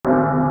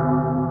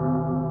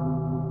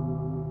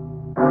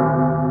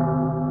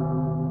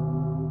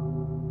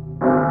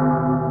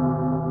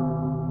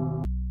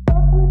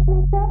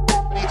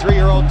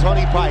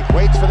Tony Pike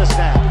waits for the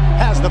snap,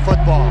 has the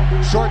football,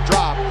 short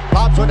drop,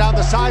 lobs one down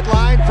the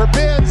sideline for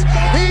Binns.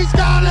 He's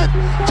got it!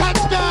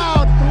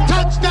 Touchdown!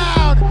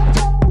 Touchdown!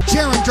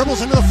 Jaron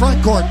dribbles into the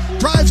front court,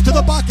 drives to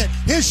the bucket,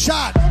 his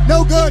shot,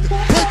 no good,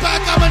 put back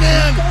coming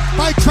in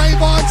by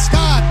Trayvon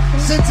Scott,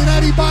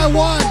 Cincinnati by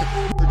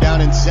 1. We're down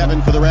in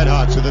 7 for the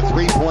Redhawks with a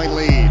 3-point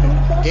lead.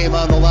 Game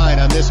on the line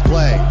on this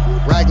play.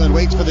 Ragland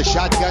waits for the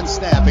shotgun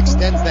snap,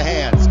 extends the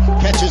hands,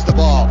 catches the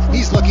ball.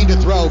 He's looking to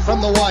throw from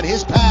the 1,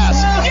 his pass,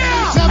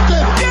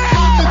 intercepted,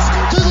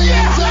 to the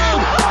end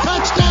zone,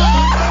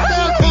 touchdown,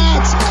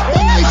 Bearcats,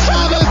 and they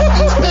shove it,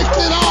 picked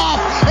it off,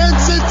 and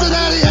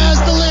Cincinnati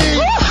has the lead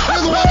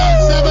with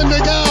 1:07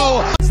 to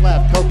go.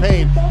 Left,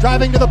 Copain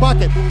driving to the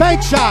bucket,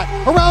 bank shot,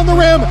 around the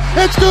rim,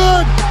 it's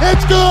good,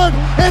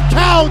 it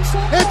counts,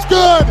 it's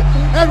good,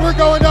 and we're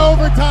going to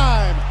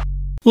overtime.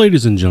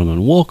 Ladies and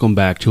gentlemen, welcome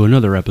back to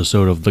another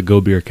episode of the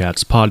Go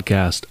Bearcats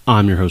podcast.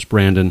 I'm your host,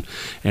 Brandon,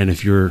 and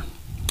if you're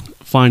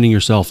finding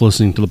yourself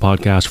listening to the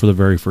podcast for the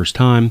very first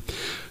time,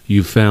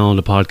 you've found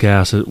a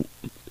podcast that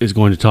is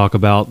going to talk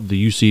about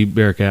the UC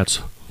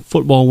Bearcats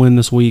football win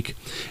this week,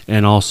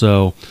 and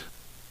also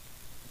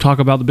talk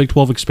about the Big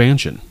 12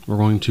 expansion. We're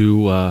going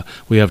to,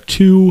 we have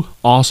two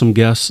awesome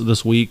guests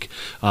this week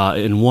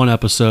in one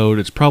episode.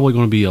 It's probably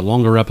going to be a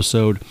longer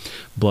episode,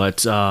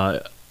 but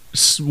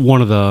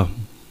one of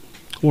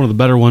the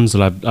better ones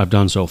that I've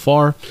done so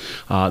far.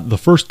 The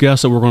first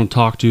guest that we're going to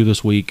talk to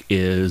this week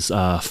is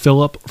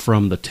Phillip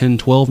from the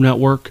Ten12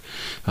 Network.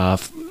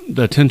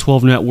 The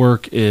Ten12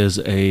 Network is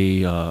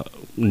a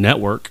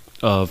network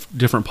of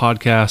different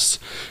podcasts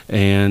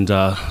and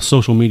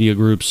social media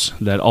groups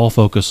that all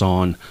focus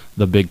on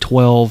the Big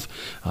 12.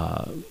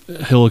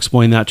 He'll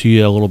explain that to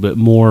you a little bit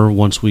more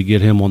once we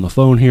get him on the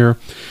phone here.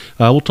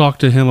 We'll talk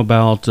to him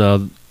about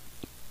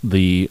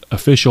the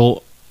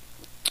official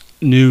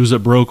news that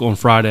broke on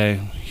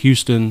Friday.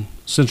 Houston,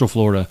 Central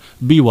Florida,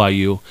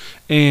 BYU,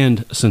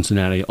 and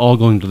Cincinnati all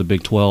going to the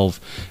Big 12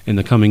 in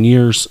the coming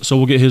years. So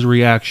we'll get his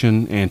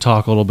reaction and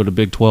talk a little bit of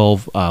Big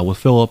 12 with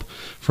Phillip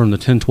from the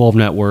Ten12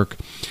 Network.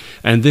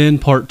 And then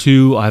part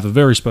 2, I have a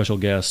very special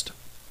guest,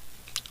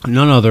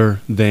 none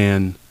other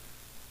than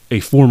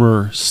a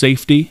former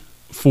safety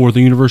for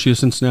the University of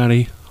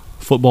Cincinnati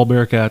football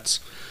Bearcats.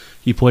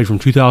 He played from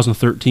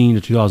 2013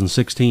 to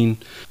 2016.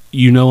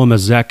 You know him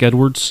as Zach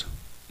Edwards.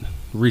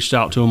 Reached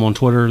out to him on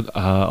Twitter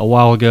a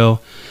while ago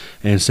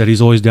and said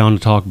he's always down to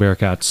talk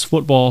Bearcats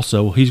football.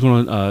 So he's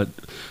going to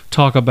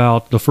talk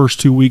about the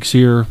first 2 weeks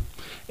here,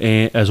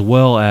 as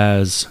well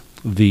as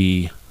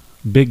the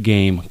big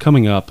game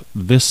coming up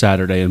this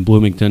Saturday in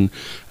Bloomington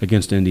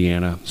against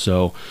Indiana.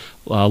 So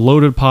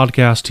loaded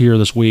podcast here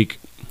this week.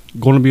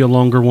 Going to be a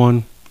longer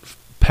one,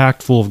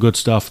 packed full of good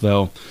stuff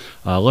though.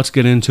 Let's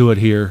get into it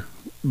here.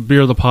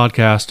 Beer of the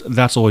podcast,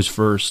 that's always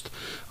first.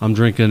 I'm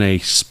drinking a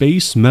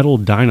Space Metal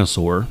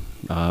Dinosaur.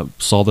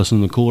 Saw this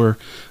in the cooler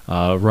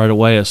right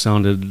away. It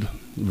sounded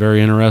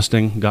very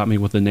interesting. Got me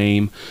with the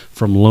name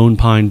from Lone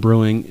Pine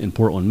Brewing in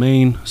Portland,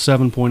 Maine.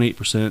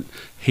 7.8%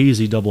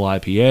 hazy double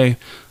IPA.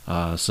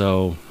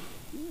 So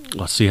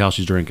let's see how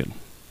she's drinking.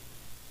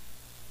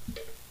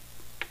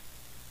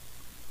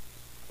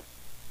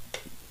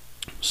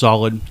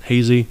 Solid,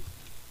 hazy.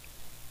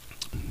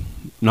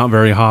 Not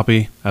very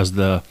hoppy, as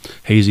the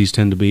hazies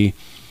tend to be.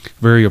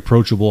 Very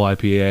approachable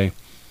IPA.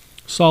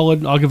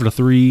 Solid. I'll give it a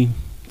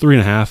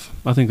 3.5.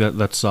 I think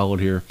that's solid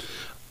here.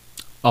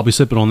 I'll be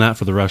sipping on that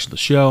for the rest of the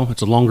show.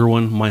 It's a longer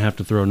one. Might have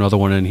to throw another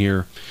one in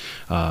here,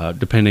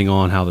 depending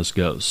on how this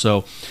goes.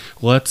 So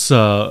let's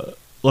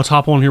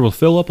hop on here with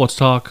Phillip. Let's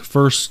talk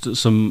first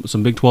some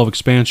Big 12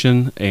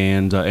 expansion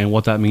and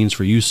what that means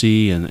for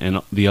UC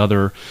and the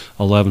other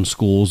 11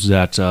 schools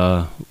that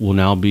will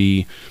now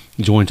be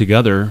joined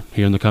together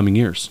here in the coming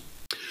years.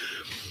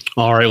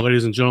 All right,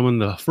 ladies and gentlemen,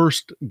 the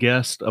first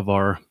guest of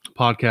our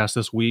podcast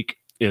this week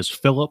is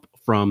Phillip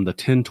from the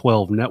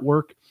Ten12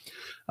 Network.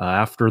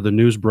 After the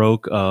news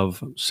broke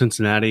of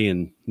Cincinnati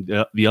and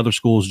the other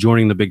schools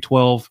joining the Big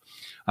 12,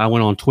 I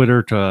went on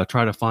Twitter to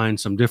try to find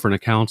some different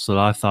accounts that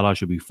I thought I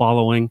should be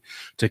following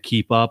to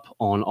keep up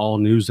on all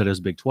news that is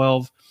Big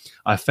 12.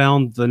 I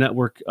found the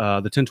network,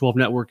 the Ten12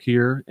 Network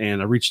here,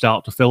 and I reached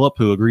out to Phillip,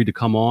 who agreed to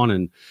come on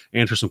and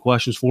answer some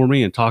questions for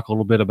me and talk a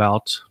little bit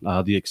about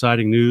the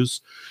exciting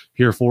news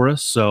here for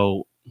us.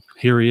 So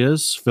here he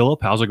is.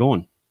 Phillip, how's it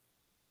going?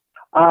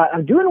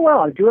 I'm doing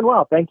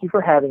well. Thank you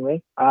for having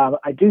me.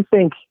 I do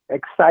think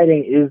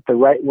exciting is the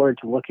right word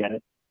to look at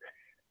it.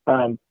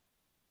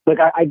 Look,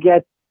 I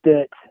get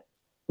that.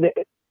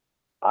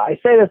 I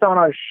say this on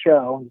our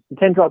show, the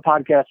Ten12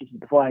 podcast, which is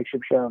the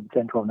flagship show of the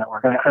Ten12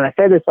 Network, and I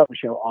say this on the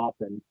show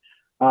often.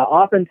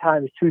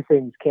 Oftentimes, two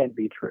things can't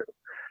be true.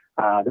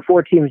 The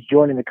 4 teams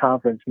joining the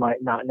conference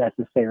might not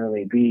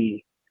necessarily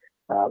be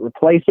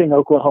replacing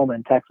Oklahoma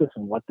and Texas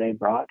and what they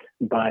brought,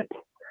 but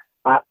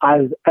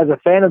as a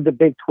fan of the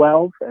Big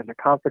 12 as a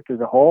conference as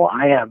a whole,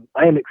 I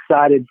am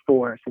excited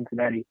for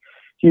Cincinnati,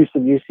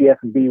 Houston, UCF,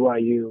 and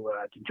BYU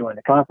to join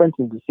the conference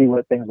and to see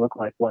what things look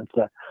like once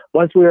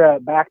we're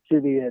back to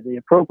the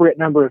appropriate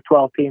number of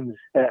 12 teams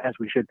as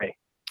we should be.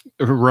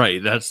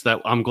 Right. That's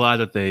that. I'm glad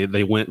that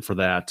they went for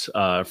that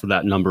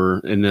number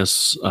in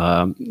this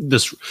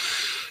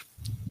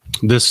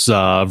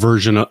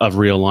version of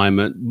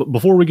realignment. But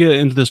before we get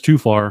into this too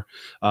far,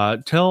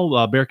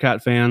 tell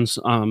Bearcat fans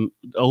a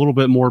little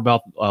bit more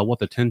about what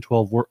the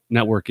 1012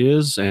 network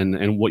is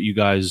and what you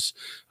guys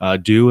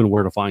do and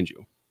where to find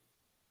you.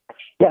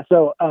 Yeah,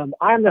 so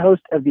I'm the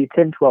host of the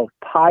 1012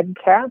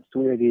 podcast.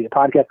 We're the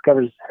podcast that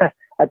covers,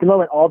 at the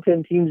moment, all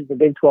 10 teams of the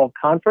Big 12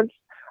 Conference.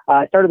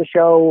 I started the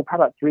show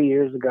probably about 3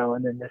 years ago,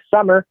 and then this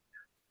summer,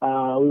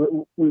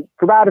 for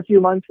about a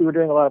few months, we were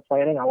doing a lot of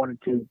planning. I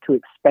wanted to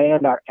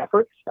expand our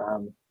efforts.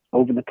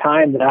 Over the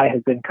time that I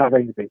have been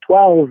covering the Big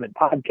 12 and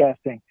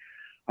podcasting,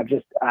 I've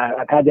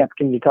had the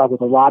opportunity to talk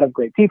with a lot of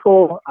great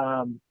people,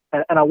 and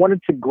I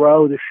wanted to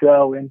grow the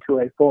show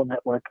into a full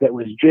network that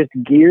was just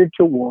geared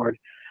toward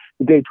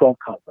the Big 12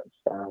 Conference.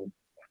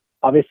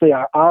 Obviously,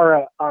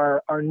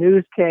 our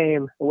news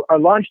came, our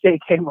launch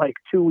date came like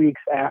 2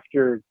 weeks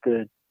after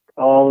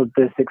all of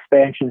this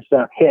expansion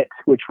stuff hit,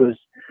 which was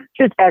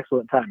just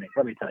excellent timing.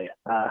 Let me tell you.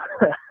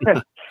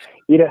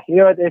 You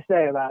know what they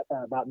say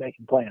about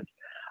making plans.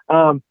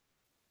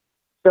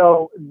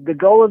 So the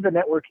goal of the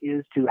network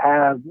is to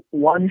have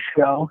one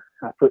show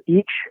for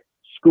each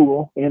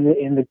school in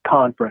the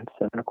conference,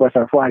 and of course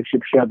our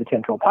flagship show, the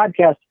 1012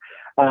 podcast,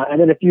 and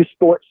then a few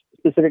sports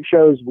specific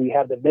shows. We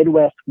have the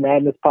Midwest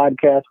Madness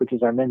podcast, which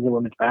is our men's and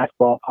women's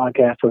basketball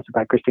podcast hosted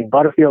by Christine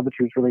Butterfield, which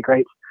was really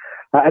great.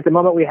 At the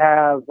moment, we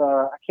have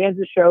a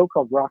Kansas show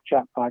called Rock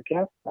Chat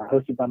Podcast,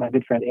 hosted by my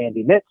good friend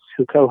Andy Mitz,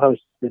 who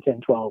co-hosts the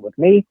 1012 with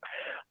me.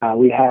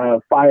 We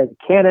have Fire the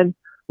Cannon,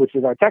 which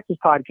is our Texas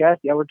podcast.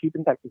 Yeah, we're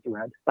keeping Texas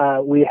around.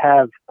 We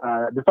have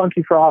the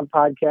Funky Frog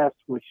podcast,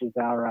 which is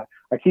our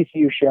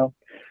TCU show.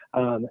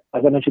 As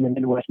I mentioned, the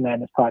Midwest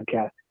Madness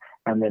podcast,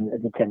 and then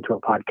the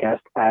 1012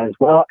 podcast as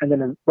well. And then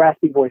the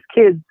Raspy Voice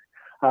Kids,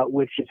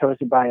 which is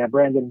hosted by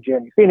Brandon and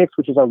Jeremy Phoenix,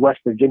 which is our West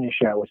Virginia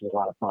show, which is a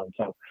lot of fun.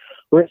 So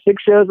we're at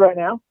 6 shows right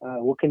now.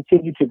 We'll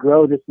continue to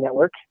grow this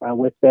network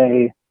with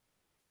a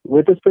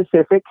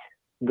specific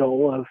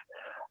goal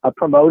of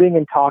promoting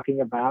and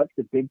talking about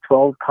the Big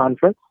 12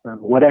 Conference,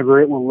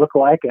 whatever it will look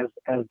like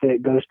as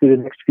it goes through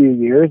the next few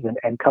years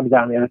and comes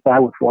out on the other side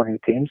with 4 new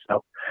teams.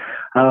 So,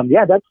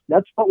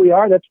 that's what we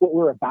are. That's what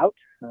we're about.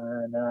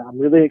 And I'm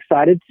really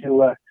excited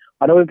to,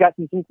 I know we've got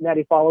some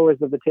Cincinnati followers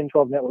of the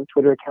 1012 Network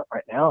Twitter account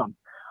right now.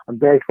 I'm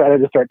very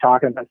excited to start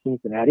talking about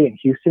Cincinnati and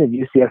Houston and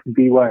UCF and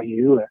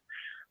BYU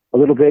a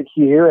little bit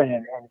here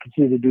and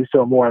continue to do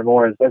so more and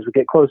more as we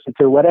get closer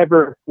to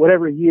whatever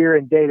year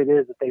and date it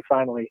is that they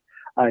finally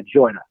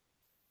join us.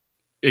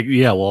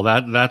 Yeah, well,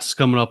 that's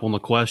coming up on the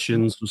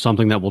questions,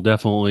 something that we'll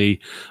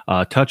definitely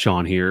touch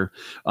on here.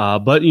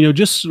 But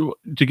just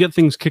to get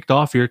things kicked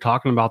off here,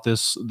 talking about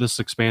this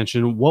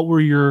expansion, what are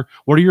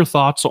your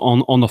thoughts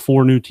on the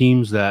 4 new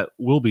teams that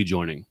will be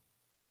joining?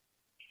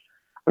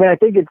 I mean, I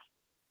think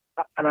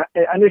and I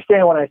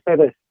understand when I say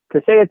this, to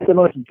say it's the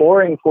most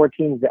boring 4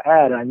 teams to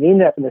add, I mean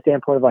that from the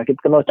standpoint of like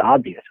it's the most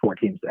obvious 4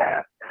 teams to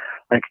have.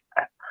 Like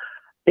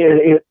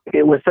it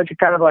was such a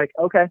kind of like,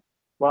 okay.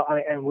 Well,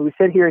 and we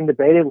sit here and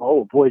debated,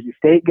 will Boise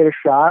State get a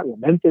shot? Will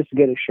Memphis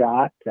get a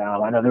shot?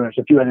 I know there was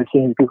a few other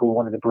teams people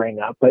wanted to bring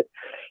up, but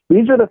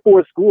these are the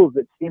 4 schools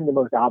that seem the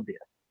most obvious.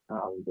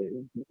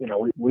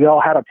 We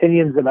all had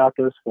opinions about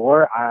those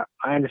 4.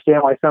 I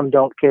understand why some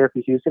don't care for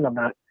Houston. I'm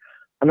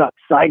not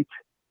psyched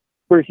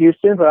for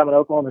Houston, but I'm an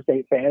Oklahoma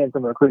State fan, and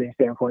from a recruiting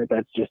standpoint,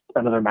 that's just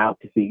another mouth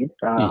to feed.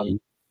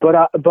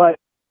 But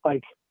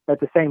like at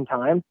the same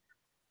time,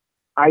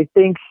 I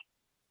think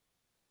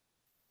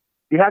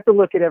you have to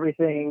look at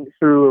everything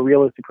through a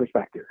realistic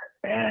perspective.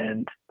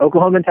 And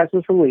Oklahoma and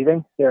Texas are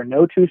leaving. There are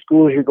no 2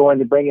 schools you're going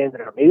to bring in that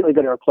are immediately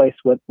going to replace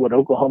what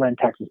Oklahoma and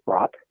Texas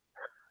brought.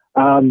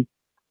 But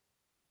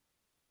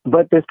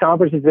this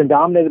conference has been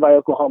dominated by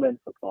Oklahoma in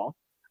football.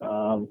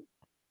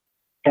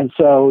 And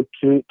so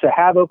to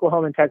have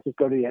Oklahoma and Texas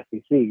go to the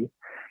SEC,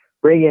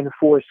 bring in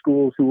 4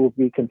 schools who will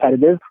be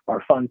competitive,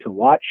 are fun to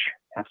watch,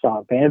 have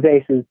solid fan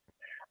bases,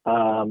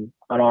 on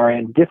our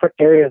end, different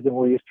areas than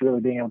we're used to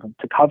really being able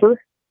to cover.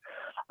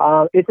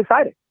 It's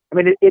exciting. I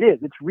mean, it is.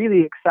 It's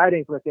really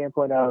exciting from a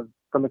standpoint of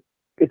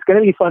it's going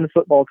to be fun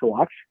football to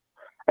watch.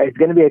 It's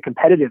going to be a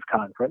competitive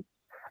conference,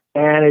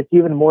 and it's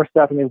even more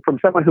stuff. I mean, from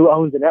someone who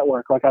owns a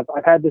network, like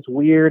I've had this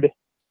weird,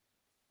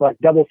 like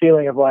double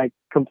feeling of like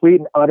complete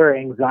and utter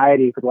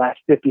anxiety for the last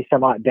 50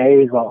 some odd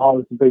days while all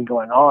this has been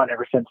going on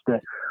ever since the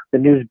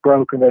news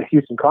broke in the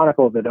Houston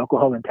Chronicle that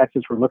Oklahoma and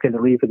Texas were looking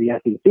to leave for the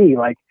SEC.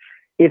 Like,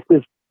 it's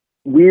this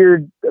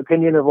weird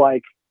opinion of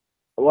like,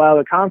 well,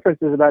 the conference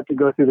is about to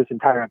go through this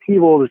entire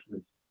upheaval. This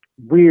is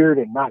weird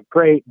and not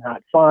great,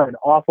 not fun and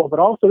awful, but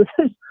also this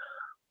is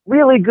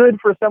really good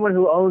for someone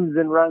who owns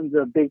and runs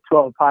a Big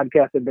 12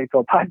 podcast and Big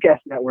 12 podcast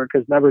network,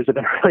 because numbers have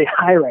been really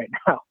high right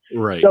now.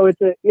 Right. So it's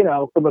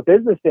from a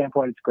business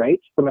standpoint, it's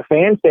great. From a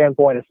fan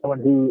standpoint, as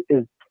someone who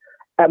is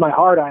at my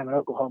heart, I am an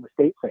Oklahoma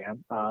State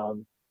fan,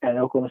 and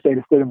Oklahoma State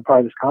is still part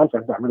of this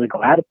conference. I'm really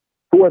glad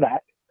for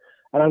that.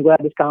 And I'm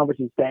glad this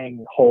conference is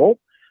staying whole.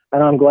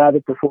 And I'm glad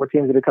that the 4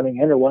 teams that are coming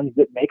in are ones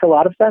that make a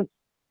lot of sense.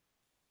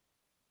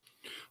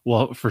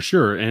 Well, for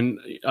sure, and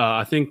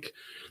I think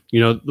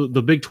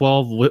the Big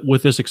 12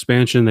 with this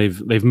expansion,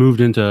 they've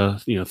moved into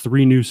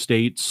three new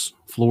states: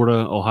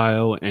 Florida,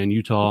 Ohio, and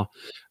Utah.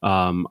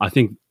 I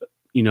think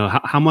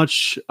how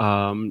much.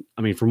 I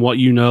mean, from what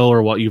you know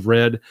or what you've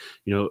read,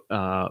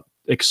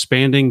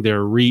 expanding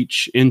their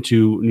reach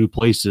into new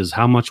places.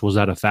 How much was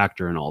that a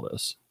factor in all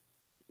this?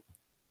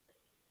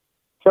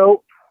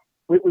 So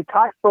we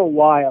talked for a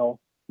while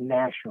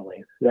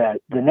nationally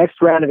that the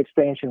next round of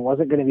expansion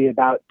wasn't going to be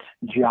about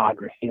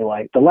geography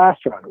like the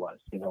last round was.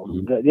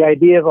 The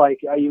idea of like,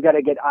 you got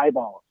to get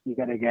eyeballs, you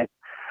got to get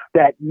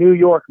that New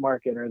York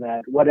market or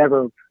that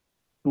whatever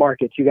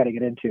market you got to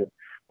get into.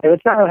 And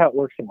it's not how it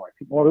works anymore.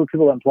 More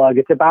people unplug.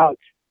 It's about,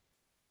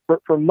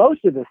 for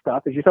most of this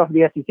stuff, as you saw from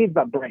the SEC, it's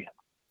about brand.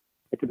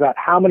 It's about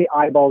how many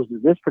eyeballs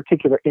does this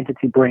particular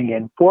entity bring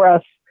in for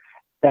us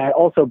that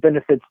also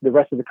benefits the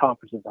rest of the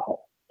conference as a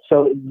whole.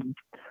 So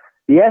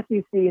the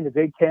SEC and the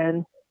Big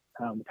Ten,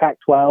 the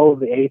Pac-12,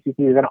 the ACC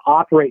are going to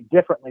operate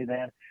differently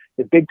than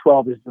the Big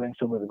 12 is doing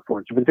so moving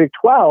forward. So for the Big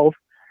 12,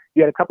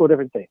 you had a couple of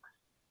different things.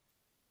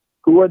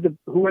 Who are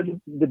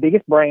the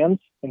biggest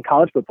brands in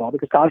college football?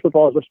 Because college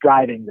football is what's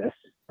driving this.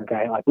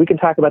 Okay, like we can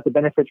talk about the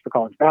benefits for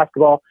college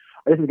basketball.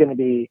 This is going to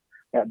be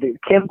the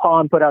Ken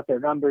Pom put out their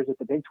numbers that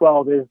the Big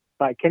 12 is,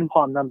 by Ken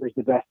Pom numbers,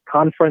 the best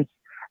conference,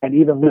 and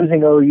even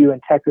losing OU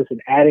and Texas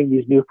and adding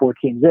these new 4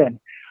 teams in.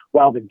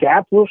 While the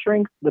gap will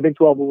shrink, the Big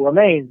 12 will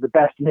remain the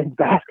best men's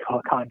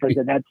basketball conference,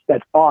 and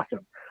that's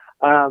awesome.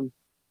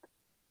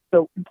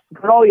 So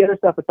put all the other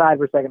stuff aside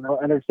for a second.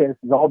 I understand this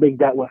is all being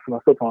dealt with from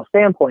a football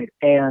standpoint,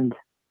 and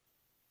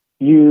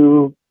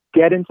you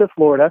get into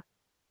Florida,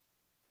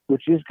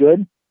 which is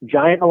good.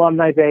 Giant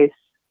alumni base,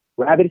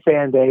 rabid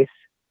fan base,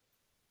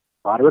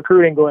 a lot of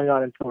recruiting going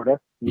on in Florida.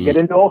 You get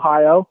into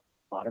Ohio,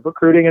 a lot of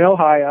recruiting in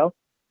Ohio.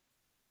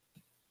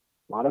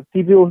 A lot of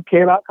people who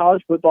care about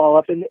college football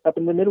up in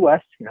the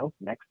Midwest,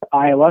 next to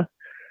Iowa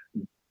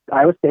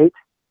State.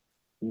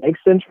 Makes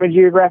sense from a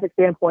geographic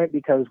standpoint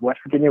because West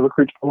Virginia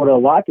recruits Florida a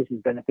lot. This is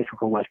beneficial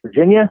for West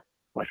Virginia.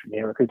 West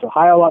Virginia recruits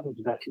Ohio a lot. This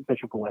is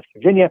beneficial for West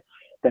Virginia.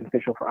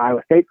 Beneficial for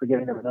Iowa State for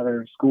giving them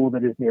another school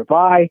that is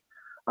nearby.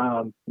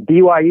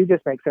 BYU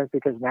just makes sense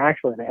because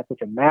nationally they have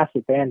such a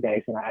massive fan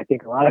base, and I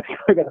think a lot of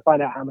people are going to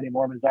find out how many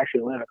Mormons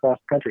actually live across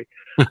the country.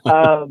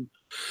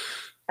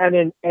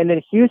 And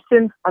then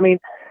Houston. I mean,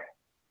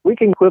 we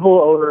can quibble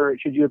over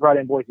should you have brought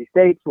in Boise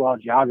State. While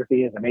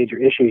geography is a major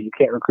issue, you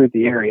can't recruit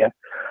the area.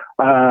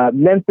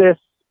 Memphis,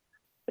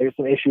 there's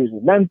some issues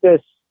with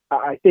Memphis.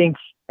 I think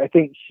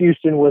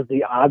Houston was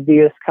the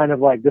obvious kind of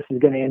like, this is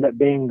going to end up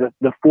being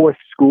the fourth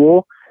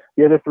school.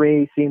 The other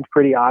three seemed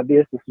pretty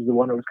obvious. This is the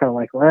one that was kind of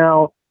like,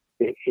 well,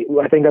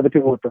 I think other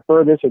people would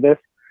prefer this or this.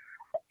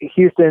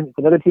 Houston, it's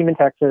another team in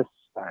Texas.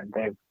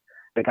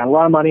 They got a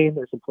lot of money.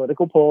 There's a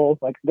political pull.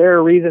 Like, there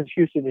are reasons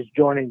Houston is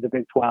joining the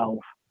Big 12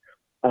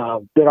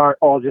 that aren't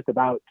all just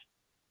about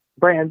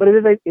brand, but it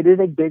is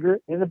a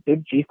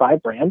big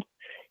G5 brand.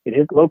 It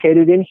is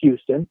located in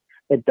Houston.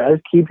 It does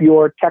keep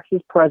your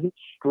Texas presence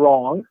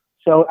strong.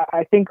 So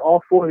I think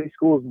all 4 of these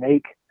schools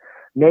made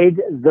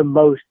the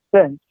most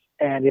sense.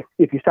 And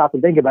if you stop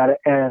and think about it,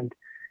 and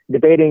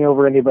debating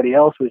over anybody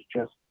else was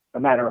just a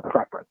matter of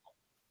preference.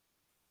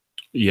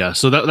 Yeah,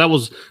 so that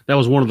was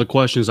one of the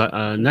questions.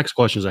 Next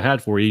questions I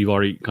had for you. You've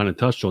already kind of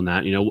touched on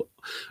that.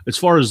 As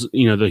far as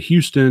the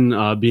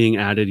Houston being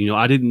added,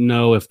 I didn't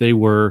know if they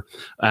were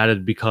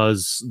added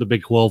because the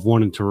Big 12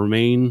 wanted to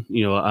remain,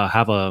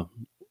 have a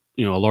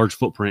large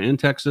footprint in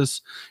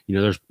Texas.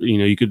 There's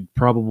you could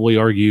probably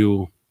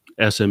argue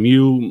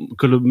SMU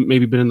could have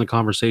maybe been in the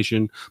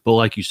conversation, but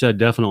like you said,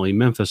 definitely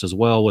Memphis as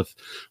well with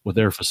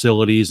their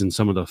facilities and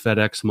some of the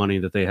FedEx money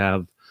that they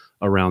have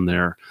around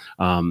there.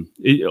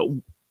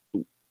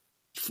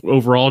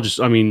 Overall, just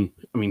I mean,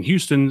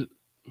 Houston,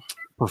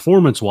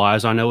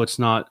 performance-wise, I know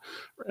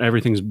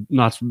everything's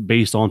not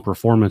based on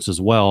performance as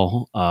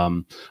well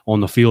on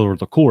the field or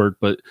the court,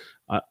 but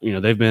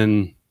they've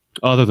been,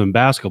 other than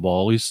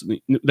basketball, at least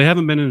they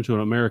haven't been into an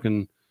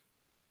American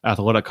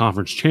Athletic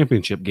Conference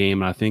championship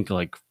game. I think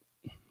like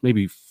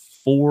maybe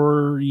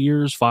 5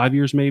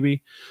 years,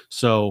 maybe.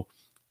 So,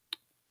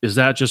 is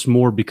that just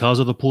more because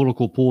of the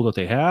political pool that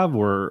they have,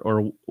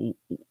 or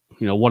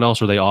what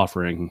else are they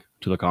offering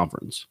to the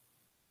conference?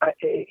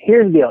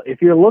 Here's the deal.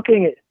 If you're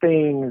looking at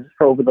things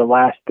over the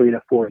last 3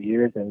 to 4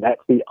 years, and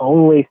that's the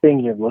only thing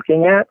you're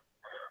looking at,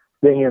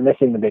 then you're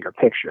missing the bigger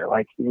picture.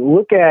 Like,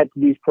 look at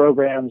these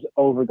programs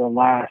over the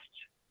last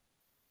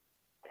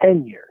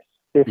 10 years,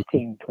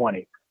 15,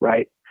 20,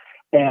 right?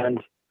 And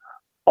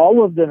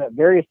all of them at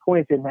various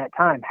points in that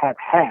time have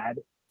had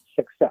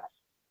success,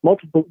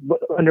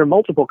 under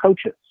multiple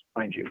coaches,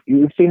 mind you.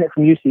 You've seen it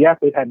from UCF.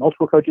 They've had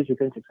multiple coaches who've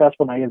been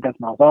successful. Now you have Gus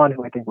Malzahn,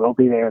 who I think will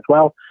be there as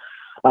well.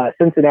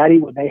 Cincinnati,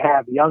 when they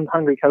have young,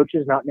 hungry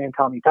coaches not named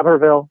Tommy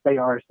Tuberville, they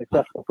are a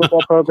successful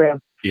football program.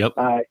 Yep.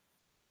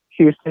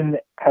 Houston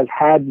has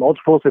had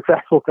multiple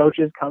successful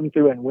coaches come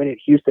through and win at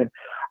Houston,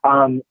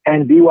 and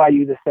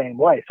BYU the same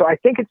way. So I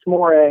think it's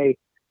more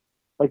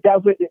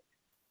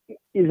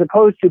as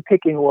opposed to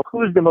picking, well,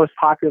 who's the most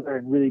popular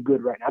and really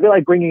good right now. I'd be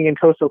like bringing in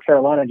Coastal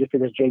Carolina just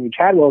because Jamie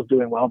Chadwell is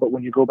doing well, but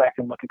when you go back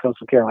and look at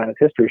Coastal Carolina's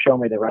history, show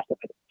me the rest of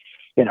it.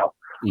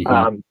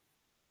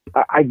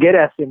 I get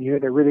SMU;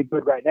 they're really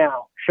good right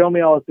now. Show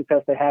me all the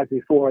success they had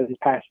before these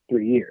past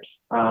 3 years.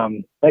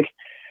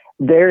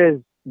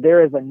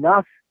 There is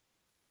enough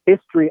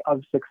history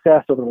of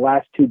success over the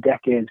last 2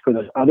 decades for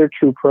those other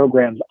 2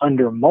 programs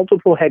under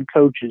multiple head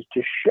coaches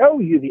to show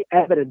you the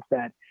evidence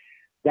that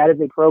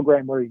is a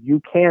program where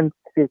you can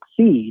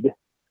succeed,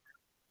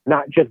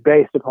 not just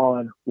based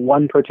upon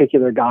one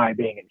particular guy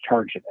being in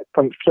charge of it.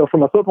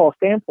 From a football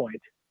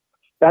standpoint,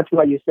 that's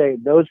why you say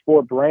those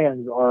 4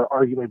 brands are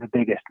arguably the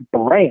biggest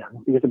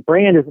brand, because a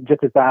brand isn't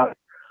just about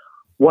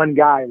one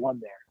guy, one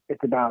there.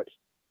 It's about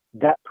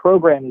that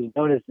program is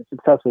known as a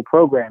successful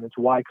program. It's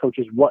why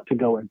coaches want to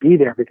go and be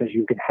there, because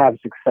you can have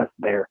success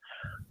there.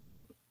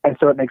 And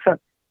so it makes sense.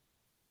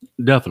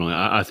 Definitely.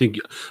 I think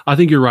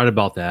you're right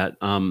about that.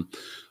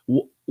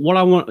 What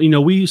I want,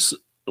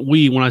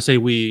 we, when I say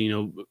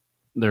we,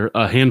 there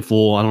are a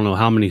handful, I don't know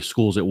how many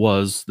schools it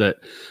was that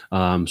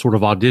sort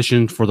of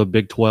auditioned for the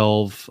Big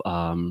 12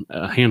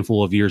 a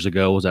handful of years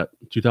ago. Was that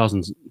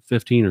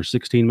 2015 or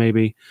 16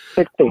 maybe?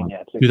 16,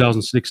 yeah. 16.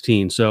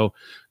 2016. So,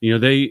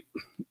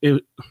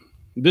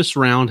 this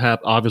round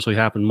obviously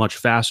happened much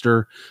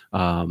faster.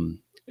 In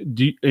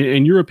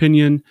your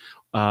opinion,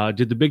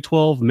 did the Big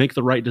 12 make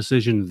the right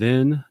decision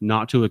then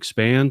not to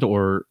expand,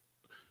 or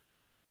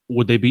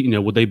would they be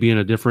in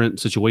a different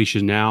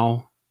situation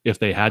now if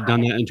they had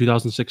done that in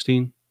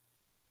 2016?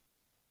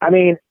 I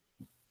mean,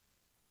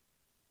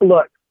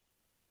 look,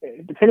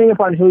 depending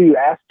upon who you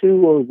ask to,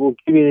 will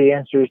give you the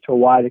answers to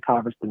why the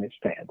conference didn't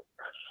expand.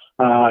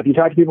 If you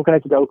talk to people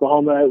connected to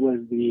Oklahoma, it was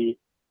the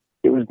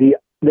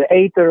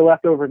 8 that are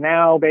left over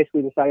now,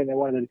 basically deciding they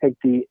wanted to take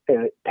the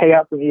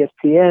payout from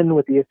ESPN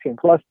with the ESPN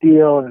Plus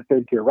deal and the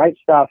third-tier rights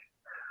stuff,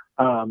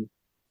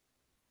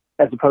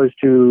 as opposed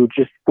to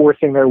just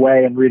forcing their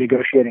way and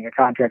renegotiating a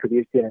contract with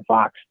ESPN and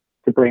Fox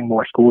to bring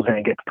more schools in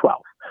and get to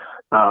 12.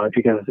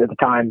 Because at the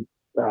time,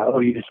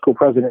 OU's school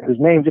president, whose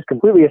name just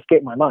completely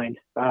escaped my mind,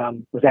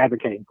 was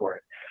advocating for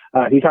it.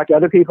 If you talk to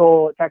other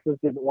people, Texas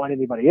didn't want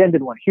anybody in,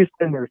 didn't want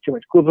Houston. There was too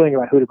much quibbling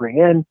about who to bring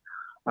in.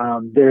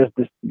 There's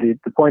the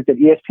point that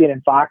ESPN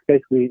and Fox,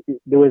 basically,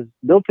 there was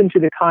built into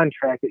the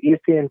contract that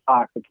ESPN and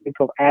Fox, if Big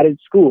 12 added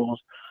schools,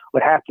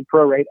 would have to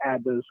prorate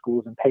add those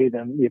schools and pay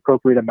them the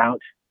appropriate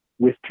amount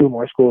with 2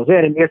 more schools in.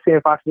 And ESPN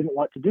and Fox didn't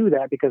want to do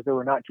that because there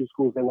were not 2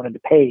 schools they wanted to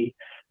pay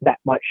that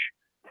much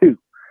to,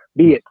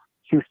 be it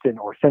Houston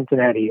or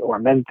Cincinnati or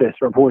Memphis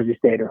or Boise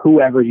State or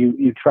whoever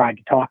you tried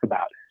to talk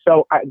about.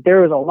 So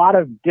there was a lot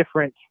of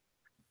different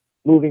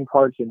moving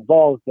parts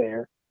involved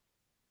there.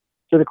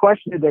 So the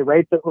question, did they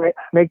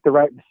make the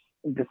right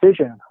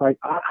decision? Like,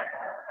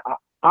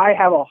 I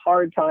have a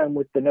hard time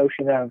with the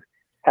notion of,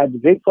 had the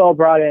Big 12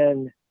 brought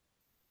in,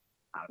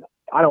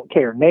 I don't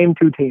care, name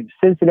 2 teams,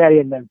 Cincinnati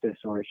and Memphis,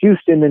 or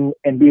Houston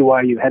and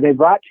BYU. Had they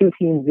brought 2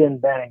 teams in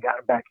then and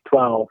gotten back to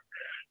 12,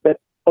 that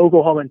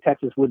Oklahoma and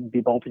Texas wouldn't be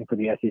bolting for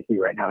the SEC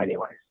right now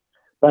anyways.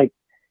 Like,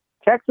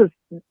 Texas,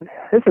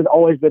 this has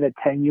always been a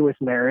tenuous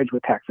marriage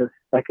with Texas.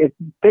 Like,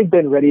 they've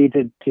been ready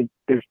to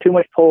there's too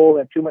much pull, they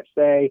have too much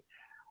say.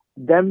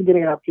 Them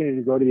getting an opportunity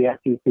to go to the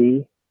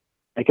SEC,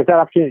 like, if that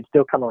opportunity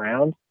still come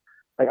around,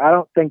 like, I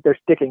don't think they're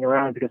sticking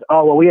around because,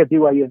 we have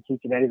BYU and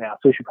Cincinnati now,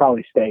 so we should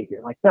probably stay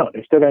here. Like, no,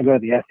 they're still going to go to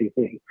the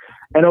SEC.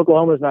 And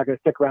Oklahoma's not going to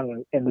stick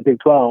around in the Big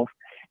 12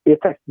 if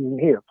Texas isn't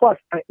here. Plus,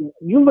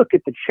 you look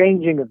at the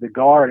changing of the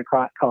guard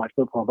across college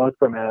football, both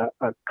from a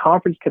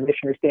conference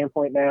commissioner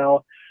standpoint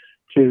now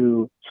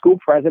to school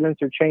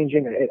presidents are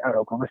changing. At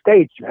Oklahoma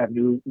State, you have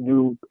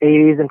new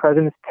A's and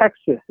presidents in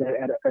Texas,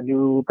 and a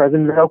new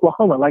president in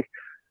Oklahoma. Like,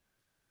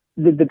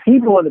 the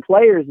people and the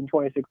players in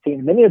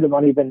 2016, many of them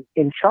aren't even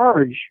in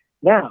charge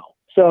now.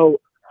 So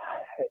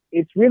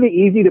it's really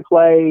easy to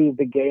play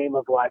the game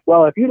of like,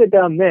 well, if you'd have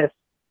done this,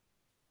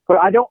 but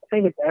I don't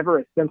think it's ever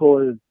as simple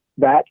as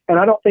that. And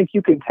I don't think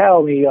you can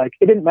tell me, like,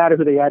 it didn't matter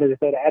who they added. If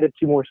they'd added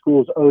 2 more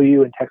schools,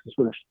 OU and Texas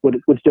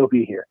would still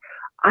be here.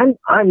 I'm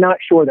not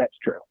sure that's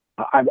true.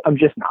 I'm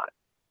just not.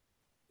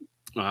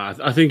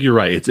 I think you're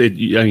right.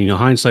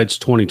 Hindsight's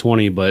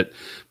 2020, but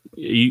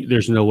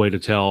there's no way to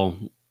tell.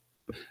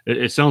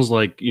 It sounds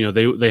like,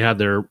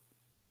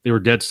 they were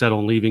dead set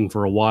on leaving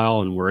for a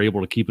while and were able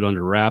to keep it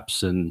under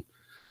wraps. And,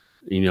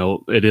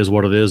 it is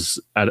what it is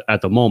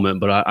at the moment,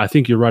 but I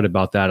think you're right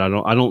about that. I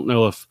don't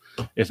know if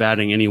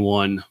adding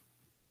anyone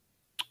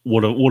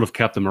would have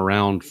kept them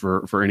around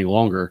for any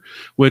longer,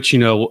 which,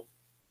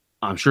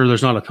 I'm sure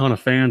there's not a ton of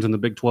fans in the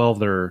Big 12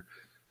 that are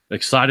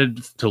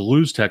excited to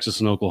lose Texas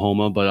and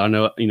Oklahoma, but I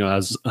know,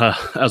 as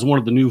one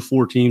of the new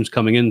 4 teams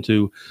coming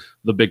into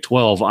the Big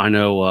 12, I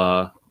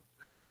know,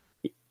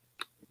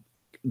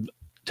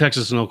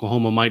 Texas and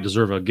Oklahoma might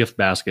deserve a gift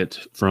basket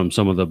from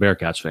some of the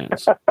Bearcats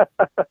fans.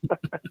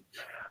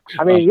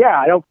 I mean,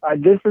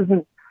 this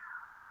isn't,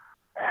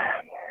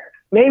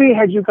 maybe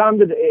had you come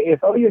to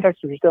if OU and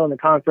Texas were still in the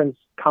conference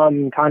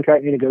come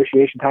contract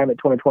renegotiation time at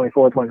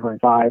 2024,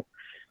 2025,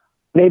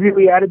 maybe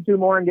we added 2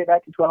 more and get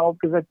back to 12,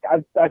 because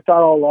I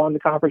thought all along the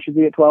conference should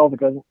be at 12.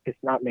 It's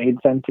not made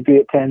sense to be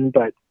at 10,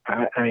 but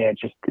I mean,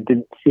 it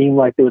didn't seem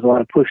like there was a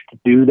lot of push to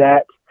do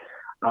that.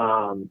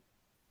 And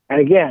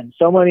again,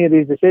 so many of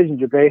these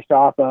decisions are based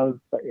off of,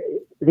 at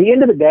the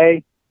end of the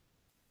day,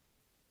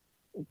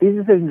 these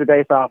decisions are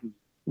based off of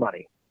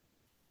money.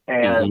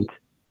 And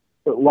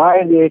why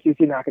is the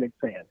ACC not going to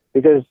expand?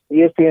 Because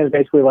ESPN is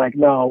basically like,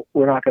 no,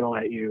 we're not going to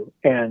let you.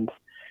 And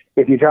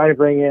if you try to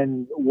bring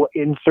in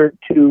insert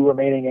 2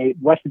 remaining 8,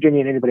 West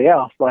Virginia and anybody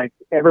else, like,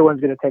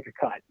 everyone's going to take a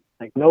cut.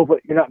 Like,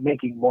 nobody, you're not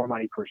making more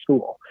money per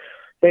school.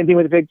 Same thing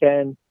with the Big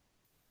Ten.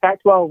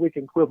 Pac-12 we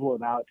can quibble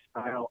about.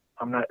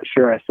 I'm not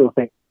sure. I still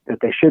think that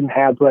they shouldn't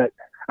have, but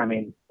I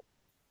mean,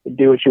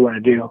 do what you want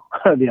to do.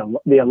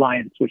 the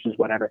alliance, which is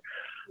whatever.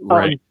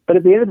 Right. But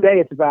at the end of the day,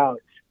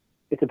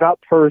 it's about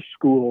per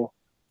school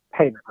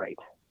payment rate,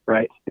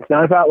 right? It's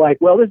not about like,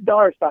 well, this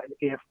dollar sign.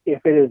 If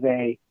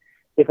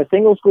a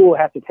single school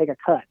has to take a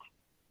cut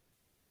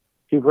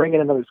to bring in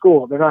another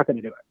school, they're not going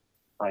to do it.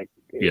 Like,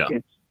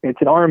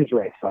 it's an arms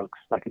race, folks.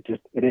 Like,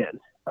 it is.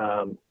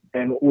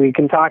 And we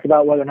can talk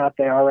about whether or not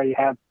they already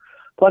have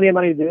plenty of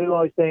money to do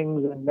all these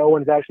things and no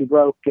one's actually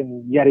broke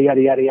and yada, yada,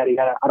 yada, yada,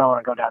 yada. I don't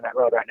want to go down that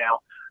road right now.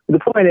 But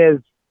the point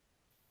is,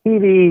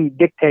 TV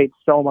dictates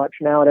so much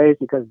nowadays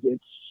because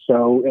it's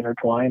so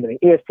intertwined. I mean,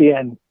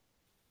 ESPN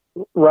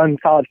runs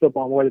college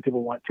football more than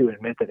people want to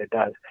admit that it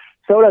does.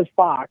 So does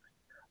Fox.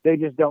 They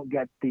just don't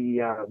get they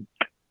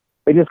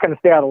just kind of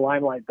stay out of the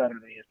limelight better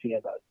than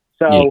ESPN does.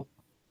 So,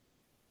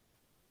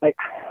 like,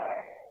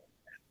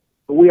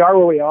 we are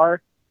where we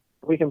are.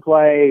 We can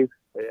play.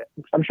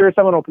 I'm sure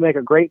someone will make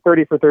a great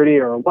 30 for 30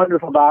 or a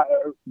wonderful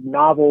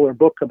novel or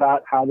book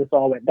about how this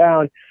all went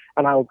down,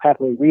 and I will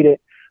happily read it.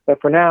 But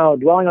for now,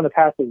 dwelling on the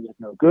past is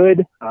no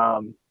good.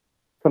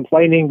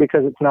 Complaining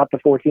because it's not the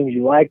 4 teams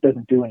you like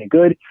doesn't do any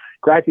good.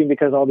 Griping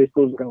because all these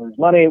schools are going to lose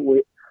money.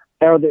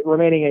 The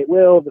remaining 8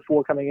 will. The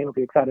 4 coming in will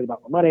be excited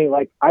about more money.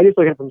 Like, I just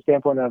look at it from the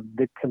standpoint of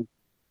this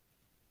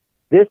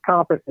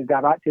conference has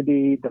got to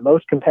be the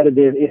most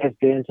competitive it has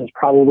been since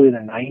probably the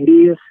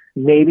 90s,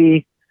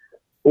 maybe,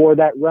 or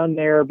that run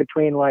there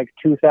between like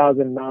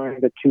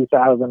 2009 to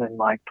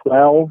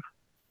 2012.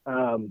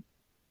 And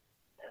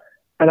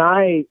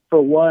I,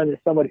 for one, as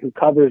somebody who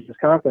covers this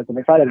conference, I'm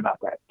excited about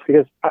that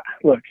because,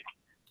 look,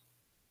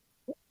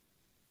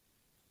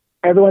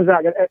 everyone's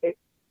not going to.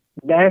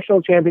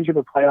 National championship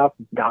or playoffs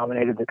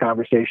dominated the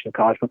conversation of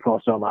college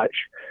football so much.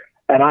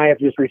 And I have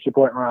just reached a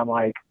point where I'm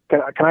like,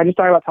 can I just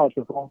talk about college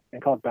football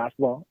and college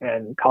basketball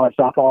and college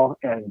softball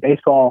and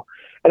baseball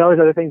and all these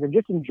other things and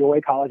just enjoy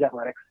college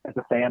athletics as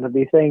a fan of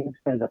these things,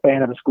 as a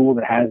fan of a school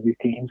that has these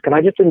teams? Can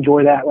I just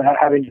enjoy that without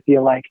having to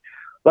feel like,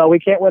 well, we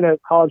can't win a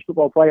college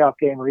football playoff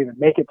game or even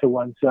make it to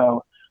one,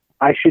 so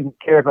I shouldn't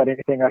care about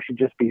anything. I should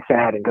just be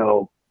sad and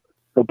go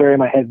bury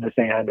my head in the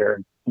sand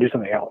or do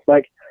something else.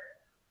 Like,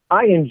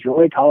 I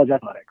enjoy college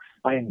athletics.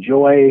 I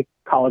enjoy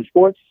college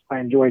sports. I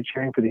enjoy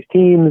cheering for these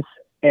teams.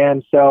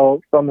 And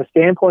so from the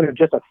standpoint of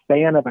just a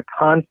fan of a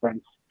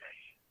conference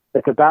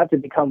that's about to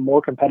become more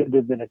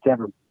competitive than it's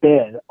ever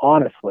been,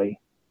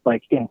 honestly,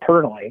 like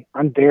internally,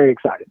 I'm very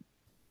excited.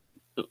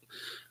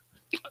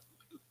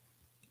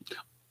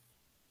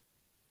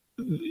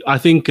 I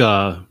think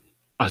a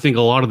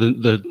lot of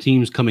the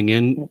teams coming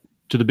in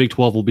to the Big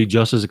 12 will be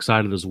just as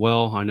excited as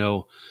well. I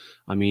know.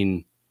 I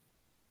mean,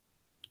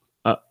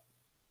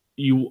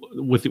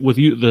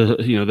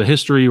 the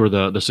history or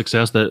the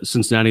success that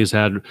Cincinnati has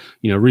had,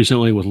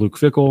 recently with Luke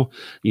Fickell,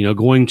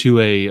 going to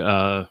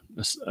a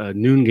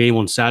noon game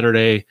on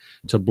Saturday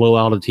to blow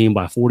out a team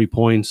by 40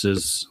 points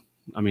is,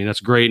 I mean, that's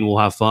great, and we'll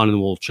have fun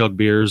and we'll chug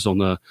beers on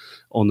the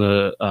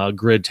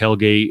grid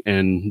tailgate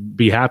and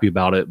be happy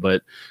about it.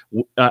 But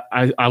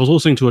I was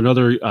listening to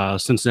another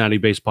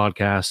Cincinnati-based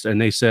podcast, and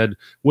they said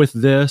with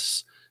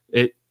this,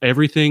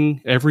 every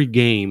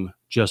game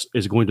just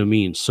is going to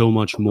mean so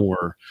much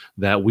more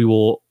that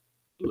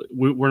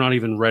we're not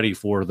even ready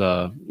for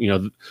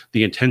the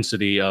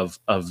intensity of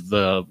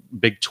the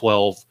Big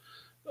 12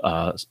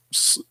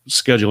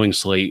 scheduling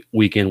slate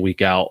week in,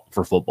 week out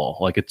for football.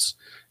 Like,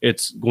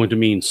 it's going to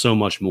mean so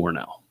much more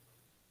now.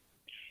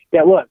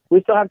 Yeah, look,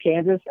 we still have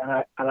Kansas,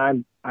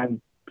 and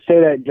I'm say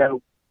that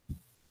joke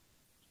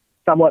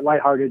somewhat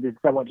lighthearted and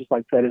somewhat just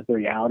like that is the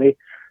reality,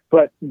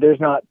 but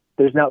there's not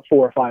 4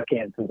 or 5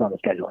 Kansas on the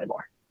schedule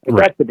anymore.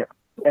 Right. That's the difference.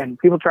 And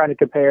people trying to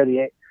compare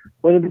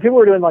when the people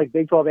were doing like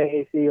Big 12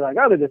 AAC, like,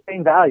 oh, they're the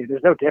same value.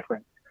 There's no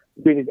difference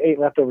between these 8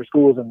 leftover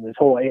schools and this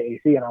whole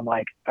AAC. And I'm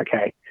like,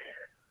 okay,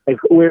 like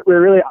we're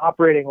really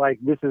operating like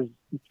this is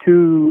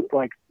two,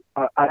 like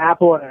an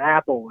apple and an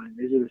apple, and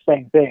these are the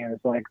same thing. And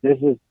it's like, this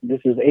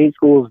is 8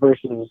 schools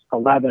versus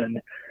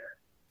 11.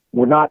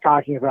 We're not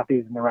talking about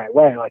these in the right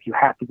way. Like, you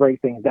have to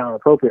break things down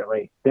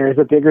appropriately. There's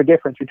a bigger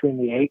difference between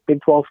the 8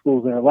 Big 12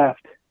 schools that are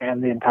left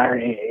and the entire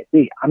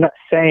AAC. I'm not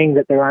saying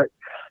that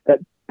that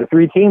the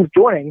 3 teams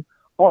joining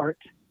aren't,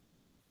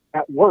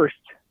 at worst,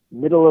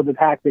 middle of the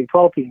pack Big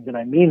 12 teams, and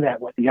I mean that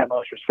with the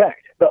utmost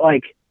respect. But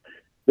like,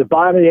 the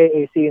bottom of the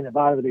AAC and the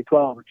bottom of the Big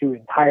 12 are 2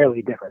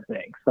 entirely different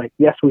things. Like,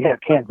 yes, we have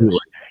Kansas.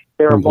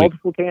 There are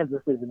multiple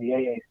Kansases in the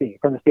AAC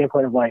from the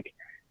standpoint of like,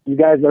 you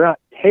guys are not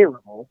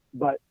terrible,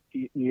 but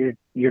you're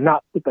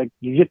not like,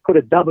 you just put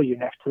a W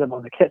next to them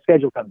when the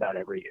schedule comes out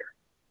every year.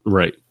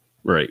 Right,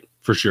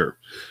 for sure.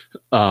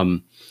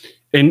 And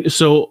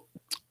so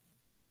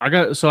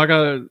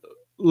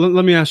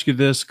let me ask you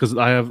this, because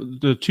I have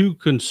the two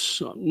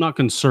not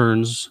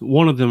concerns.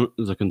 One of them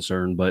is a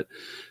concern, but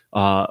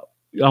I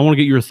want to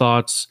get your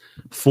thoughts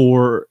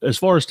for as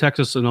far as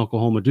Texas and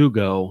Oklahoma do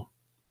go.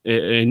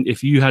 And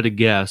if you had to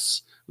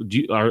guess,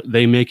 are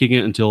they making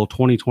it until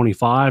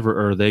 2025,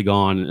 or are they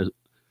gone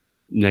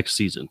next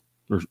season?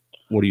 Or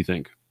what do you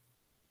think?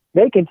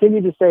 They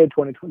continue to say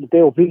 2020.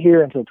 They will be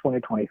here until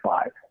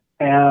 2025,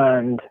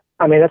 and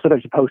I mean that's what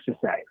they're supposed to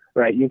say,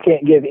 right? You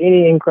can't give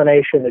any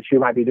inclination that you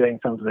might be doing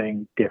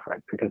something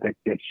different, because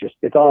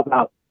it's all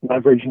about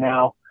leverage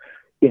now.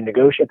 At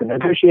the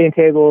negotiating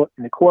table,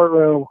 in the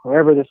courtroom,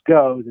 wherever this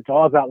goes, it's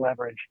all about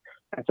leverage.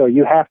 And so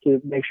you have to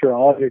make sure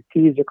all of your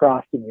T's are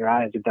crossed and your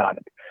I's are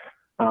dotted.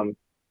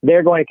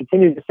 They're going to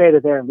continue to say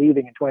that they're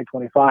leaving in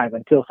 2025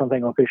 until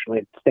something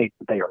officially states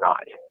that they are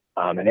not,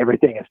 and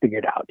everything is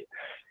figured out.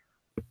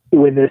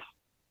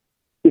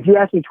 If you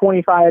asked me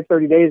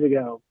 30 days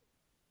ago,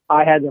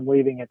 I had them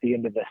leaving at the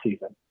end of this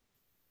season.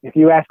 If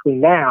you ask me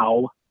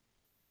now,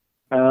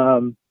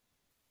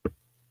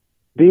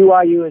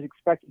 BYU is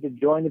expected to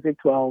join the Big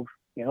 12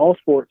 in all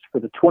sports for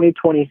the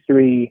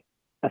 2023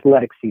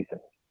 athletic season.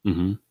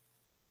 Mm-hmm.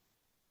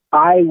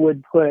 I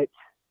would put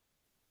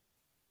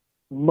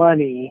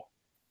money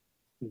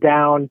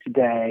down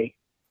today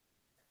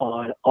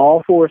on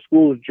all four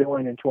schools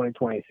join in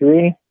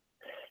 2023,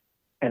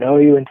 and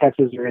OU and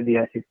Texas are in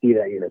the SEC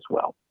that year as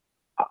well.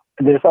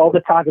 There's all the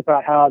talk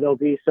about how there'll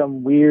be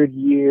some weird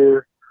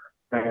year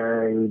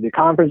where the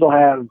conference will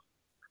have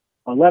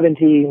 11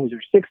 teams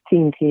or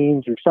 16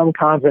 teams or some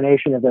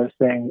combination of those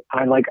things.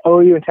 I'm like,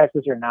 OU and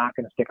Texas are not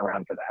going to stick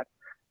around for that.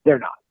 They're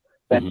not.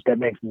 That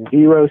makes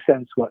zero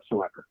sense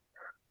whatsoever.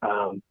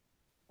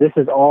 This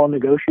is all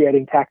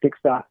negotiating tactic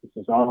stuff. This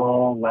is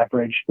all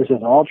leverage. This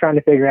is all trying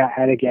to figure out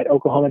how to get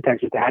Oklahoma and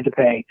Texas to have to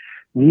pay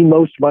the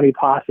most money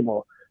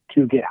possible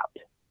to get out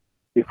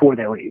before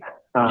they leave.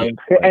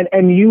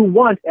 And you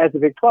want, as the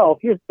Big 12,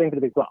 here's the thing for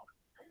the Big 12.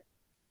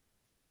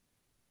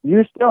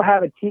 You still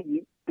have a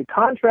team. The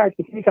contract,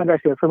 the TV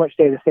contract is going to pretty much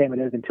stay the same it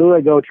is until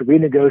they go to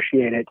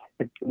renegotiate it.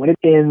 When it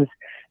ends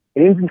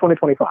in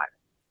 2025.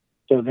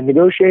 So the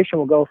negotiation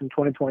will go from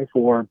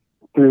 2024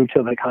 through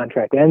till the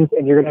contract ends,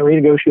 and you're going to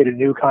renegotiate a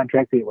new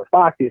contract either with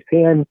Fox,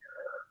 ESPN,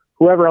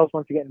 whoever else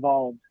wants to get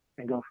involved,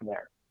 and go from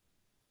there.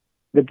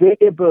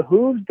 It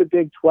behooves the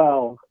Big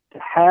 12 to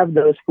have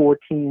those four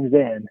teams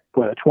in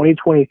for the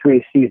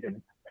 2023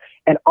 season,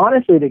 and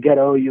honestly to get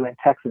OU and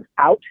Texas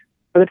out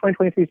for the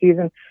 2023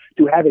 season,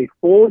 to have a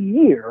full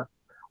year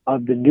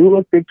of the new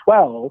look Big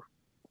 12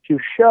 to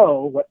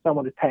show what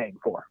someone is paying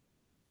for.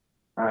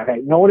 All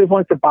right. Nobody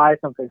wants to buy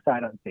something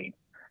sight unseen.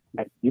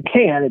 You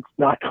can. It's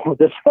not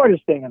the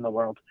smartest thing in the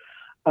world.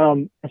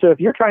 So if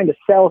you're trying to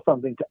sell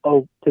something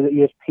to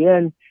the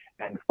ESPN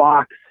and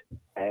Fox,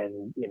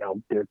 and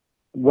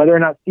whether or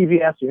not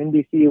CBS or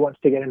NBC wants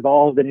to get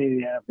involved in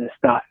any of this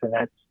stuff, and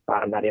that's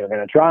I'm not even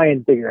going to try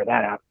and figure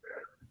that out.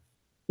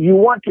 You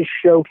want to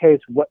showcase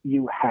what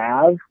you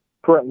have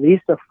for at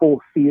least a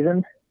full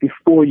season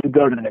before you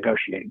go to the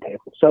negotiating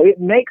table. So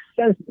it makes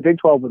sense the Big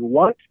 12 would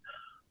want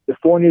the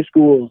four new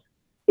schools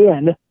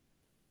in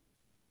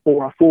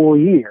for a full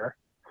year,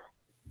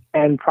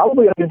 and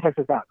probably OU and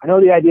Texas out. I know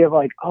the idea of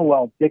like, oh,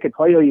 well, they could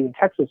play OU in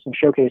Texas and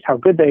showcase how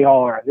good they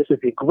are. This would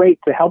be great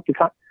to help the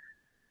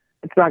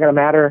It's not going to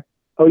matter.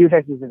 OU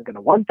Texas isn't going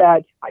to want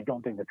that. I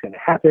don't think that's going to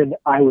happen.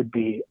 I would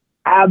be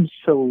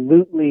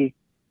absolutely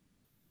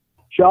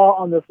jaw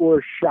on the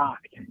floor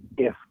shocked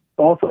if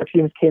all four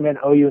teams came in,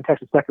 OU and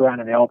Texas stuck around,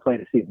 and they all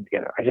played a season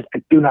together. I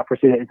do not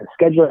foresee that. It's a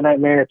scheduling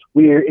nightmare. It's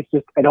weird.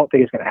 I don't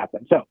think it's going to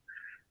happen. So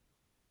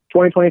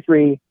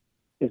 2023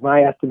 is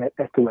my estimate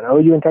as to when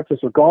OU and Texas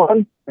are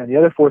gone and the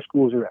other four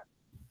schools are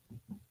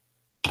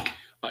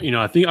in.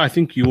 I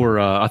think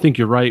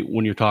you're right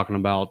when you're talking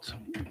about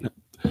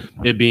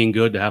it being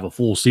good to have a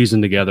full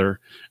season together,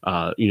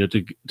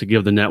 to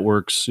give the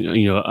networks,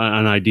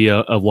 an idea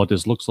of what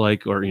this looks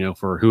like, or,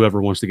 for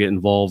whoever wants to get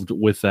involved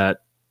with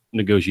that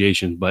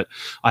negotiation. But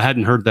I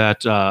hadn't heard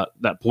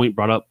that point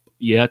brought up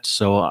yet.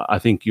 So I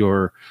think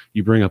you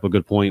bring up a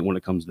good point when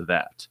it comes to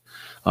that.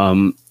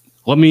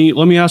 Let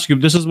me ask you,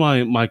 this is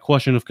my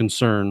question of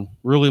concern,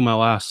 really my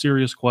last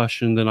serious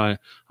question. Then I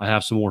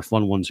have some more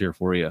fun ones here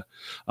for you.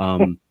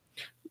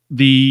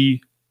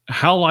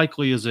 How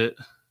likely is it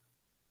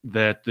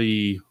that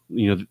the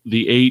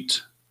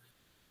 8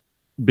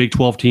 Big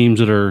 12 teams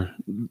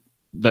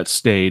that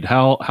stayed,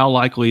 how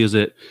likely is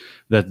it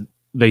that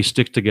they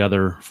stick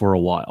together for a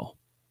while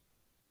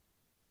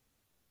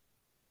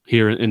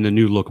here in the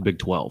new look Big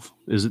 12?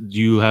 Do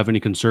you have any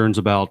concerns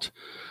about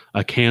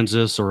a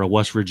Kansas or a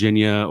West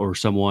Virginia or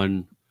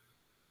someone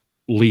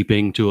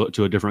leaping to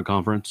a different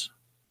conference?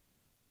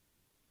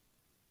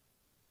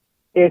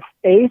 If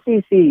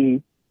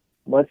ACC,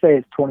 let's say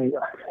it's 20,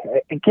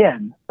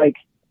 again, like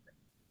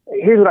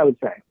here's what I would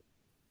say.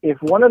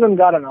 If one of them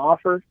got an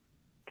offer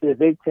to the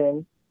Big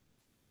Ten,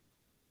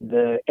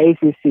 the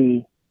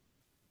ACC,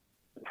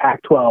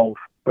 Pac-12,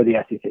 or the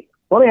SEC.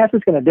 Let me ask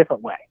this in a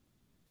different way.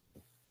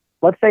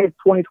 Let's say it's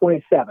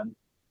 2027,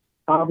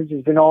 conference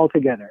has been all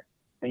together,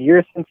 and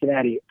you're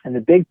Cincinnati, and the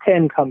Big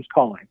Ten comes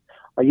calling.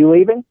 Are you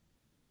leaving?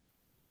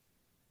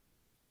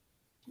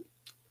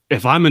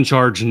 If I'm in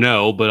charge,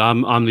 no, but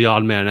I'm the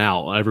odd man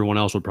out. Everyone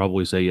else would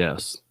probably say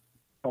yes.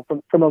 Well,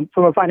 from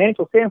a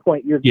financial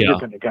standpoint, you're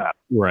going to go.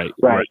 Right.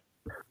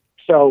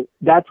 So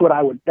that's how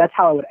I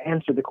would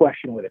answer the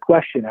question with a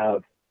question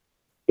of,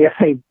 if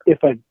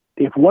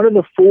one of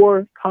the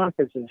four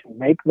conferences who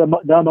make the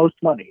most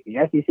money, the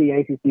SEC,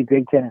 ACC,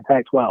 Big Ten, and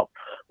Pac-12,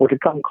 were to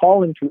come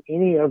calling to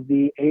any of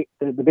the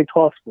Big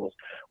 12 schools,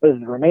 whether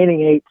the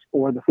remaining 8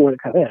 or the 4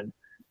 that come in,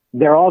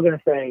 they're all going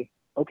to say,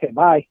 okay,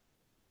 bye,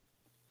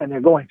 and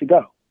they're going to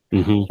go.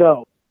 Mm-hmm.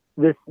 So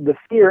the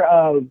fear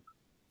of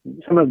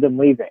some of them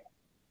leaving,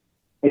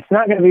 it's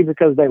not going to be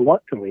because they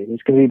want to leave.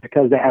 It's going to be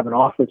because they have an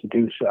offer to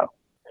do so.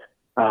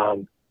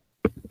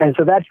 And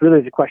so that's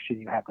really the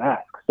question you have to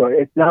ask. So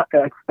it's not.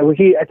 I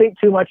think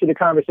too much of the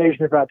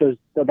conversation about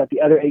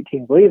the other 8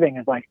 teams leaving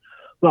is like,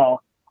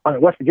 well, I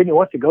mean, West Virginia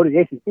wants to go to the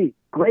ACC.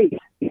 Great.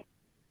 It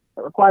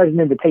requires an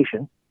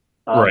invitation.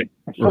 Right.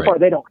 So far,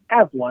 they don't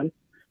have one.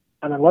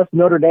 And unless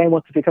Notre Dame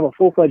wants to become a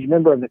full-fledged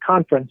member of the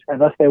conference,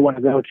 unless they want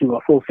to go to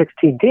a full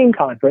 16-team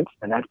conference,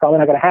 and that's probably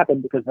not going to happen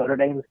because Notre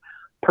Dame's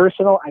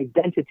personal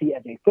identity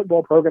as a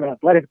football program and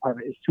athletic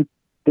department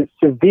is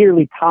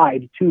severely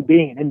tied to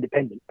being an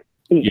independent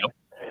team. Yep.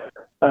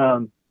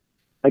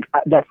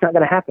 That's not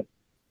going to happen.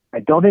 I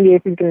don't think the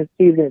ACC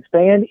is going to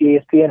expand.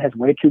 ESPN has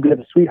way too good of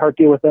a sweetheart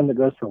deal with them that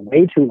goes for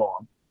way too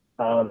long.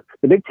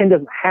 The Big Ten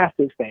doesn't have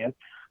to expand.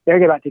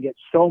 They're about to get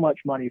so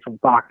much money from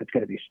Fox, it's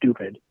going to be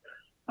stupid.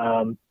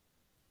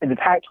 And the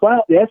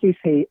Pac-12, the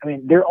SEC, I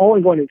mean, they're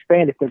only going to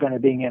expand if they're going to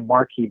be in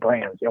marquee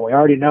brands. And we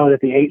already know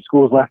that the 8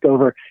 schools left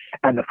over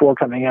and the 4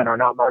 coming in are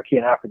not marquee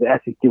enough for the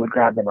SEC would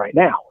grab them right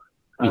now.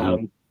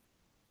 Mm-hmm.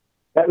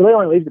 That really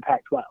only leaves the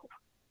Pac-12.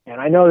 And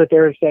I know that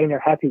they're saying they're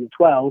happy with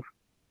 12.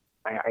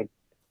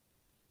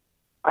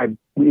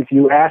 If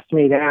you asked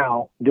me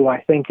now, do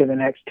I think in the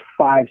next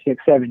 5,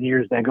 6, 7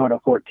 years they go to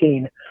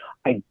 14?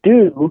 I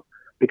do,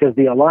 because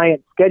the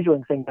alliance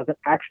scheduling thing doesn't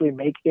actually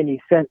make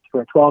any sense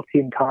for a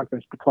 12-team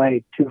conference to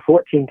play 2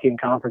 14-team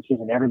conferences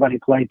and everybody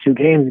play 2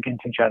 games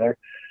against each other.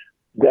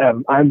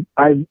 I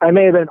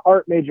may have been an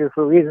art major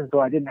for reasons so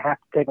I didn't have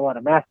to take a lot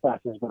of math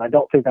classes, but I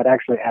don't think that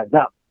actually adds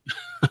up.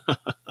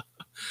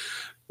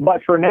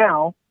 But for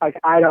now, I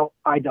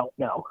don't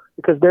know,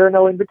 because there are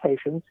no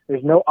invitations.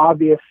 There's no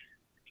obvious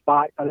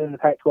spot other than the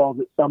Pac-12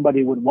 that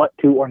somebody would want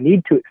to or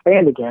need to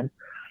expand again.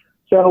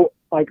 So,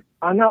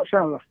 I'm not sure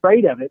I'm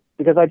afraid of it,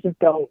 because I just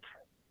don't,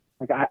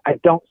 I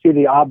don't see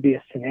the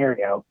obvious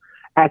scenario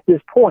at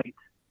this point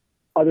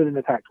other than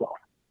the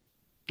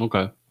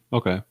Pac-12.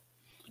 Okay.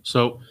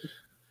 So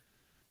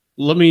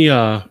let me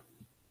ask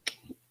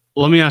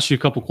you a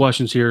couple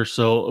questions here.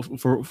 So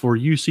for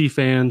UC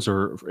fans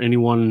or for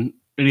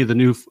any of the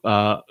new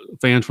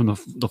fans from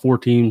the 4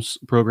 teams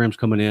programs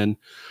coming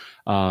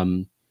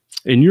in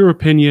your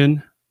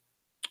opinion,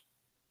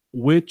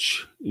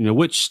 which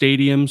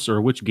stadiums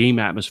or which game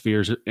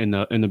atmospheres in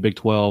the Big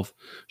 12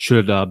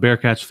 should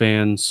Bearcats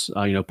fans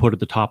put at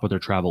the top of their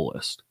travel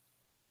list?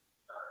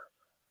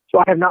 So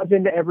I have not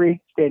been to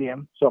every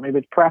stadium, so maybe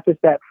let's preface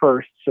that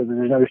first so that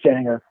there's an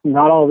understanding of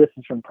not all of this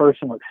is from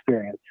personal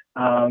experience.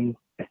 I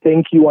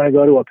think you want to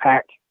go to a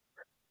packed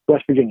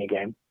West Virginia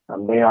game.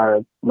 They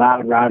are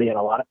loud, rowdy, and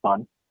a lot of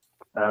fun.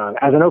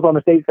 As an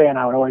Oklahoma State fan,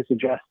 I would always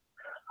suggest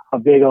a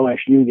big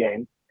OSU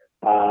game.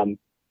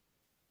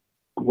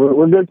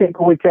 We're good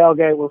people. We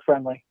tailgate. We're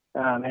friendly.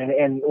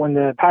 And when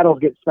the paddles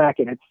get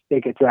smacking,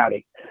 it gets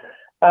rowdy.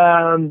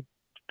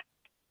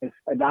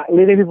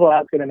 Leaving people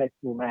out is going to make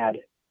people mad.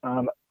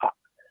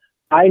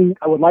 I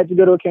would like to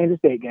go to a Kansas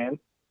State game.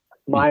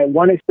 My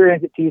one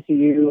experience at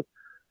TCU,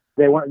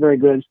 they weren't very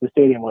good, so the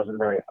stadium wasn't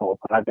very full.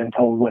 But I've been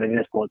told when it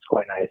is full, it's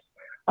quite nice.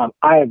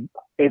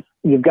 If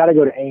you've got to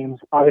go to Ames,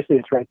 obviously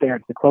it's right there.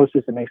 It's the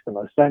closest. It makes the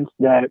most sense.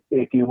 That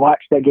if you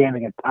watch that game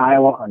against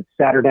Iowa on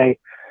Saturday,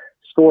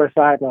 score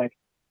aside,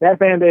 that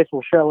fan base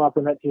will show up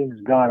when that team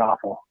is god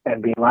awful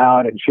and be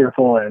loud and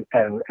cheerful and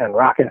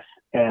raucous.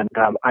 And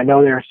I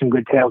know there's some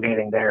good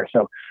tailgating there.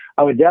 So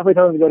I would definitely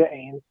tell them to go to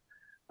Ames.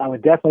 I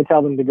would definitely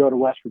tell them to go to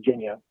West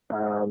Virginia.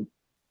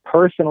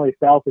 Personally,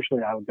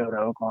 selfishly, I would go to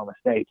Oklahoma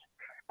State.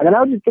 And then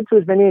I would just get to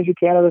as many as you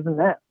can other than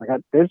that.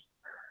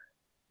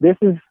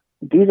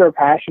 These are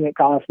passionate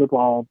college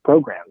football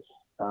programs.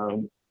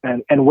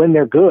 And when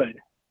they're good,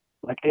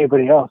 like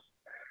anybody else,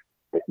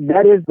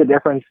 that is the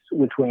difference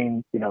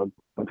between, when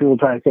people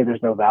try to say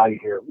there's no value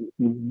here.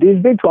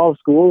 These Big 12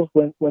 schools,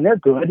 when they're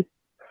good,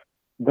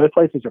 those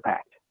places are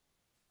packed.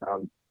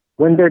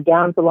 When they're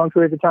down for long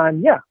periods of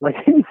time, yeah, like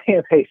in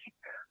San Page.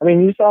 I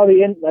mean, you saw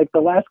the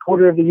last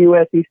quarter of the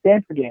USC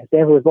Stanford game.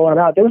 Stanford was blowing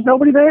them out. There was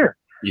nobody there.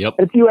 Yep.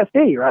 It's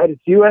USC, right?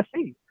 It's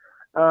USC.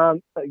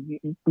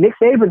 Nick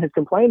Saban has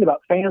complained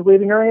about fans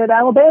leaving early at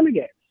Alabama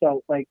games.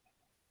 So,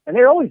 and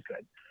they're always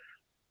good.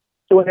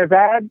 So when they're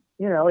bad,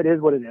 it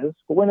is what it is.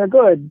 But when they're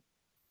good,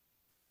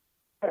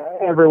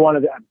 every one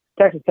of them.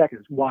 Texas Tech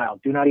is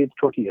wild. Do not eat the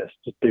tortillas.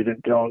 Just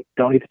don't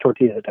eat the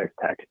tortillas at Texas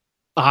Tech.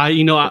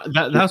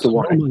 That's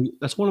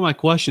one of my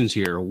questions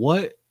here.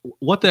 What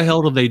the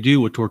hell do they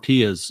do with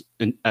tortillas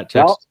at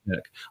Texas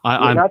Tech?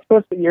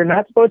 You're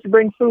not supposed to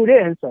bring food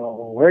in.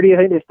 So where do you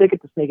think they stick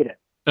it to sneak it in?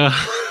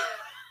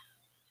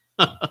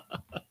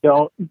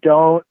 Don't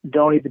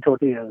eat the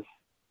tortillas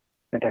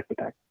at Texas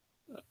Tech.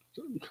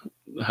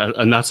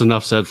 And that's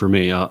enough said for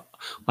me. I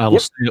will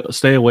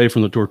stay away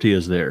from the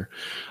tortillas there.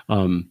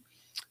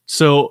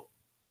 So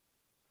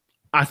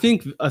I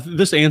think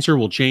this answer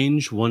will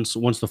change once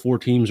the four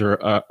teams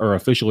are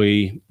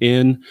officially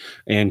in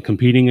and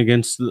competing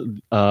against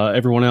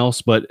everyone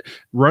else. But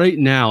right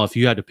now, if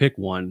you had to pick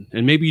one,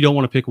 and maybe you don't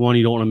want to pick one,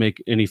 you don't want to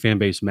make any fan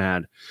base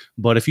mad,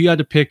 but if you had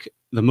to pick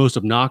the most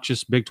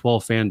obnoxious Big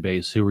 12 fan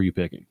base, who are you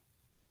picking?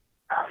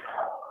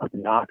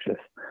 Obnoxious.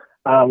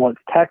 Well,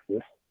 it's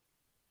Texas,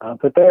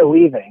 but they're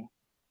leaving.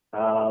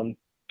 And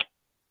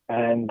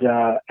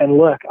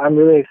look, I'm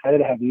really excited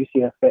to have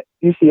UCF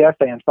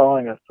fans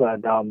following us.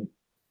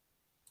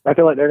 I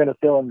feel like they're going to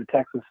fill in the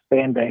Texas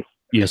fan base.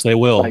 Yes, they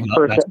will. Like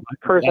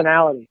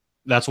personality.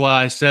 That's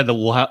why I said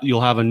that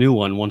you'll have a new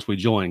one once we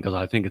join, because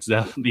I think it's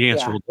the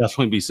answer will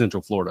definitely be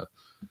Central Florida.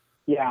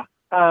 Yeah.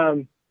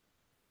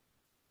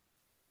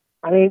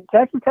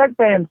 Texas Tech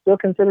fans still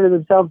consider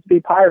themselves to be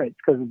Pirates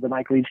because of the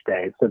Mike Leach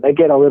days, so they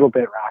get a little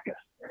bit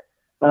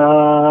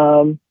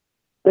raucous.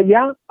 But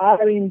yeah, I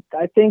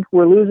think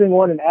we're losing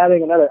one and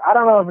adding another. I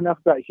don't know enough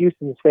about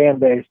Houston's fan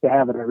base to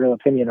have a real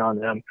opinion on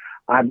them.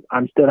 I'm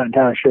still not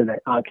entirely sure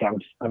that. Okay, I'm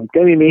going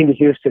to be mean to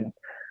Houston.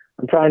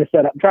 I'm trying to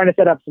set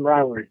up some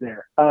rivalries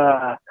there.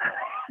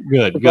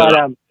 Good.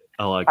 But,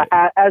 I like it.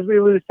 As we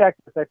lose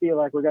Texas, I feel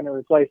like we're going to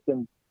replace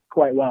them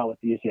quite well with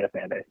the UCF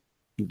fan base.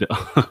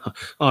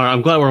 All right,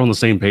 I'm glad we're on the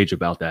same page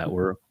about that.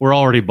 We're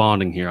already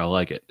bonding here. I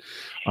like it.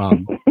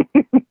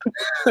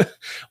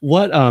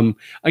 What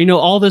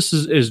all this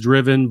is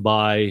driven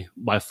by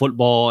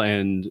football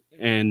and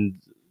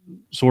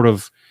sort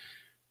of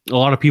a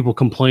lot of people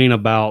complain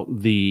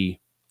about the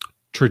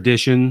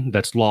tradition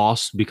that's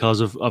lost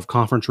because of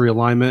conference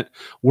realignment.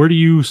 Where do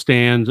you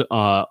stand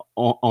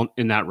on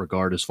in that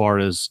regard, as far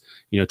as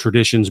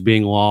traditions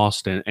being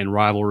lost and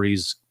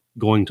rivalries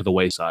going to the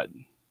wayside?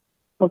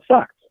 Well, it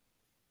sucks,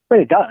 but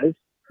it does.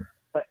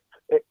 But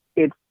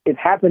it's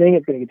happening.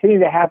 It's going to continue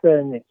to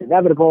happen. It's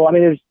inevitable.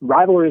 There's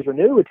rivalries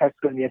renewed with Texas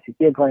going to the SEC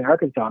and playing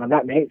Arkansas. And I'm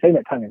not saying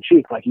that tongue in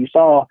cheek. Like you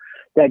saw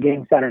that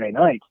game Saturday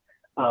night.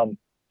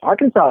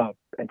 Arkansas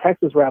and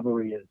Texas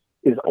rivalry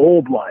is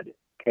old blood.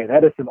 Okay,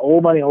 that is some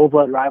old money, old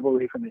blood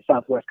rivalry from the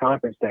Southwest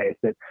Conference days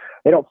that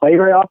they don't play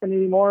very often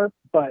anymore.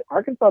 But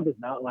Arkansas does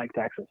not like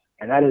Texas,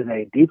 and that is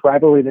a deep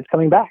rivalry that's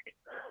coming back.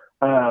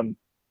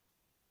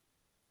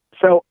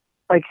 So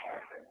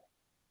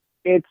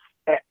it's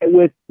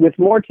with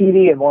more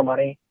TV and more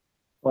money,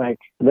 like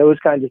those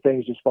kinds of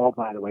things just fall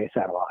by the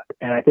wayside a lot.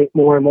 And I think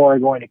more and more are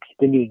going to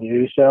continue to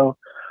do so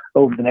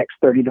over the next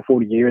 30 to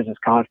 40 years as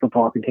college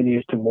football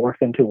continues to morph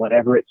into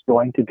whatever it's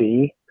going to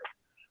be.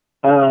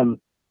 So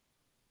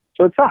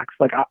it sucks.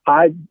 Like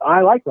I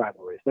like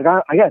rivalries. Like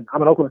I'm an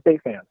Oklahoma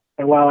State fan,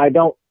 and while I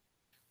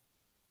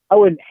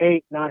wouldn't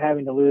hate not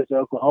having to lose to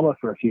Oklahoma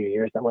for a few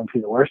years. That wouldn't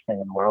be the worst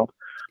thing in the world.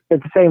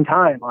 At the same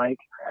time, I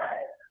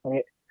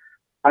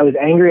was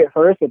angry at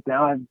first, but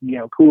now I'm,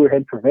 cooler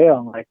heads prevail.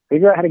 I'm like,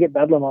 figure out how to get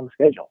Bedlam on the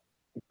schedule.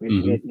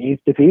 It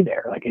needs to be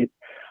there. I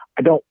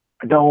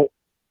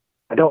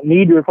don't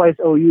need to replace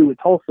OU with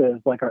Tulsa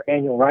as like our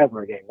annual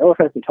rivalry game. No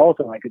offense to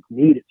Tulsa, it's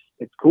neat.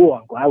 It's cool.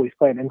 I'm glad we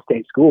play an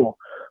in-state school.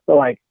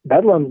 But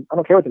Bedlam, I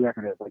don't care what the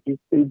record is.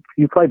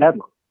 You play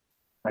Bedlam.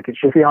 It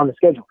should be on the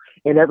schedule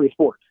in every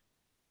sport,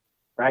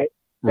 right?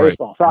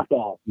 Baseball,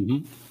 softball,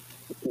 men's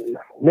and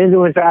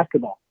women's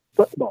basketball,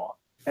 football.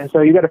 And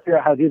so you got to figure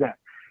out how to do that.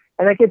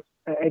 And I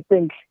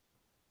think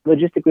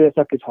logistically that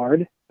stuff gets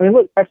hard.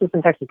 Look, Texas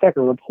and Texas Tech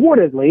are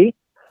reportedly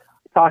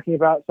talking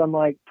about some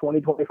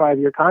 20,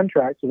 25-year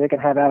contracts so they can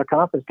have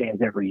out-of-conference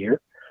games every year,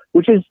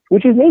 which is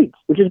neat,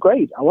 which is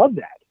great. I love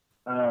that.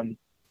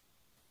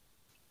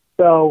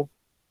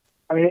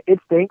 It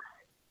stinks.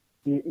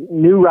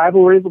 New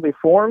rivalries will be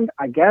formed,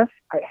 I guess.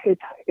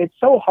 It's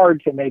so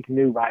hard to make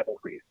new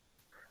rivalries.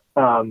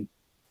 Fans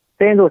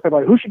will say,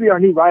 who should be our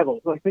new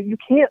rivals? You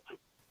can't.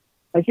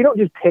 You don't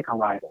just pick a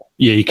rival.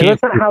 Yeah, you can't. And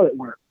that's not how it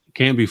works.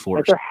 Can't be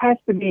forced. There has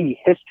to be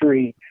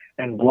history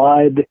and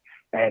blood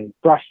and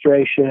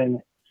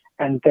frustration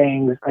and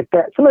things like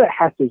that. Some of that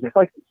has to exist.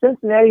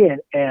 Cincinnati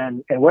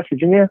and West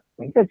Virginia,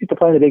 you guys used to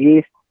play in the Big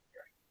East.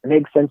 It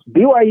makes sense.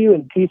 BYU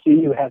and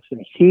TCU have some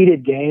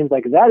heated games.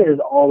 that is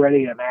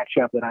already a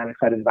matchup that I'm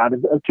excited about.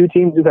 Of two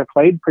teams who have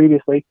played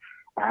previously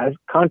as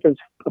conference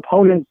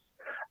opponents.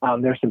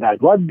 There's some bad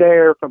blood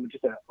there from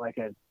just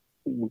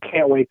we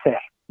can't wait to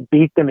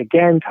beat them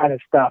again kind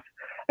of stuff.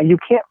 And you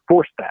can't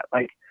force that.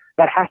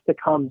 That has to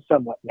come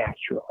somewhat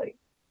naturally.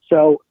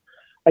 So,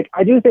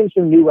 I do think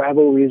some new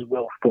rivalries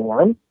will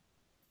form.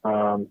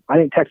 I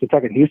think Texas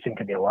Tech and Houston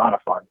can be a lot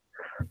of fun.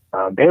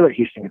 Baylor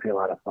Houston could be a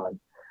lot of fun.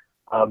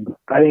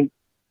 I think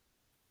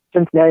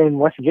Cincinnati and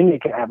West Virginia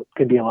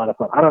could be a lot of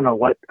fun. I don't know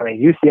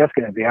UCF's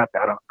going to be out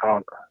there. I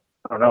don't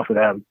know for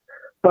them,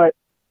 but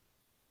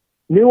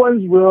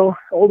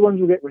old ones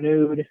will get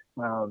renewed.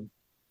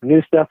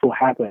 New stuff will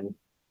happen,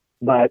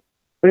 but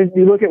if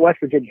you look at West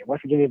Virginia has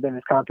been in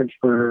this conference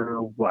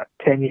for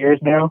 10 years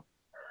now.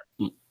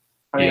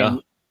 I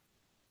mean,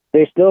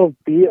 they still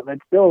feel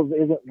it still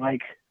isn't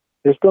like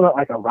there's still not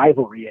like a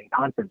rivalry in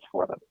conference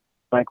for them.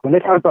 Like when they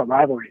talk about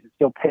rivalries, it's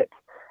still Pitt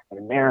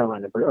and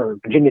Maryland or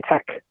Virginia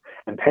Tech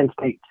and Penn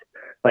State.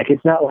 Like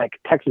it's not like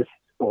Texas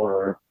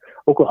or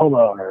Oklahoma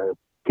or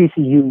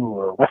TCU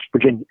or West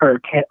Virginia or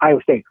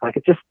Iowa State. Like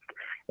it's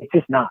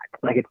just not.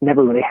 Like it's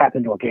never really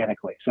happened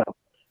organically. So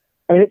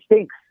I mean, it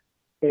stinks.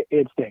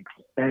 It stinks,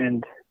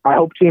 and I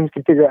hope teams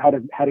can figure out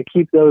how to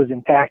keep those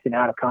intact in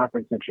out of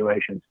conference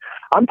situations.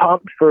 I'm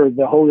pumped for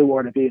the Holy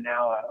War to be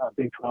now a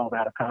Big 12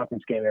 out of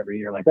conference game every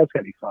year. Like that's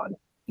gonna be fun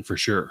for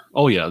sure.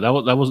 Oh yeah, that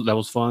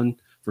was fun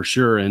for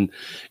sure. And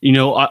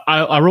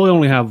I really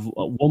only have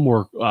one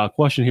more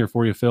question here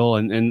for you, Phil,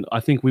 and I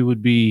think we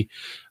would be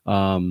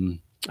out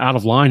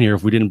of line here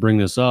if we didn't bring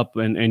this up.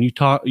 And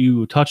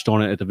you touched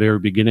on it at the very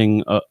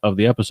beginning of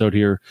the episode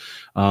here,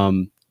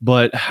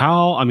 but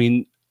how? I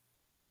mean.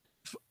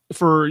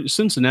 For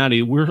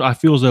Cincinnati, I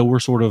feel as though we're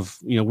sort of,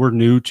 we're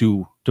new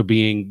to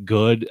being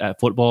good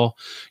at football.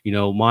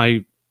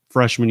 My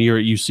freshman year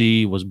at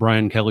UC was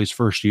Brian Kelly's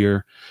first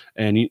year,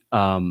 and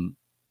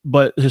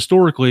but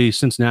historically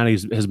Cincinnati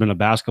has been a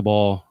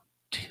basketball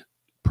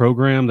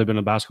program. They've been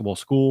a basketball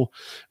school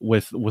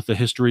with the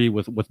history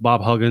with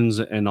Bob Huggins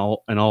and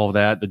all of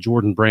that, the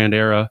Jordan Brand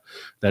era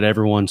that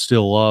everyone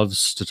still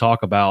loves to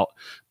talk about.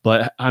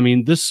 But I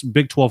mean, this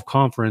Big 12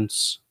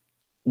 conference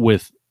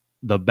with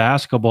the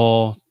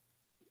basketball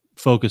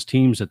focused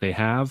teams that they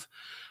have.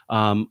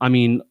 I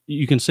mean,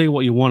 you can say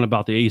what you want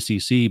about the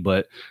ACC,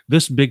 but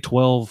this Big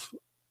 12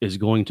 is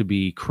going to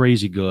be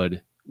crazy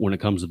good when it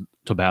comes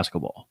to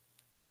basketball.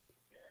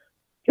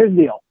 Here's the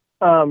deal.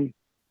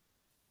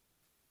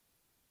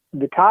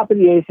 The top of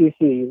the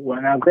ACC,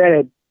 well, now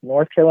granted,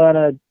 North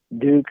Carolina,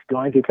 Duke's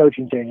going through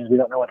coaching changes. We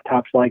don't know what the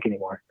top's like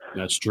anymore.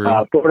 That's true.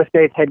 Florida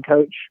State's head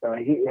coach,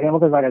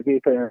 Hamilton's not going to be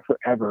there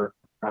forever.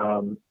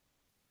 I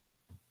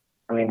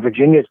mean,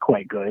 Virginia's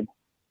quite good.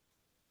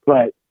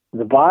 But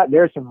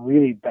there are some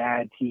really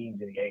bad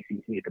teams in the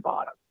ACC at the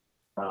bottom.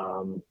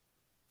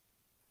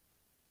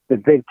 The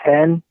Big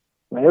Ten,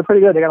 I mean, they're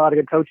pretty good. They got a lot of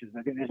good coaches.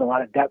 I think there's a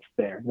lot of depth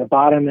there. The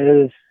bottom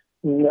is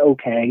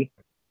okay.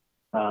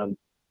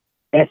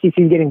 SEC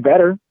is getting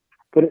better,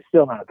 but it's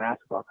still not a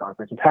basketball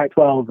conference. The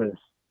Pac-12 is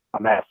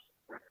a mess,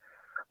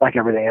 like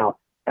everything else,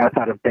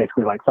 outside of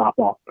basically like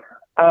softball.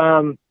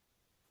 I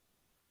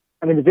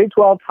mean, the Big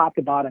 12, top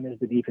to bottom, is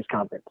the deepest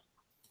conference.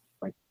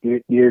 Like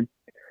you're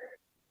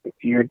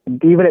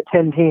even at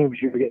 10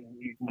 teams, you can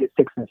get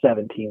 6 and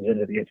 7 teams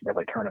into the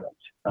NCAA tournament.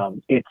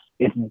 Its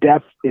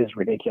depth is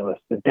ridiculous.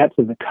 The depth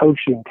of the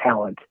coaching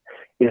talent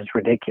is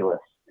ridiculous.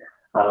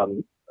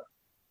 And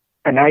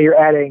now you're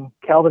adding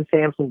Kelvin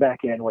Sampson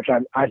back in, which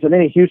I so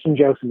many Houston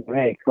jokes to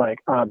make. Like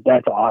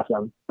that's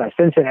awesome.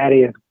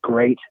 Cincinnati is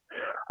great.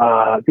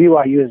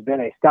 BYU has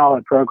been a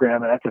solid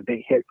program, and that's a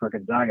big hit for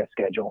Gonzaga's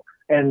schedule.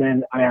 And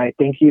then I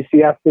think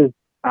UCF is.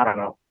 I don't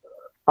know.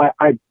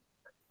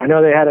 I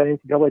know they had an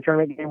NCAA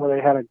tournament game where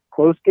they had a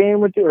close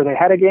game with Duke, or they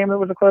had a game that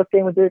was a close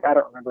game with Duke. I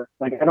don't remember.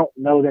 Like, I don't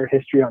know their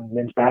history on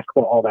men's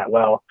basketball all that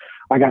well.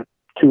 I got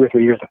 2 or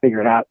 3 years to figure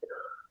it out.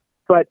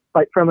 But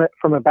like from a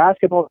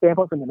basketball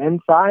standpoint, from the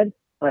men's side,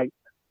 like,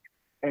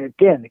 and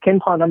again, the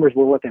KenPom numbers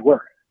were what they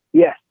were.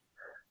 Yes,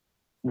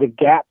 the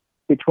gap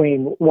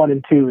between 1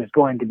 and 2 is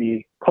going to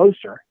be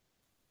closer,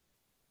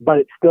 but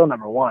it's still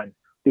number 1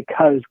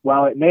 because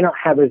while it may not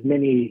have as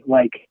many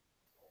like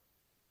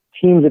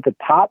teams at the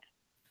top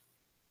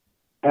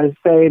as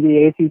say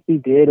the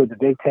ACC did or the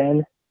Big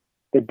Ten,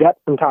 the depth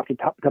from top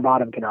to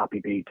bottom cannot be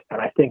beat, and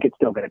I think it's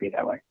still going to be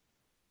that way.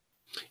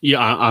 Yeah,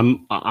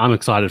 I'm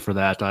excited for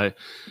that. Like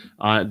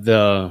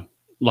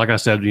I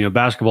said,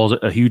 basketball is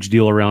a huge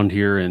deal around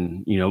here,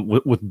 and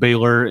with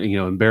Baylor,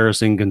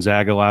 embarrassing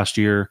Gonzaga last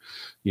year.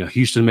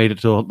 Houston made it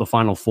to the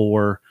Final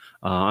Four.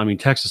 I mean,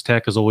 Texas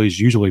Tech is always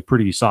usually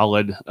pretty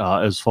solid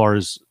as far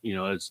as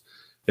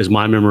as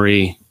my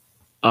memory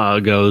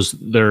goes.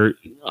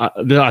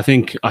 I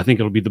think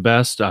it'll be the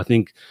best. I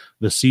think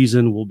the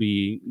season will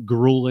be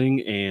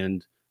grueling,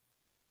 and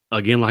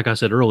again, like I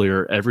said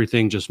earlier,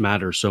 everything just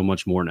matters so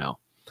much more now.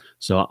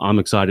 So I'm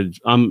excited.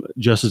 I'm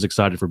just as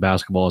excited for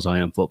basketball as I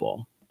am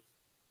football.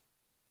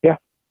 Yeah.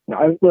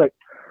 No, look,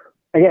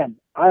 again,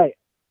 I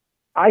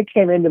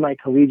came into my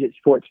collegiate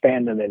sports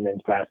fandom in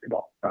men's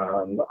basketball.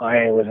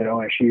 I was at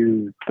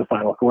OSU the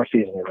Final Four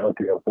season in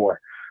 03-04.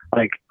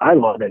 Like, I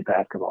love men's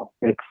basketball.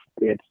 It's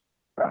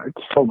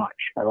so much.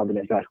 I love the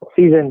men's basketball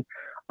season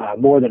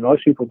more than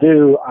most people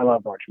do. I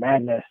love March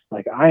Madness.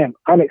 Like, I'm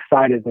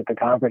excited that the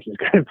conference is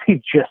going to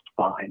be just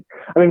fine.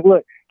 I mean,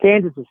 look,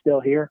 Kansas is still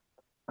here.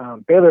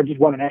 Baylor just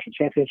won a national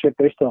championship.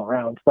 They're still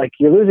around. Like,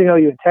 you're losing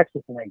OU in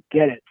Texas, and I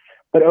get it.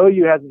 But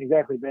OU hasn't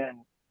exactly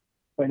been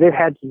I mean, they've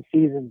had some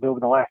seasons over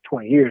the last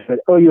 20 years, but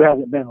OU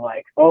hasn't been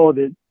like,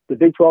 the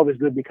Big 12 is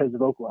good because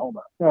of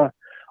Oklahoma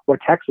or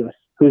Texas,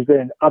 who's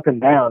been up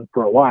and down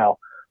for a while.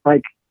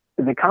 Like,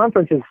 the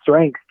conference's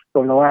strength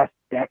over the last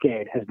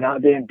decade has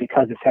not been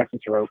because of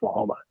Texas or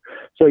Oklahoma.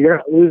 So you're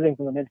not losing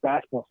from the men's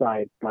basketball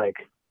side, like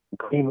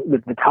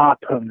the top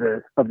of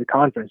the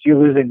conference. You're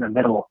losing the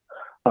middle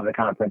of the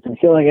conference and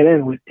filling it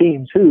in with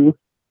teams who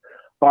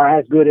are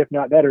as good, if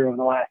not better, over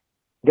the last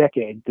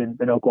decade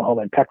than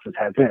Oklahoma and Texas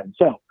have been.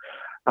 So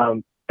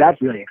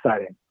that's really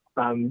exciting.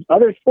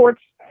 Other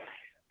sports,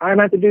 I'm going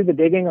to have to do the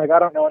digging. Like, I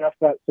don't know enough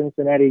about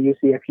Cincinnati,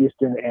 UCF,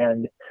 Houston,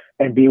 and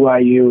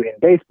BYU in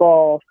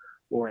baseball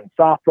or in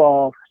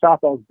softball.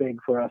 Softball's big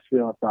for us. We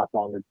don't have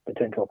softball on the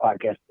Ten12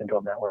 podcast,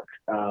 Ten12 Network,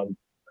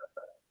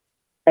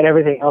 and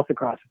everything else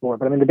across the board.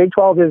 But I mean, the Big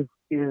 12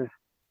 is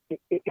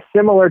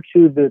similar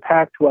to the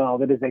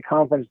Pac-12. It is a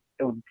conference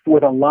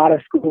with a lot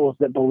of schools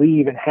that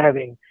believe in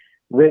having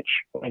rich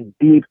and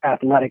deep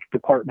athletic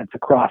departments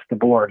across the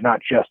board, not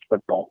just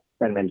football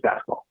and men's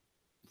basketball.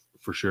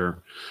 For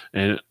sure.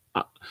 And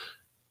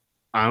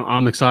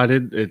I'm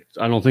excited.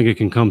 I don't think it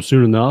can come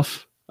soon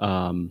enough.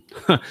 And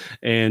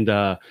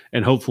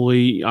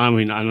hopefully, I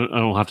mean, I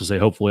don't have to say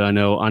hopefully. I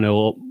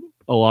know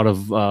a lot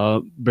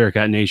of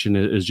Bearcat Nation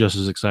is just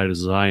as excited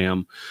as I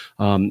am.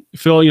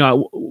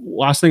 Phil,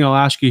 last thing I'll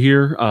ask you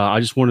here. I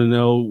just want to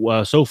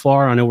know, so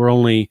far, I know we're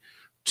only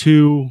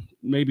 2,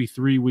 maybe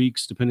 3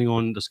 weeks, depending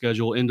on the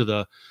schedule, into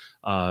the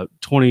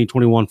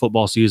 2021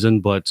 football season.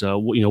 But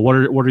what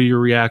are your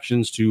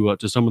reactions to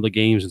some of the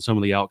games and some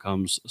of the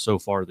outcomes so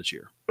far this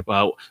year,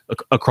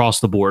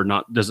 across the board?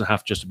 Doesn't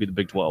have just to be the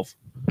Big 12.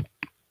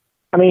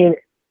 I mean,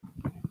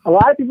 a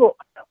lot of people,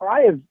 or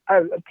I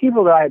have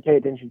people that I pay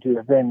attention to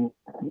have been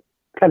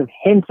kind of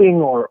hinting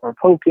or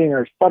poking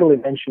or subtly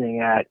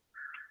mentioning at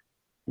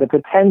the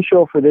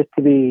potential for this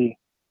to be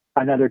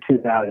another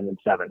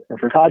 2007. And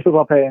for college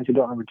football fans who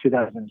don't remember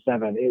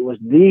 2007, it was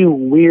the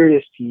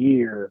weirdest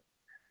year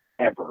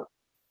ever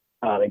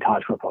in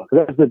college football.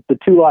 Because that was the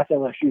 2-loss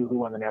LSU who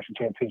won the national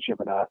championship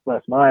with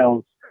Les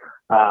Miles.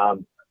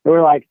 They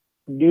were like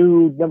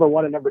new number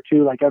 1 and number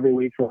 2 like every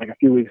week for like a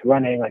few weeks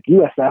running. Like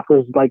USF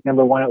was like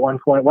number 1 at one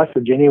point. West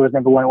Virginia was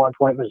number 1 at one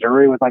point.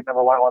 Missouri was like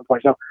number 1 at one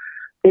point. So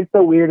it's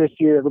the weirdest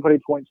year. Everybody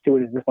points to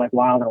it as just like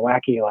wild and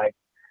wacky. Like,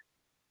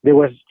 there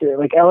was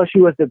like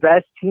LSU was the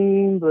best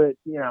team, but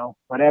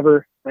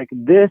whatever. Like,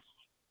 this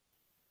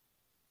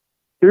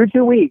through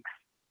 2 weeks,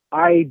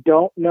 I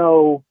don't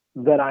know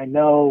that I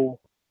know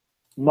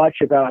much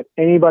about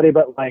anybody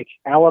but like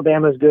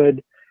Alabama's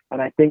good,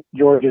 and I think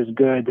Georgia's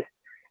good,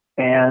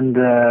 and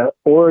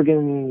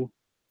Oregon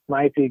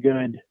might be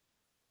good,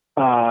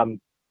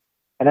 and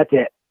that's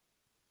it.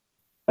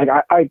 Like,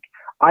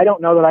 I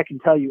don't know that I can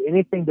tell you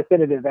anything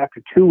definitive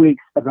after 2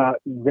 weeks about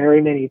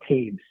very many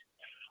teams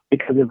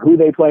because of who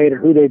they played or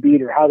who they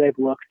beat or how they've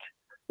looked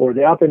or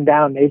the up and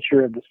down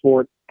nature of the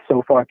sport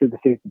so far through the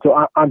season.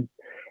 So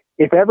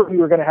if ever we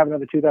were going to have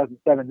another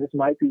 2007, this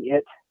might be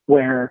it,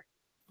 where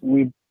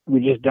we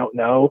just don't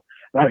know.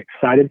 And I'm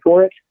excited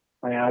for it.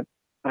 I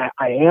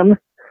am.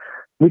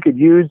 We could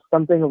use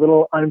something a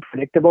little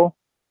unpredictable.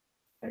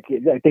 I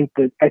think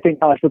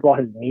college football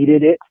has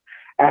needed it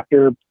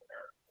after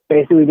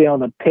basically being able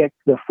to pick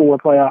the 4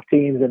 playoff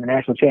teams and the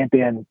national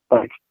champion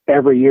like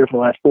every year for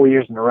the last 4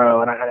 years in a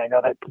row. And I know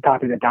that's the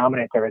topic that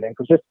dominates everything.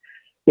 So it's just,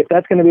 if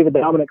that's going to be the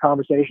dominant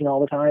conversation all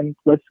the time,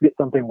 let's get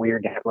something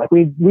weird to happen. Like,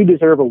 we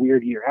deserve a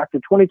weird year. After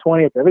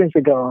 2020, if everything's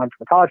been going on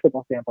from a college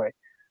football standpoint,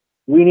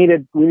 we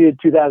needed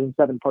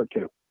 2007 part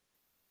 2.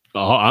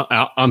 Oh,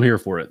 I'm here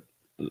for it,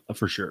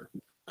 for sure.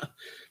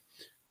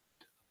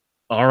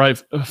 All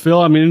right, Phil,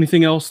 I mean,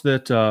 anything else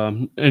that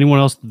anyone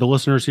else, the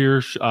listeners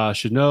here,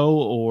 should know,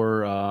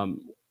 or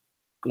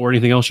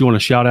anything else you want to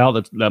shout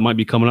out that might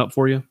be coming up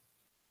for you?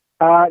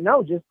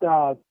 No, just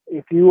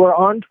if you are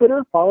on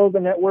Twitter, follow the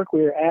network.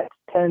 We're at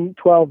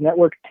Ten12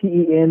 Network,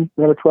 TEN,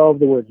 number 12,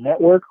 the word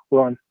network.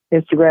 We're on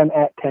Instagram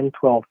at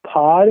Ten12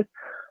 Pod.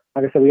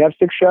 Like I said, we have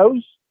 6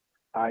 shows.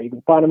 You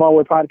can find them all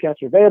where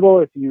podcasts are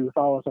available. If you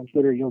follow us on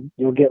Twitter,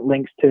 you'll get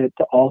links to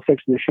all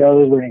 6 of the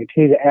shows. We're going to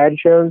continue to add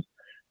shows.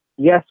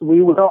 Yes,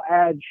 we will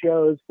add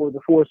shows for the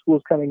 4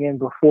 schools coming in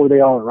before they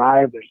all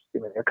arrive.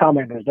 They're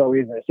coming. There's no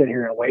reason to sit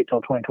here and wait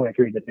till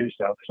 2023 to do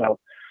so. So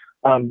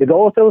the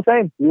goal is still the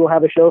same. We will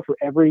have a show for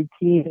every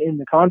team in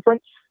the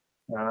conference.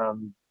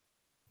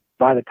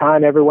 By the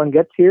time everyone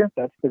gets here,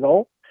 that's the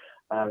goal.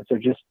 So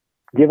just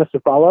give us a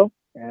follow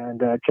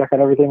and check out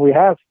everything we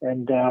have.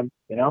 And,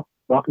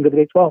 welcome to the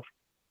Big 12.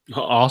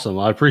 Awesome.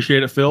 I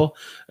appreciate it, Phil.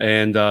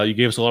 And you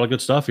gave us a lot of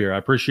good stuff here. I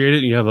appreciate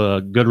it. You have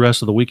a good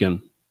rest of the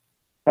weekend.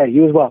 Hey,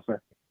 you as well,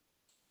 sir.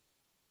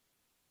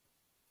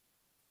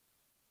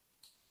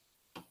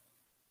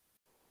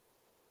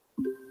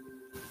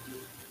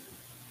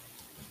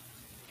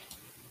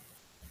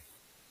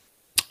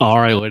 All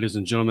right, ladies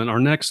and gentlemen, our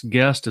next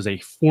guest is a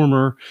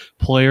former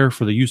player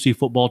for the UC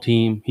football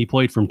team. He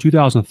played from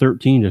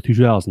 2013 to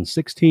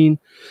 2016,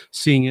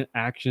 seeing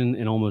action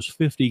in almost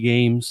 50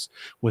 games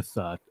with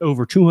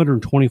over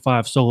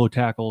 225 solo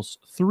tackles,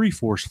 3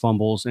 forced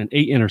fumbles, and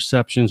 8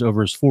 interceptions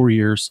over his 4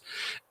 years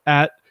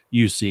at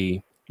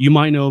UC. You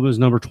might know him as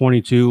number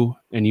 22,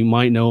 and you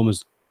might know him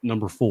as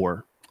number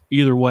 4.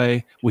 Either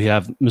way, we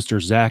have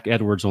Mr. Zach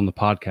Edwards on the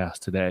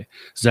podcast today.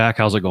 Zach,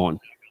 how's it going?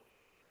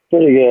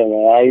 Pretty good,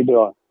 man. How you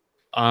doing?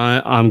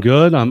 I'm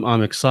good.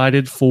 I'm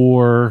excited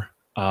for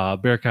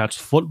Bearcats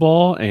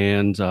football,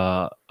 and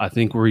I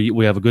think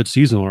we have a good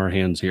season on our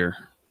hands here.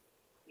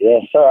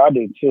 Yes, sir. I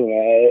do too,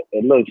 man.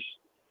 It looks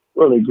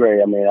really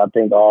great. I mean, I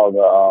think all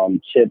the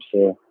chips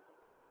are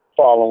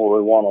falling where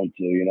we want them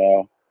to. You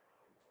know.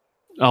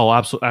 Oh,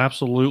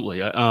 absolutely.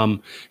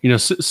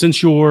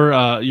 Since your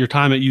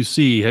time at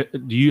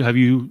UC, have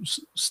you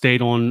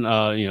stayed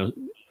on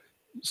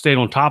stayed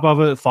on top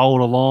of it,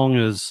 followed along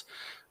as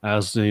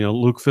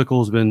Luke Fickell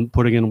has been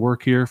putting in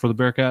work here for the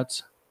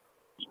Bearcats?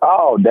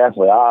 Oh,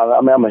 definitely.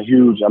 I'm a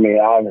huge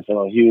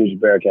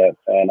Bearcat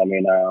fan. I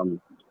mean,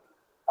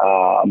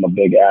 I'm a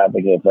big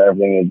advocate for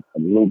everything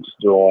that Luke's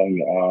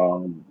doing,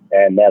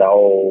 and that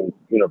whole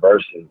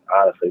university,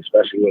 honestly,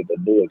 especially with the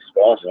new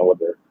expansion and what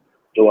they're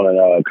doing in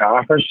a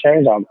conference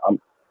change.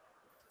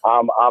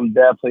 I'm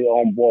definitely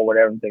on board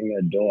with everything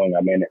they're doing.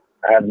 I mean,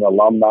 as an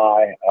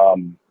alumni,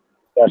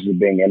 especially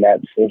being in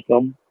that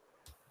system,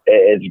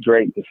 it's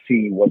great to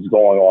see what's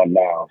going on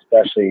now,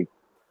 especially,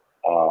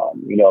 a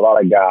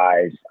lot of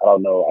guys, I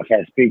don't know, I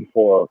can't speak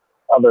for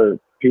other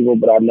people,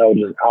 but I know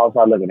just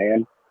outside looking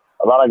in,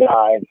 a lot of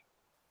guys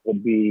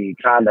would be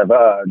kind of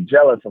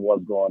jealous of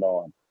what's going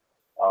on,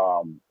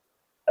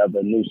 of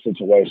the new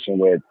situation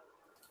with,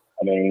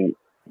 coming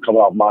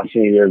off my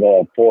senior year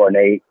going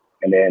 4-8,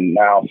 and then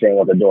now seeing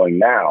what they're doing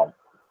now.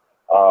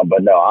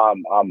 But no,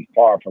 I'm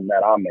far from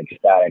that. I'm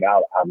ecstatic.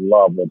 I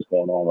love what's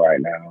going on right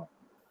now.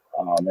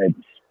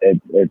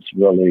 It's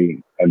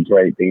really a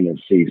great thing to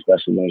see,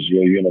 especially when it's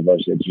your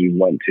university that you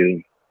went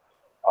to.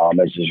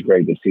 It's just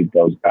great to see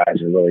those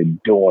guys are really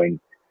doing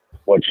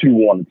what you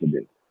wanted to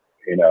do,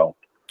 you know.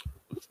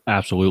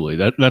 Absolutely.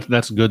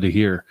 That's good to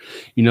hear.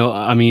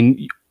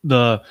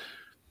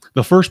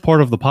 The first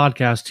part of the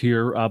podcast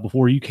here,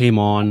 before you came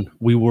on,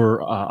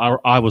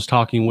 I was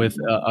talking with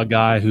a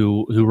guy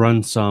who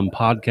runs some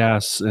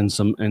podcasts and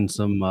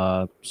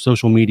some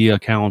social media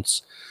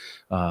accounts,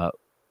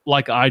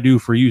 like I do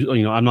for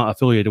you. I'm not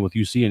affiliated with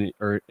UC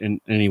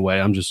in any way.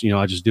 I'm just,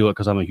 I just do it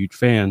because I'm a huge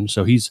fan.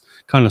 So he's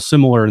kind of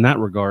similar in that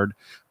regard,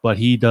 but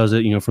he does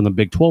it, from the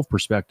Big 12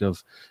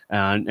 perspective,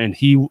 and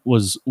he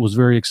was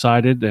very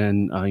excited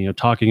and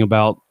talking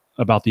about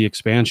the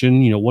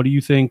expansion. What do you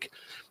think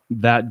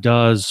that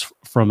does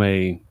from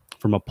a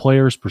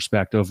player's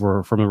perspective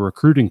or from a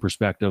recruiting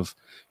perspective?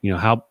 We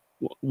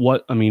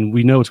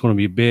know it's going to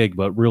be big,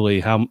 but really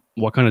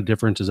what kind of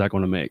difference is that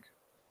going to make?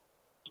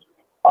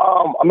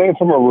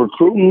 From a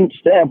recruiting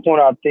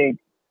standpoint, I think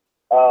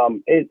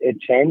it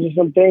changes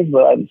some things,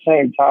 but at the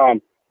same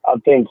time, I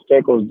think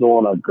Fickell's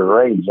doing a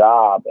great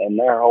job, and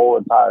their whole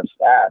entire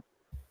staff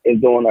is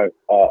doing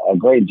a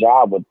great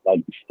job with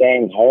like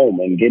staying home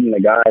and getting the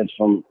guys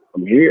from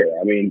here.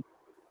 I mean,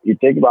 you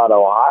think about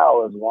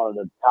Ohio as one of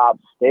the top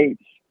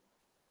states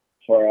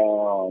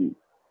for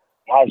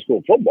high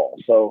school football,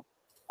 so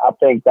I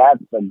think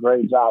that's a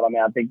great job.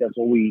 I think that's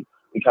what we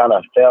kind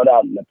of failed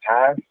out in the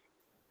past.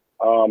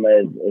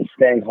 Is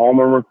staying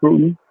home and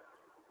recruiting.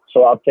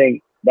 So I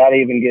think that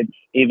even gets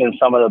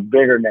some of the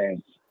bigger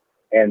names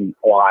in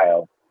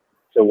Ohio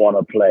to want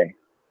to play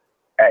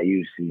at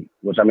UC,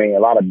 which a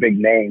lot of big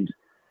names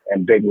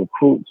and big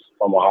recruits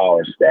from Ohio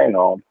are staying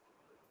home.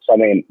 So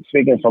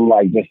speaking from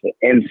like just the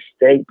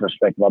in-state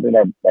perspective, I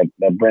think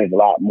that brings a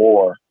lot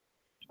more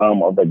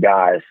of the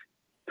guys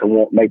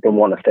to make them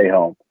want to stay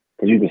home,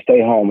 because you can stay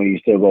home and you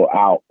still go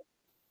out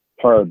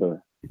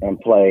further and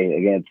play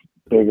against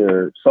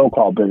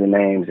so-called bigger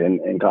names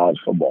in college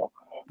football.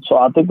 So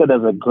I think that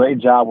does a great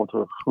job with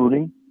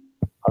recruiting.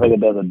 I think it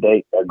does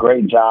a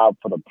great job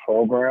for the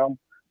program,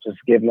 just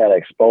giving that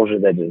exposure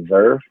they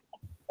deserve,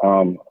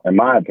 in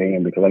my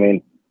opinion, because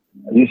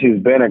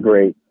UC's been a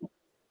great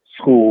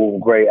school,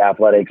 great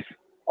athletics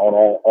on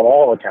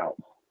all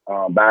accounts,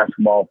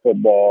 basketball,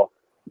 football,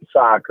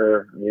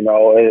 soccer, and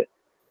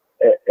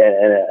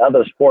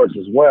other sports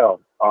as well.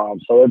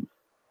 So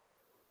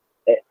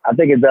I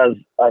think it does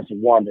us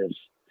wonders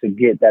to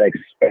get that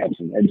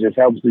expansion. It just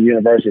helps the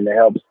university and it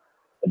helps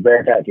the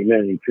Bearcat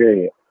community,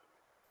 period.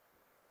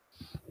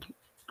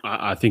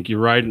 I think you're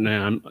right, and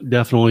I'm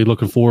definitely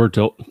looking forward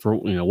for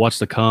what's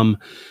to come.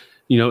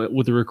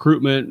 With the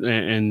recruitment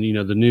and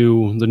the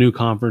new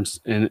conference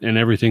and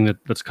everything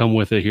that's come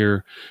with it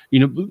here.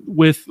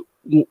 With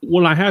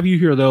when I have you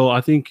here, though, I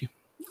think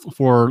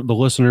for the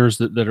listeners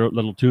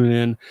that'll tune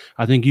in,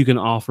 I think you can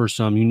offer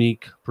some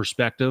unique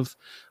perspective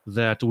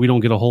that we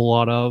don't get a whole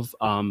lot of.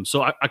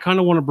 So I kind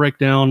of want to break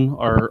down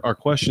our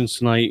questions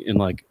tonight in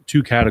like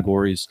 2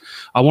 categories.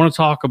 I want to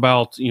talk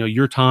about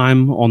your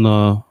time on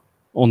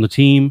the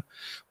team,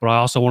 but I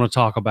also want to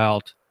talk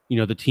about,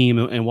 the team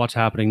and what's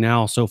happening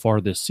now so far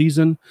this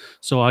season.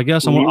 So I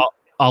guess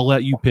I'll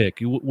let you pick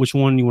which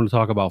one you want to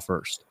talk about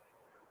first.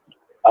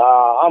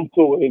 I'm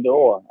cool with either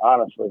or,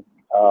 honestly.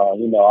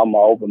 I'm an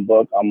open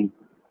book. I'm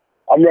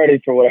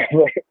ready for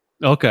whatever.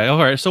 Okay, all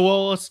right.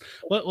 So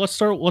let's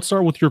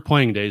start with your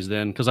playing days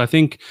then, because I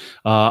think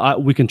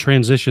we can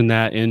transition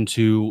that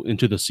into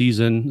the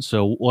season.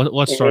 So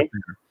let's start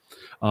there.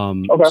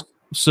 Okay.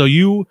 So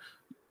you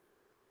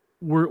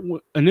were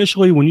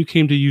initially, when you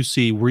came to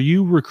UC, were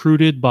you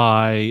recruited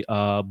by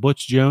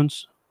Butch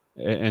Jones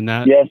and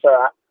that? Yes,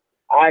 sir.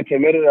 I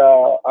committed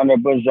under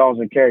Butch Jones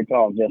and Kerry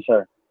Combs. Yes,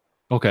 sir.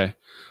 Okay.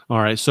 All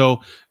right.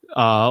 So,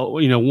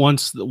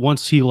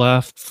 once he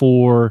left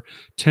for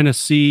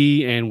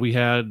Tennessee, and we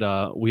had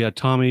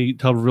Tommy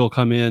Tuberville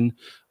come in,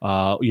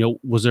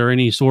 was there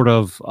any sort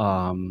of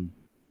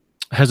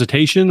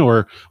hesitation,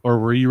 or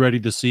were you ready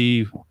to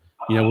see,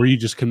 were you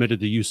just committed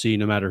to UC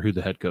no matter who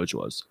the head coach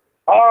was?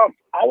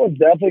 I was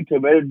definitely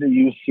committed to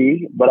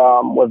UC, but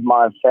with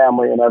my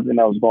family and everything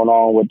that was going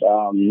on with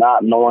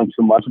not knowing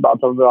too much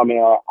about Tuberville, I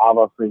mean, I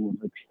obviously was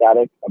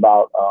ecstatic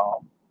about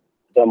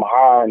them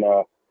hiring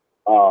a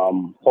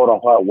quote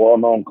unquote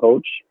well-known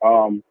coach,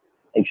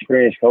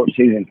 experienced coach,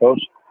 seasoned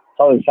coach.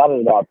 So I was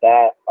excited about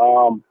that.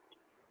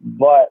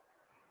 But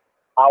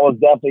I was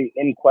definitely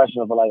in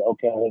question of like,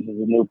 okay, this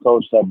is a new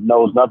coach that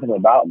knows nothing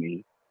about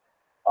me.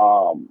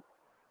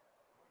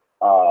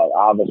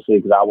 Obviously,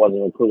 because I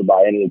wasn't recruited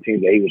by any of the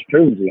teams that he was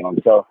previously on.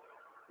 So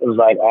it was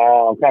like,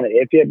 I'm kind of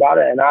iffy about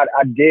it. And I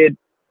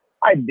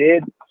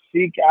did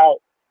seek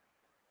out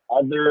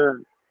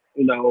other,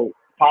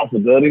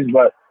 possibilities,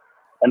 but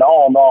and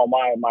all in all,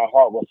 my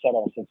heart was set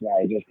on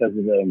Cincinnati just because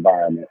of the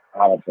environment,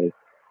 honestly.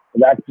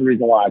 And that's the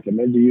reason why I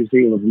committed to UC.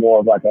 It was more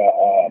of like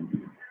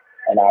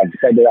and I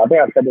think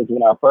I said this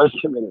when I first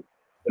committed,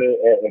 but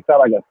it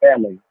felt like a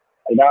family.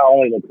 Like not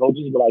only the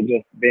coaches, but like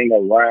just being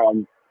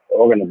around the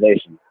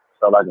organization.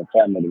 Felt like a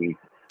family to me.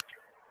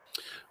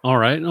 All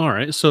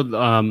right.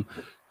 So,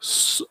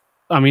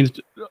 I mean,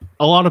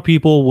 a lot of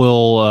people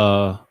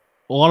will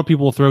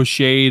throw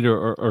shade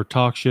or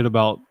talk shit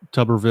about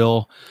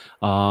Tuberville.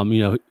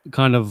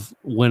 Kind of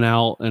went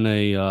out in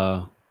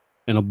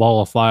a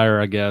ball of fire,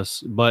 I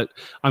guess. But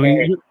I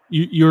mean,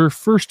 your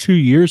first 2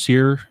 years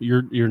here,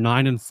 you're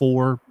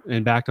 9-4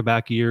 in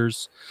back-to-back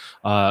years.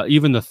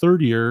 Even the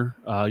third year,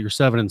 you're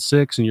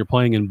 7-6, and you're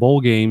playing in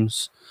bowl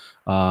games.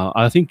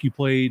 I think you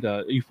played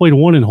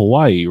one in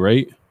Hawaii,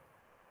 right?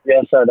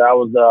 Yes, sir. That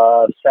was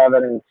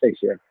 7 and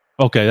 6 year.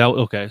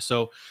 Okay.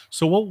 So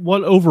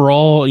what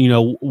overall,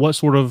 what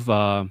sort of,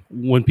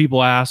 when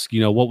people ask,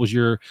 what was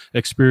your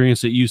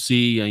experience at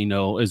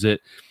UC, is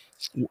it,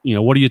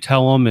 what do you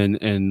tell them,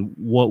 and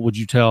what would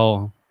you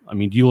tell? I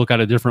mean, do you look at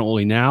it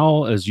differently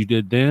now as you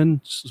did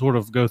then? Sort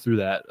of go through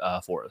that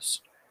for us.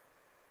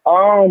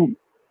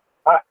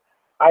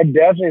 I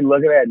definitely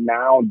look at it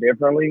now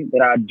differently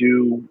than I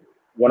do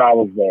when I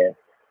was there.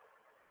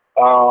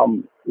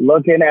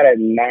 Looking at it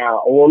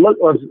now,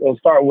 let's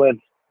start with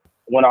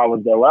when I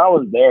was there. When I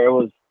was there, it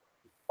was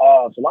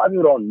so a lot of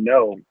people don't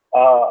know.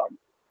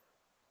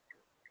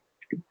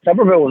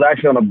 Tuberville was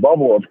actually on a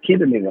bubble of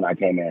keeping me when I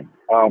came in,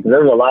 because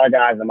there was a lot of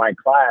guys in my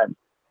class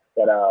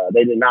that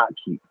they did not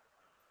keep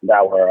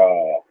that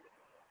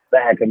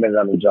had committed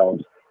under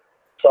Jones.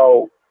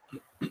 So,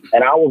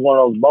 and I was one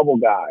of those bubble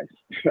guys.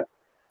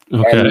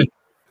 Okay.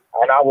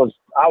 And I was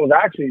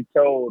actually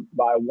told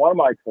by one of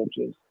my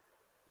coaches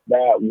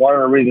that one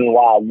of the reasons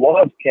why I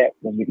was kept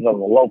was because I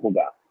was a local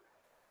guy.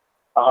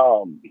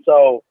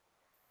 So,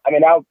 I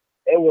mean,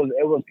 it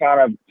was kind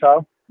of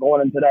tough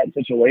going into that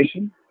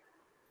situation,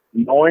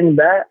 knowing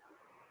that.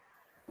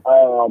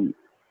 And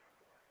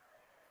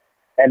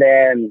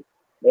then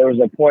there was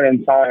a point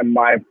in time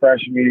my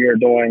freshman year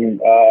doing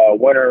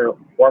winter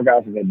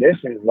workouts and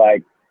conditions,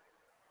 like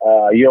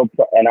I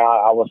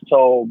was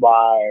told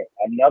by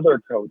another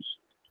coach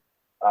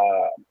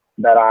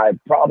that I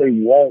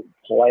probably won't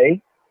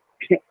play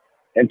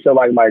until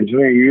like my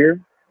junior year.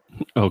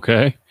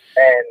 Okay.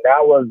 And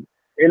that was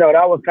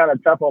kind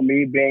of tough on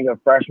me being a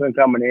freshman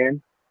coming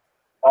in.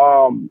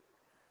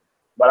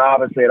 But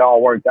obviously it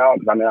all worked out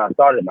because I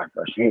started my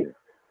freshman year.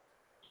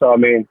 So, I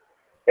mean,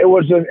 it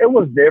was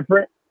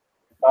different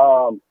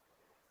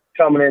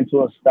coming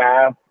into a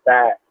staff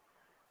that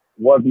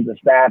wasn't the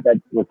staff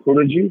that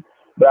recruited you.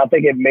 But I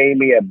think it made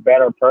me a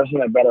better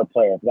person, a better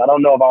player. Because I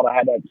don't know if I would have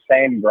had that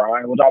same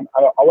grind, which I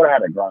would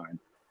have had a grind.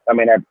 I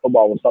mean, that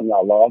football was something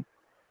I loved.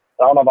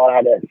 I don't know if I would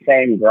have had that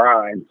same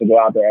grind to go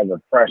out there as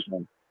a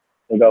freshman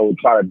to go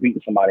try to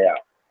beat somebody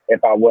out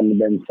if I wouldn't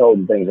have been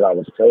told the things that I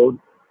was told.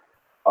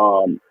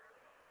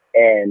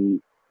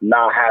 And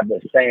not have the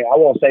same, I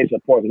won't say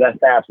support, because that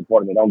staff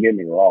supported me, don't get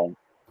me wrong.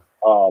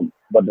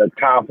 But the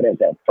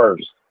confidence at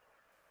first,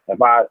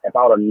 if I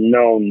would have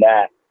known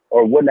that,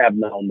 or wouldn't have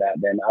known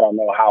that, then I don't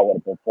know how I would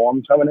have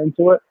performed coming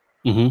into it.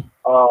 Mm-hmm.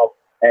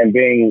 And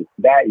being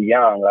that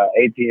young, an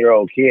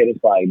 18-year-old kid,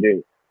 it's like,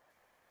 dude.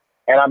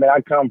 And I mean,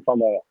 I come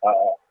from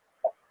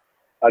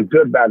a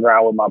good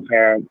background with my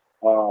parents,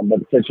 but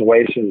the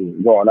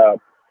situation growing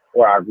up,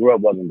 where I grew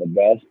up wasn't the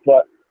best,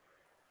 but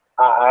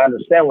I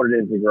understand what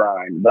it is to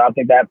grind. But I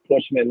think that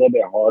pushed me a little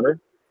bit harder.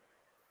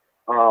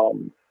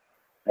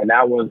 And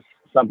that was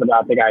something that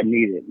I think I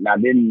needed. And I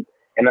didn't,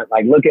 and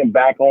like looking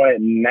back on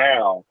it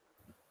now,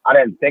 I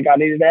didn't think I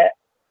needed that.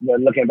 But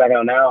looking back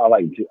on it now,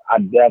 I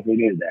definitely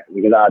needed that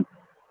because I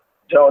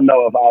don't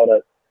know if I would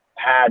have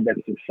had the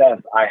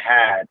success I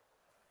had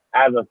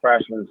as a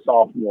freshman,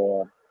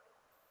 sophomore,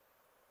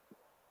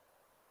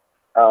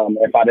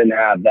 if I didn't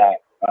have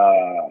that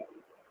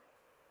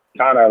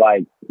kind of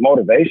like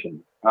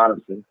motivation,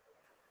 honestly.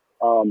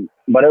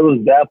 But it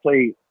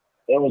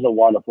was a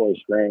wonderful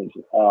experience.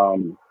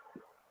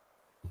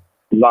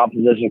 My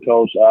position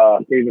coach,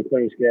 Stephen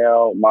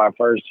Cleanscale, my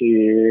first 2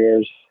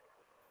 years.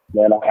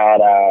 Then I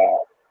had,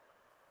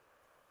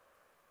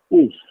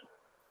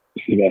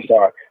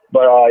 sorry.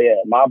 But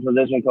my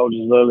position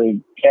coaches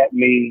literally kept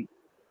me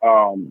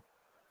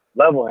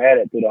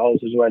level-headed through the whole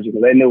situation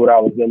because they knew what I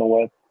was dealing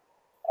with,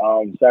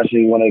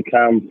 especially when it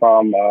comes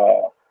from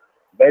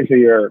basically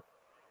your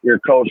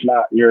coach,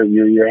 not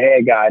your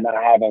head guy, not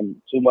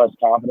having too much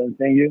confidence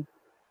in you.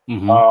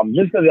 Mm-hmm.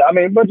 Just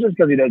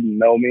because he doesn't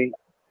know me,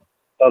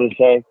 so to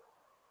say.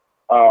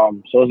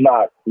 So it's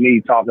not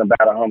me talking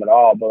bad on him at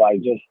all, but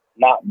like just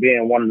not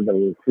being one of the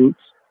recruits.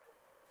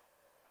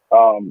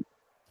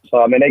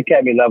 So they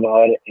kept me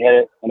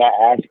level-headed in that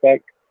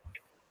aspect.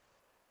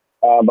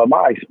 But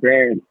my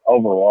experience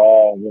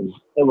overall was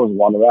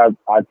wonderful.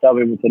 I tell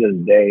people to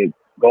this day,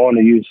 going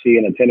to UC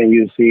and attending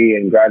UC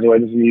and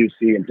graduating from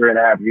UC in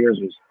 3.5 years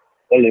was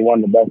literally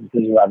one of the best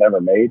decisions I've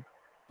ever made.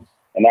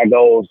 And that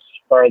goes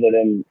further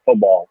than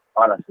football,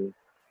 honestly.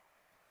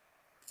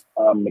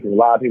 Because a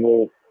lot of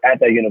people at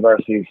that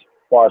university, as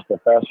far as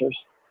professors,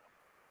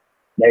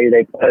 they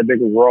played a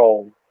big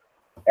role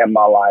in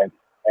my life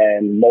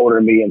and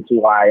molded me into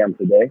who I am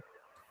today.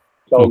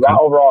 So my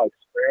overall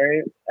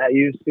experience at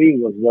UC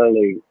was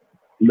really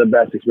the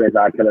best experience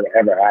I could have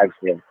ever asked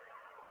for.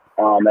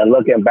 And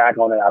looking back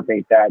on it, I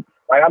think that,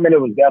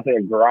 it was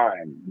definitely a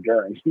grind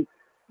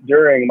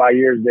during my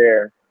years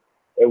there.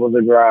 It was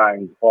a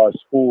grind as far as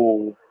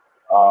school,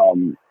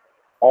 on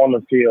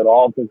the field,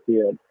 off the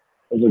field.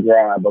 It was a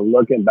grind. But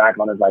looking back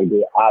on it,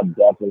 dude, I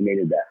definitely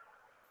needed that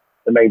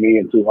to make me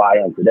into who I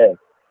am today.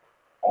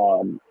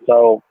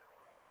 So,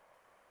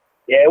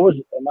 yeah, it was,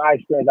 in my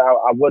experience,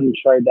 I wouldn't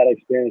trade that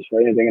experience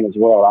for anything in this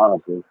world,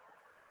 honestly.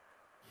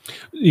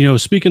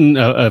 Speaking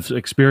of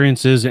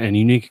experiences and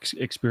unique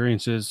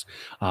experiences,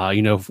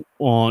 on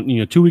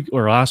 2 week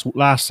or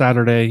last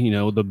Saturday,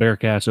 the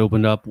Bearcats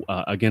opened up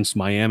against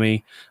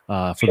Miami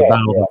for the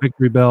Battle of the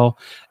Victory Bell,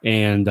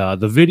 and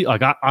the video,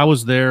 I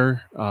was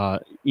there,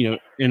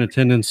 in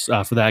attendance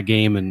for that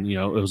game, and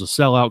it was a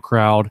sellout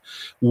crowd.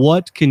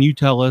 What can you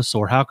tell us,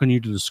 or how can you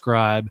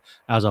describe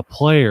as a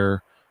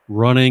player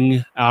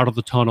running out of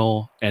the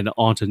tunnel and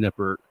onto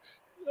Nippert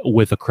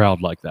with a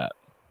crowd like that?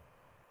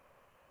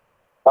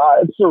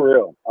 It's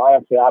surreal,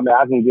 honestly.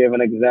 I can give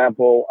an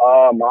example.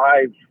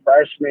 My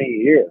freshman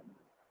year,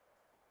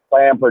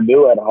 playing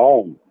Purdue at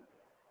home,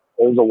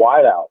 it was a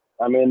whiteout.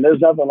 There's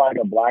nothing like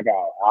a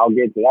blackout. I'll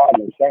get to that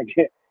in a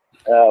second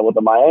with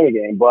the Miami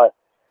game. But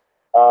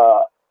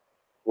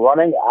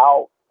running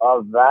out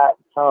of that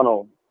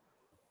tunnel,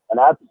 and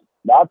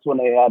that's when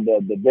they had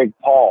the big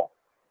Paul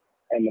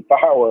and the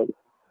fireworks.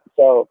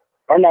 So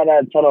running out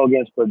of that tunnel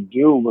against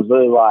Purdue was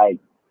really like,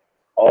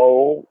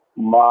 oh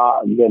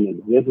my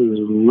goodness, this is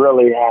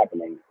really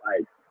happening.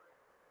 Like,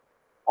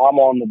 I'm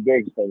on the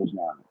big stage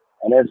now.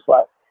 And it's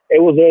like,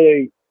 it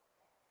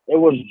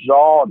was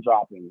jaw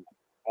dropping,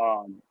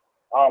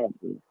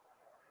 honestly.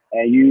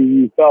 And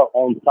you felt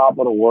on top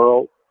of the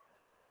world.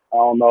 I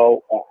don't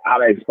know how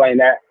to explain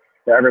that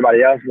to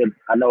everybody else, but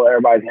I know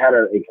everybody's had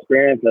an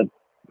experience of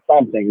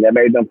something that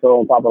made them feel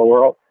on top of the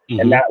world.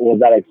 Mm-hmm. And that was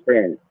that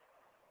experience.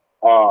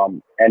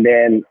 And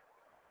then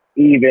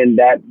even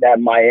that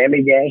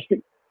Miami game,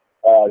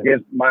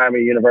 against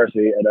Miami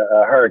University at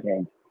a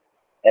Hurricane,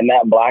 and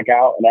that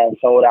blackout and that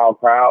sold out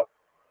crowd,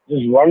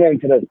 just running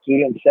into the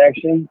student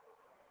section.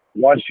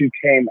 Once you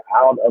came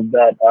out of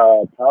that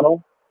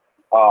tunnel,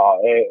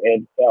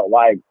 it felt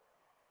like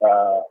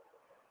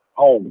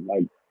home,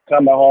 like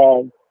coming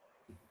home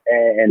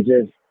and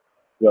just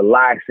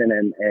relaxing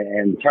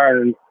and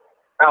turning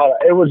out.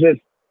 It was just,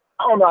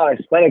 I don't know how to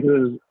explain it because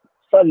it was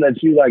something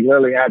that you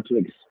really had to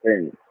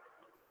experience.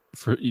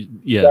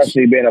 Yes.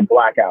 Especially being a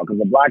blackout, because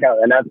the blackout,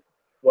 and that's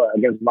what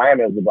against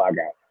Miami is the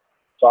blackout.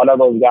 So I know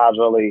those guys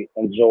really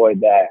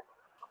enjoyed that.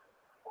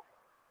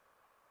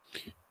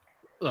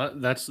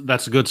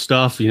 That's good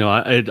stuff.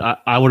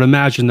 I would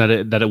imagine that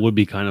it would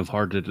be kind of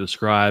hard to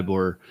describe,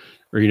 or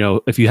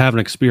if you haven't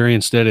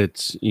experienced it,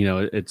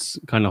 it's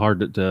kind of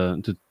hard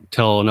to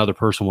tell another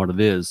person what it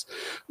is.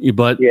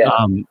 But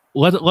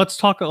let's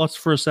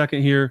for a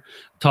second here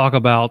talk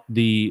about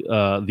the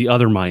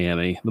other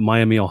Miami, the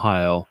Miami,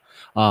 Ohio.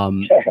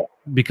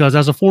 Because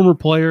as a former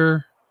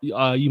player,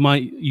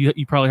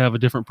 you probably have a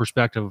different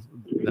perspective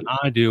than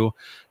I do.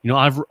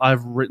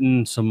 I've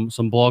written some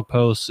blog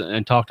posts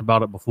and talked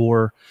about it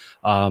before.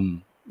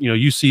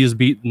 UC has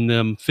beaten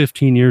them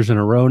 15 years in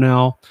a row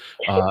now.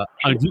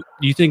 Do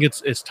you think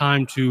it's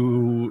time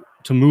to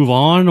move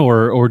on,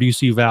 or do you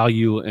see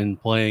value in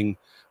playing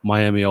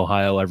Miami,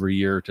 Ohio every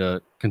year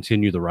to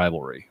continue the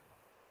rivalry?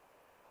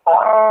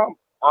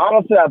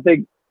 Honestly, I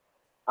think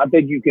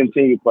you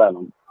continue playing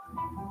them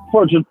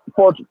for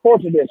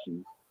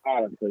tradition.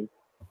 Honestly,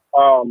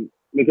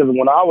 because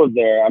when I was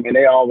there, I mean,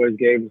 they always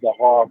gave us a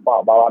hard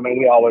fight. I mean,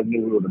 we always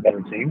knew we were the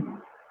better team,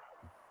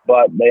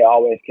 but they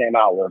always came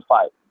out with a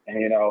fight.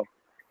 And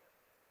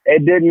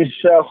it didn't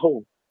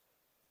show.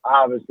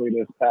 Obviously,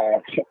 this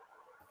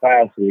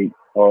past week,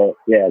 or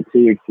 2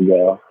 weeks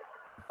ago.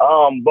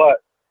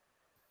 But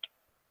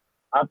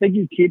I think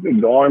you keep it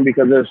going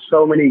because there's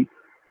so many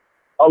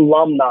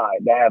alumni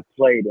that have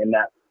played in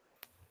that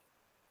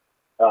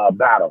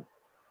battle.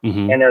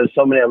 Mm-hmm. And there's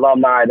so many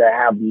alumni that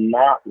have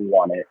not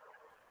won it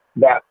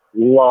that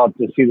love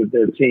to see that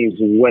their team's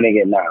winning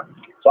it now.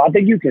 So I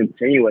think you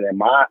continue it, in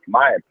my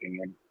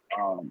opinion.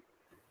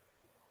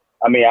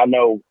 I mean, I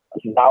know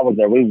since I was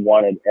there, we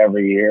won it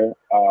every year.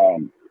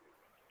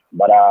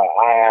 But I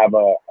have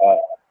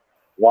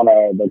one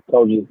of the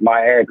coaches, my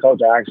head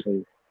coach,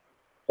 actually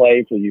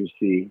played for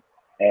UC,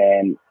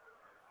 and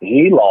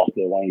he lost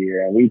it one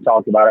year. And we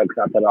talked about it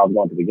because I said I was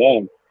going to the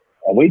game.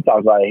 And we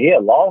talked about it. He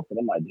had lost it.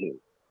 I'm like, dude,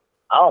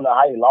 I don't know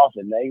how he lost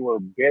it. And they were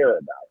bitter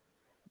about it.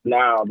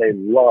 Now they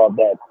love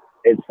that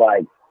it's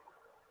like,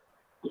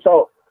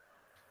 so,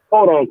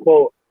 quote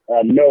unquote,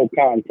 no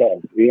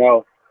contest,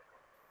 But,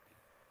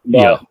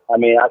 yeah. I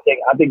mean, I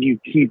think you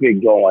keep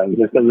it going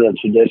just because of the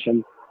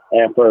tradition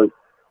and for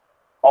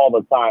all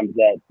the times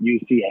that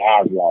UC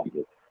has lost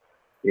it,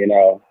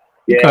 Yeah,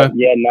 Okay.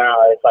 yeah. Now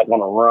it's like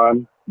on a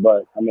run,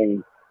 but I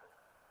mean,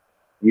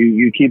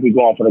 you keep it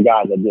going for the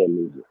guys that did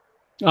lose it.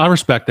 I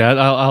respect that.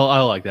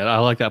 I like that. I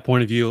like that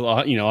point of view.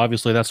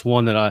 Obviously that's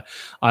one that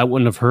I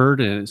wouldn't have heard,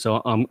 and so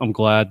I'm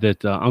glad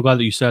that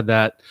you said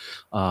that.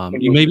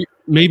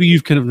 Maybe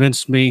you've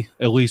convinced me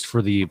at least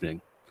for the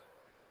evening.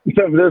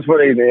 This for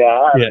the evening,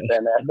 I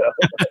understand that.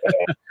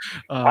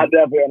 I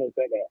definitely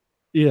understand that.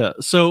 Yeah.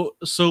 So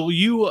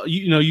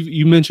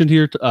you mentioned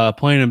here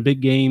playing in big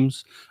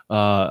games.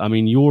 I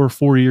mean, your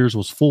 4 years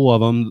was full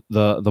of them.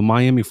 The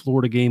Miami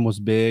Florida game was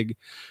big.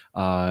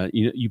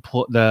 You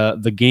put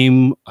the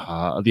game,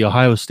 the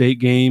Ohio State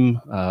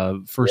game,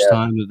 first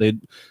time that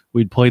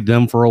we'd played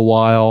them for a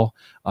while.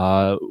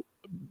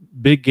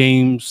 Big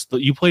games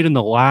that you played in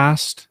the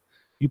last.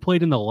 You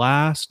played in the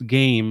last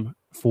game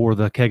for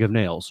the Keg of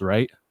Nails,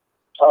 right?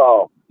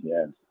 Oh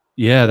yeah.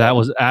 Yeah, that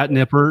was at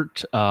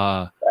Nippert.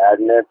 At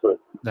Nippert.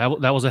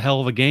 That was a hell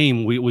of a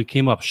game. We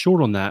came up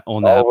short on that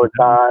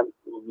overtime.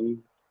 Mm-hmm.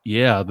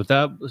 Yeah, but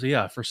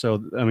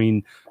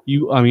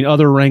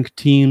other ranked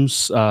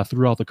teams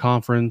throughout the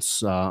conference.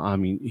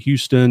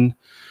 Houston,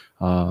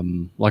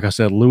 like I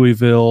said,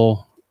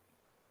 Louisville.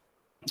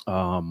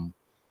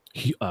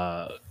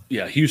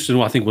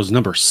 Houston, I think, was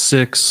number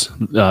 6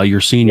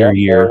 your senior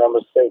year.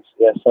 Number 6,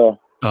 yes, sir.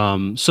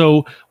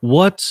 So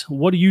what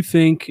do you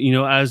think?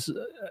 As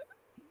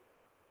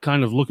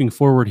kind of looking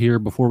forward here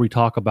before we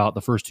talk about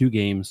the first 2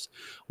 games,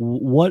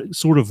 what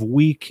sort of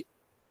week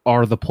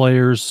are the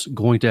players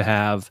going to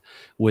have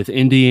with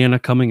Indiana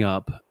coming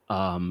up?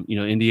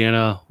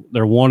 Indiana,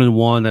 they're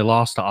 1-1. They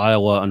lost to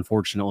Iowa,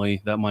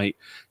 unfortunately. That might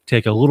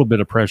take a little bit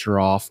of pressure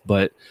off.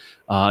 But,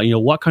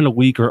 what kind of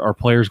week are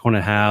players going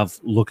to have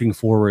looking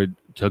forward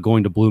to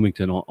going to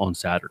Bloomington on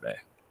Saturday?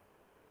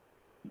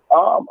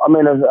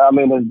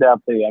 It's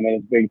definitely.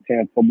 It's Big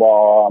Ten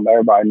football.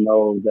 Everybody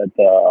knows that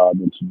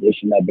the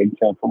tradition that Big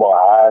Ten football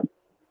has.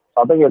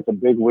 So I think it's a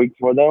big week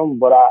for them.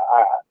 But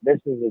this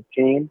is a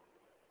team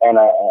and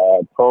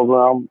a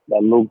program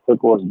that Luke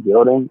Fickell is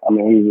building.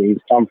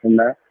 He's come from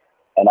there,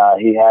 and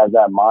he has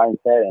that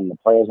mindset, and the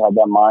players have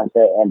that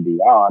mindset and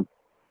beyond.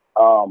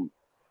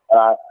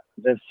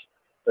 Just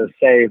to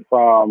say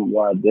from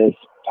this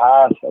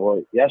past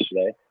or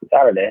yesterday,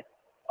 Saturday,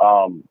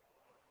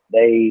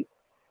 they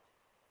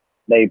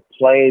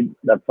played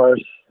the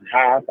first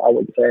half. I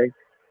would say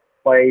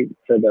played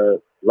to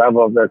the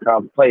level of their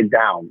played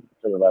down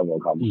to the level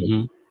of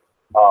competition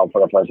for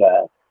the first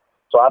half.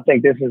 So I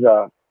think this is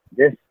a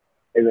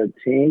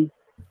team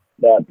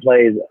that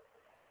plays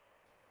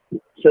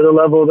to the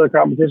level of their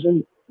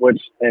competition,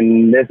 which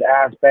in this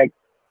aspect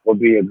would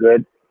be a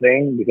good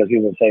thing because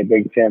people say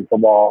Big Ten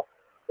football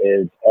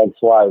is X,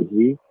 Y,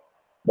 Z,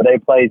 but they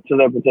play to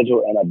their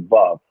potential and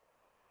above.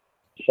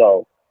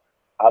 So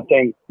I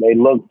think they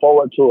look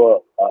forward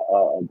to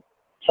a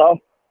tough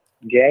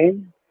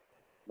game,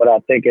 but I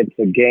think it's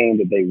a game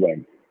that they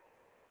win.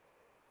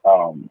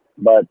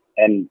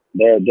 And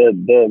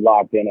they're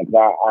locked in.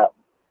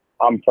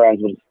 I'm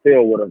friends with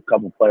a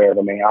couple players.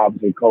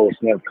 Obviously Cole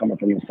Smith coming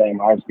from the same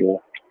high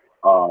school.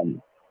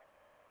 I'm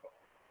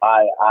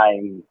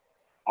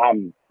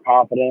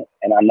confident,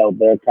 and I know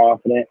they're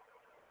confident,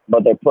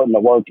 but they're putting the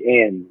work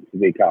in to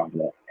be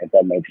confident. If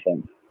that makes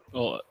sense.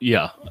 Well,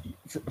 yeah.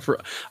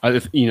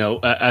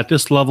 At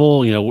this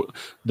level,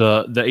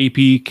 the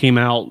AP came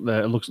out.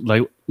 That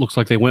looks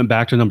like they went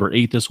back to number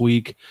 8 this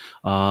week.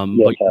 Yes,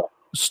 but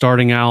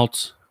starting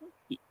out,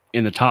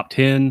 in the top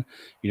 10.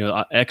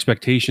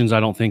 Expectations I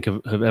don't think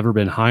have ever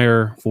been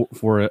higher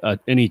for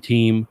any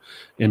team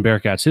in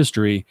Bearcats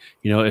history.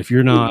 If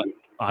you're not,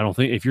 I don't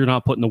think if you're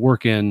not putting the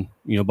work in,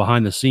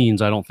 behind the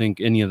scenes, I don't think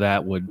any of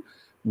that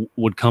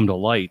would come to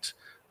light.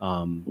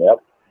 Yep.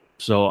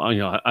 So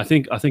I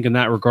think in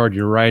that regard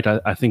you're right.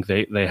 I think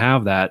they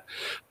have that.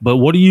 But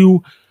what do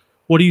you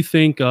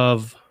think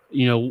of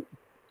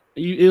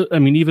I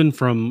mean, even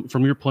from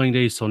your playing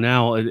days till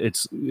now,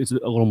 it's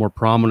a little more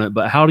prominent.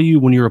 But how do you,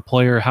 when you're a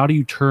player, how do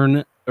you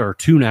turn or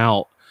tune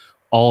out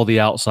all the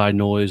outside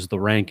noise, the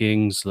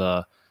rankings,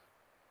 the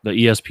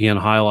ESPN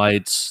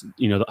highlights?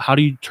 How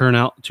do you tune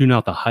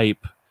out the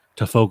hype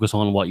to focus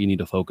on what you need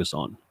to focus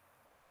on?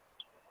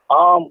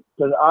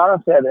 Because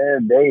honestly, at the end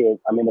of the day,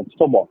 I mean, it's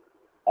football,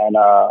 and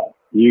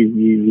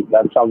you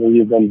that's something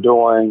you've been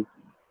doing,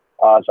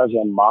 especially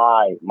in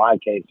my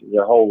case,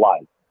 your whole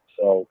life.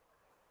 So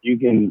you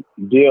can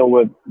deal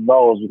with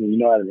those because at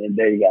the end of the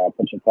day, you gotta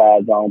put your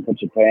pads on, put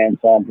your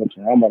pants on, put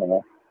your helmet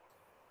on.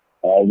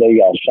 Then you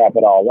gotta strap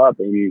it all up,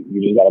 and you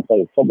just gotta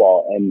play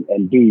football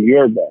and do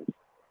your best.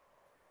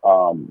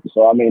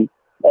 So I mean,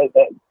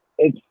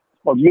 it's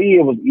for me,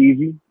 it was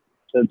easy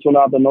to tune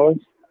out the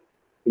noise.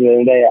 At the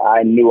end of the day,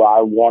 I knew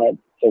I wanted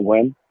to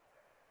win,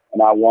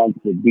 and I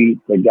wanted to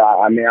beat the guy.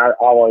 I mean, I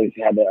always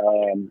had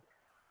the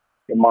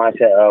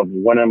mindset of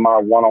winning my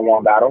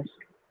one-on-one battles.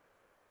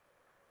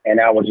 And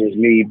that was just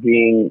me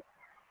being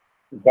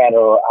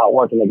better,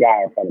 outworking the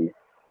guy in front of me.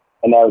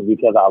 And that was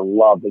because I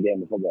love the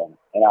game of football.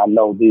 And I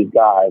know these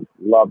guys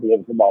love the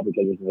game of football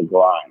because it's a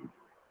grind.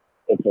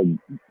 It's a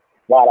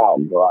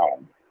flat-out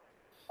grind.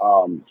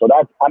 So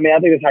that's, I mean, I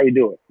think that's how you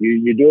do it.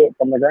 You do it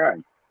from the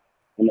grind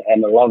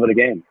and the love of the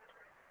game.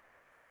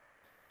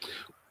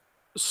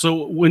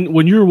 So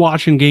when you're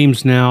watching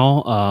games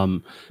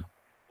now,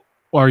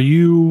 are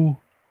you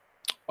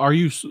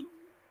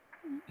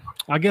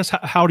I guess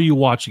how do you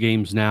watch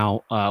games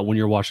now when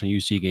you're watching a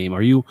UC game?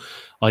 Are you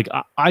like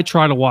I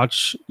try to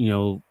watch,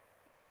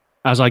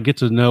 as I get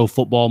to know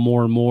football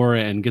more and more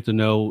and get to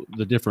know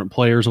the different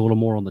players a little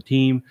more on the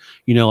team,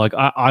 like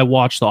I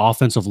watch the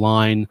offensive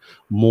line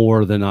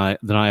more than I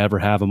ever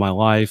have in my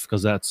life,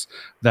 because that's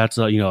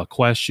a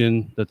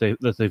question that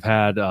they've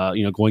had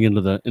going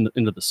into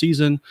the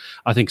season.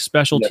 I think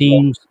special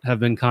teams have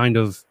been kind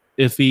of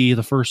iffy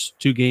the first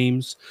two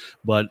games,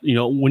 but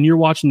when you're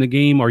watching the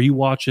game, are you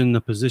watching the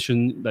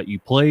position that you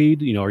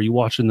played? Are you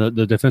watching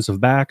the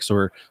defensive backs,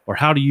 or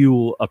how do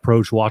you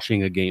approach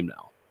watching a game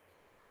now?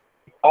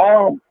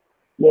 Well,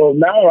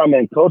 now that I'm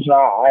in coaching,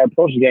 I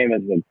approach the game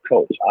as a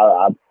coach.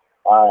 I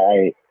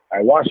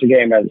watch the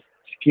game as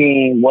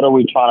scheme. What are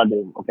we trying to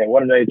do? Okay,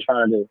 what are they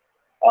trying to do?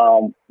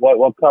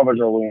 What coverage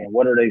are we in?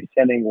 What are they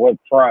sending? What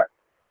front?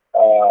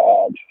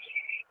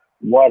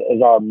 What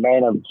is our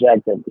main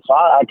objective? So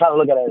I kind of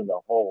look at it as a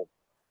whole,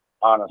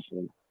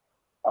 honestly.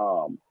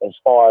 As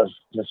far as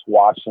just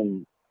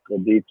watching the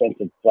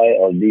defensive play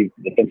or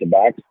defensive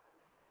backs,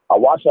 I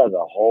watch it as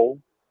a whole.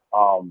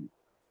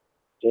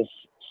 Just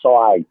so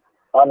I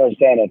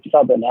understand if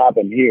something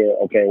happened here,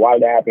 okay, why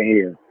did it happen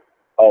here?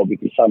 Oh,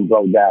 because something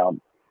broke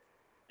down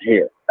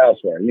here,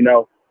 elsewhere,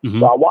 Mm-hmm.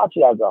 So I watch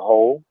it as a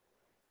whole.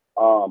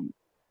 I'm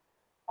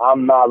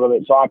not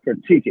really, so I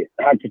critique it.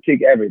 I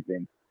critique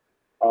everything.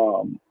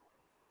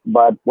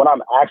 But when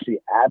I'm actually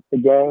at the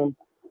game,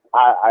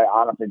 I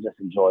honestly just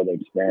enjoy the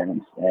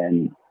experience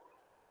and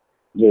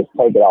just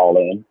take it all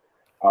in.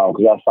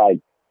 Because that's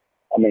like,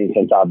 I mean,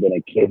 since I've been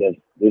a kid,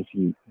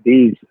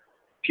 these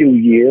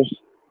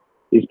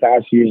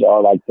past years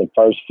are like the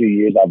first few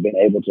years I've been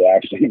able to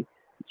actually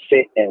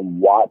sit and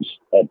watch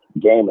a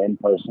game in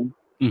person.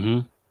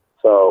 Mm-hmm.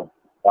 So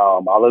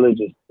I literally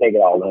just take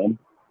it all in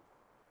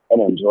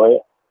and enjoy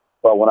it.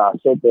 But when I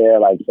sit there,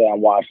 like say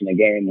I'm watching a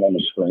game on the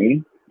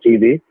screen,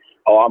 TV,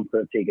 I'm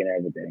critiquing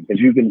everything, because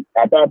you can,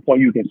 at that point,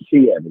 you can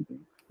see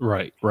everything.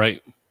 Right.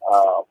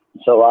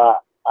 So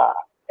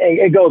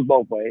it goes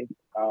both ways.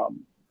 I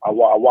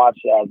watch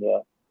it as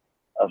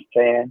a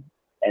fan,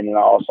 and then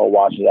I also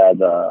watch it as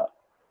a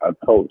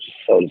coach,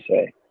 so to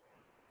say.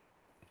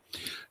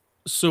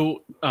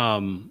 So,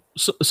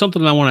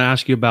 something I want to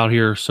ask you about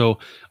here. So,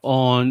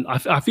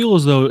 I feel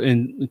as though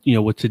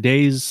with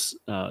today's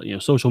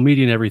social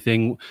media and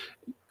everything,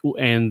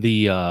 and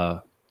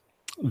the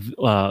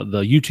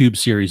YouTube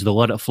series, the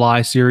Let It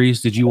Fly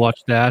series. Did you watch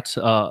that?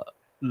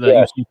 That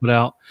UC put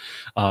out.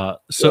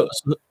 So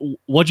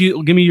what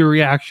you give me your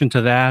reaction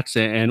to that,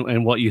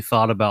 and what you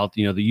thought about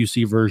the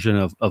UC version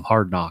of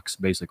Hard Knocks,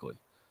 basically.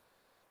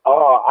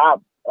 Oh,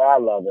 I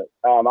love it.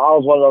 I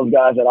was one of those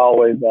guys that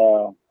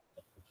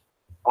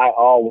I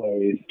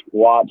always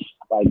watch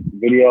like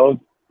videos,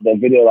 like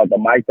the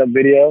mic'd up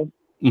videos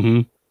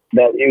mm-hmm.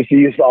 that UC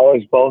used to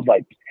always post.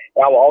 Like,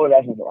 I would always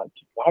ask myself, like,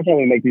 why can't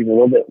we make these a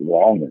little bit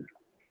longer?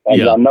 Like,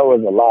 I know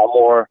there's a lot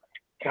more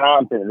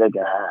content they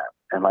can have,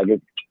 and like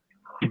it's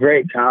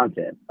great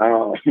content.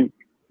 So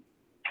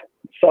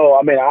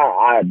I mean,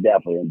 I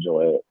definitely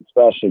enjoy it,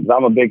 especially because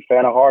I'm a big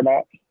fan of Hard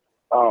Knocks.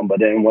 But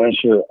then when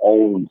it's your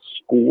own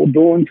school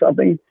doing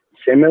something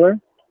similar,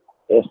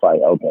 it's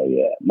like, okay,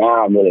 yeah,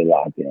 now I'm really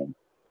locked in.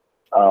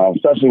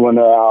 especially when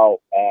they're out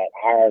at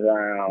higher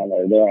ground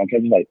or they're on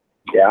campus. Like,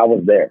 yeah, I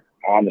was there.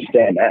 I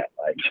understand that.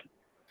 Like,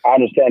 I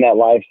understand that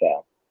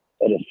lifestyle.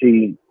 So to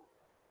see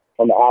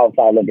from the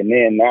outside looking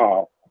in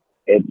now,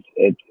 it's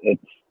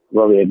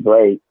really a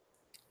great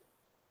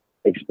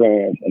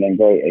experience and a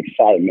great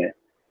excitement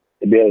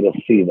to be able to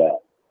see that.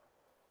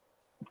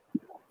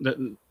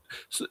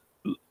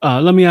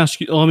 Let me ask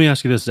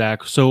you this,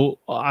 Zach. So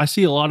I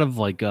see a lot of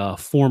like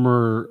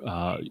former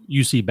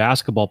UC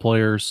basketball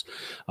players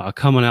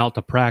coming out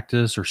to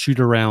practice or shoot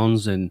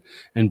arounds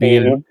and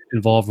being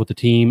involved with the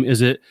team.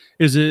 Is it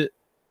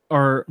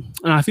or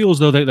and I feel as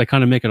though they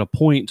kind of make it a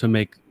point to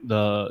make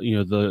the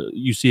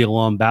UC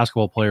alum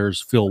basketball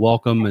players feel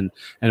welcome and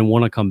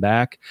want to come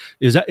back.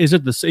 Is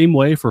it the same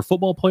way for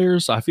football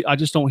players? I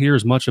just don't hear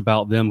as much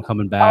about them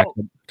coming back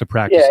to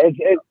practice.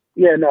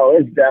 Yeah,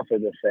 it's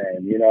definitely the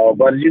same,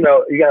 But you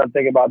got to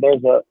think about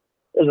there's a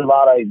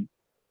lot of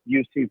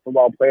UC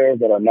football players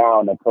that are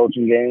now in the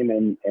coaching game,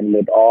 and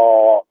with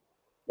all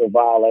the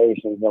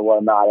violations and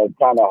whatnot, it's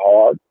kind of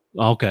hard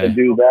to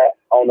do that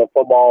on the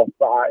football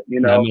side.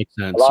 That makes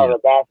sense. A lot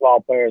of the basketball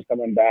players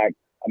coming back,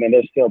 I mean,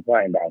 they're still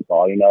playing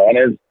basketball, and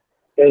there's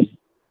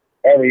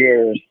every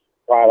year there's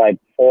probably like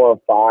 4 or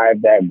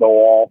 5 that go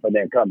off and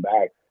then come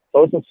back.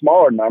 So it's a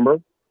smaller number,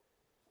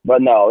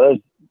 but no, there's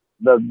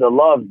the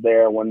love's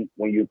there when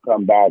you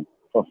come back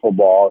for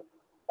football,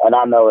 and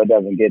I know it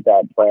doesn't get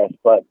that press,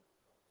 but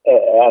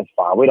that's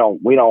fine. We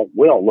don't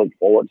look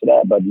forward to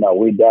that, but no,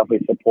 we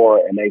definitely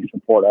support, and they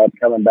support us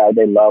coming back.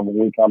 They love when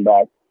we come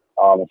back.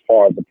 As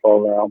far as the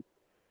program,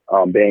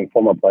 being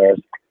former players,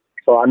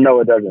 so I know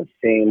it doesn't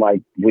seem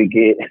like we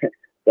get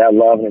that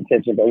love and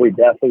attention, but we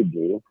definitely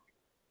do.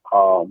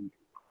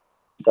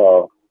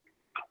 So.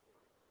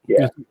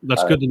 Yeah,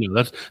 that's good to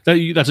know.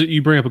 That's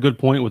you bring up a good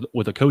point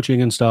with the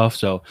coaching and stuff.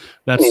 So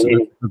that's a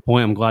good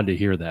point. I'm glad to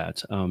hear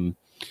that.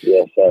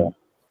 Yes, sir.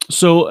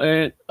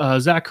 So,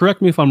 Zach,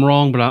 correct me if I'm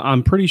wrong, but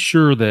I'm pretty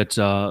sure that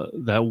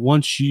that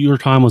once your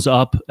time was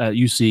up at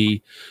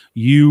UC,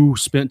 you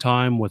spent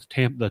time with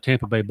the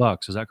Tampa Bay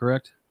Bucks. Is that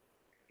correct?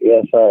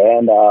 Yes, sir.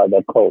 And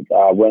the coach.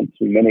 I went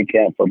to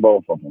minicamp for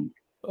both of them.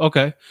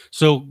 Okay.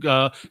 So,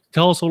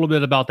 tell us a little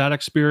bit about that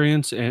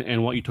experience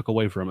and what you took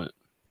away from it.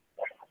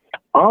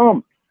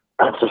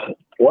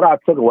 What I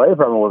took away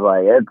from it was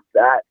like it's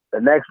that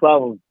the next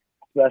level,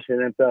 especially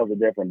in NFL, is a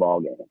different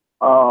ball game.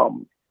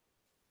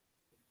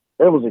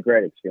 It was a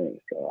great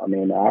experience, though. I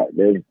mean,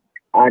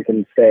 I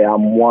can say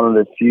I'm one of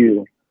the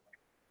few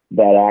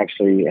that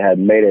actually had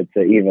made it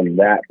to even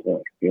that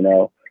point,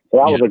 So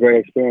that was a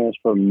great experience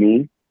for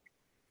me.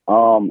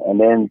 And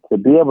then to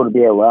be able to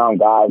be around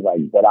guys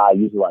like that I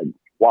usually like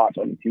watch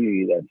on the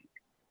TV that's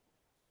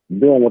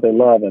doing what they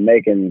love and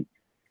making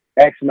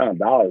X amount of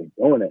dollars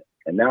doing it.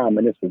 And now I'm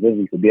in this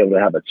position to be able to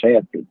have a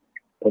chance to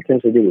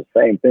potentially do the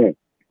same thing.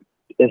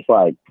 It's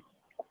like,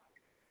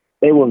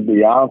 it was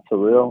beyond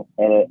surreal,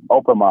 and it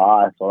opened my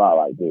eyes to a lot.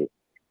 Like, dude,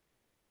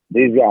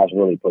 these guys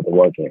really put the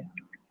work in.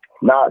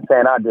 Not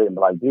saying I didn't,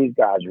 but like these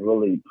guys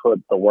really put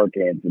the work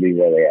in to be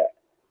where they're at.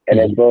 And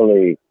it's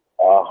really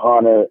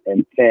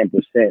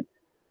 110%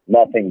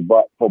 nothing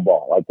but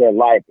football. Like their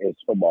life is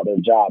football. Their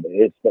job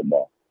is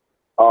football.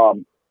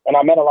 And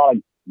I met a lot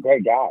of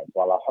great guys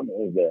while I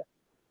was there.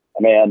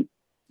 I mean,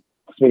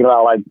 speaking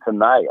about like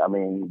tonight, I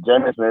mean,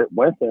 Jameis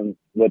Winston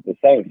with the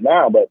Saints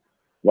now, but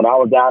when I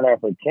was down there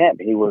for camp,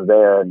 he was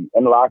there in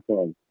the locker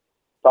room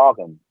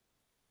talking,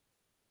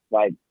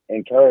 like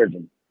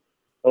encouraging.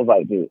 I was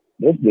like, dude,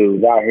 this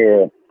dude's out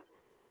here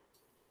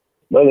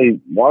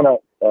really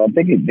I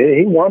think he did.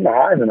 He won the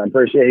Heisman. I'm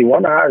pretty sure he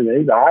won the Heisman.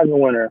 He's a Heisman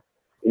winner.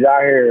 He's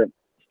out here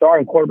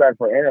starting quarterback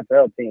for an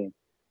NFL team,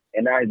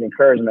 and now he's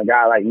encouraging a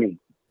guy like me.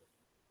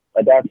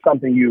 Like that's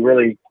something you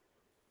really,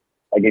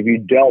 like if you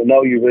don't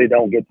know, you really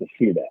don't get to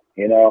see that,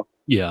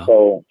 Yeah.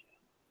 So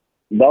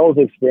those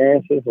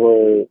experiences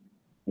were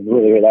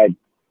really like,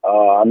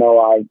 I know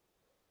I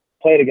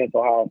played against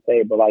Ohio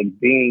State, but like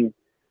being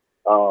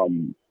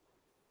in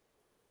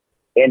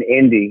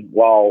Indy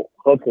while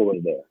Hooker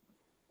was there,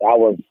 that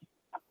was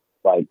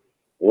like,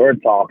 we're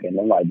talking.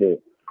 I'm like,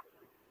 dude,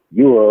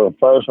 you were a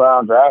first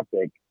round draft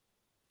pick,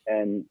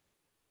 and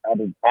at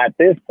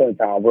this point in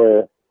time,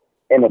 we're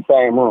in the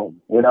same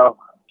room,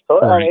 So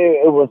right.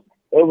 it was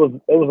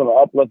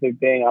an uplifting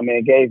thing. I mean,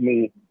 it gave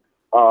me,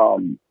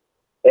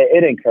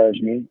 it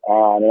encouraged me,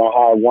 and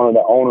I had one of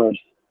the owners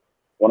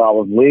when I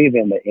was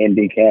leaving the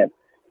Indy camp.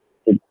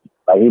 He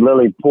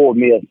literally pulled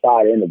me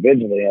aside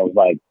individually and was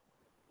like,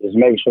 just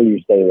make sure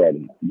you stay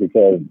ready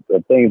because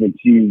the things that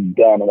you've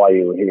done while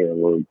you were here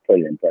were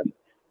pretty impressive.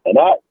 And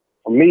that,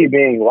 for me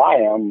being who I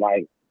am,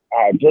 like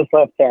I had just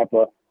left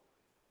Tampa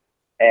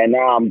and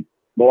now I'm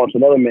going to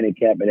another mini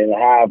camp and then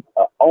have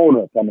an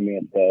owner come to me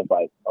and say,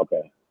 like,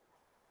 okay,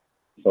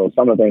 so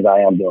some of the things I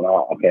am doing,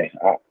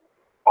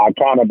 I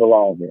kind of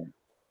belong here,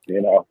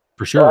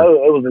 For sure.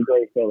 So it was a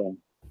great feeling.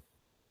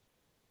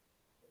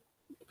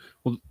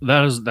 Well,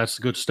 that's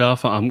good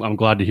stuff. I'm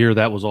glad to hear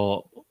that was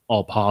all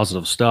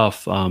positive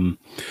stuff.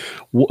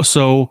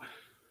 So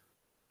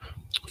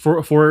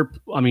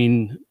I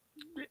mean,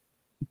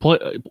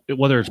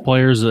 whether it's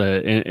players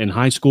in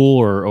high school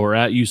or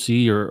at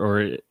UC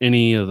or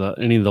any of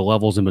the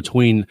levels in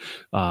between,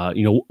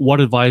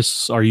 what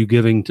advice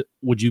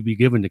would you be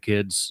giving to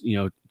kids,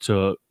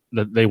 to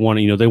that they want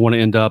to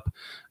end up,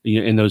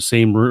 in those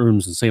same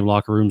rooms and same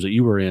locker rooms that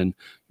you were in?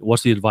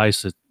 What's the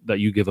advice that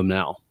you give them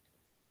now?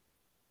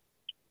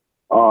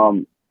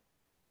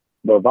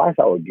 The advice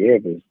I would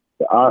give is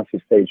to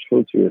honestly stay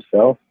true to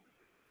yourself,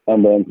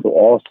 and then to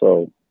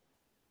also,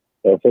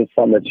 if it's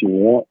something that you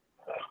want,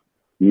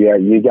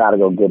 you got to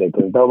go get it,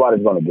 because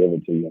nobody's going to give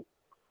it to you.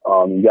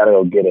 You got to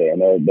go get it.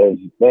 And there's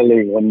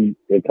literally, when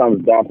it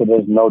comes down to,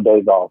 there's no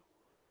days off.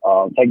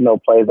 Take no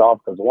plays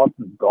off, because once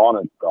it's gone,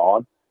 it's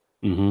gone.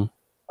 Mm-hmm.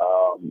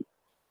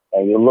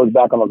 And you look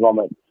back on those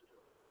moments.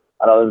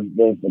 I know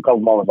there's a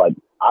couple moments like,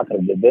 I could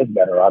have did this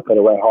better. I could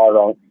have went harder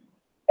on.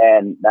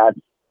 And that's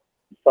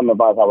some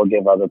advice I would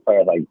give other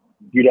players. Like,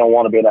 you don't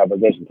want to be in that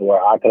position to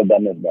where I could have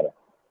done this better.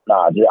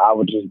 Nah, I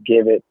would just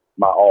give it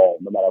my all,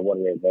 no matter what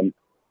it is. And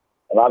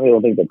a lot of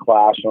people think the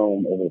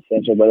classroom is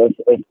essential, but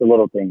it's the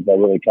little things that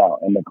really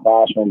count. And the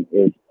classroom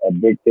is a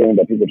big thing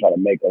that people try to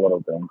make a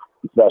little thing,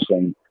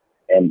 especially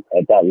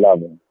at that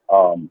level.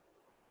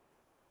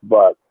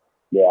 But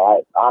yeah,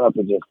 I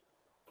honestly just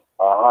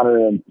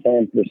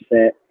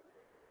 110%,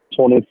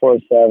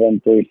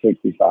 24/7,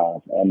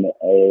 365, and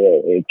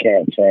it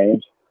can't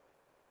change.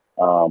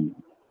 And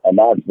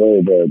that's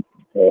really the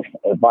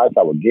advice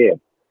I would give.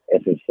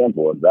 It's as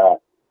simple as that,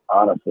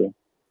 honestly.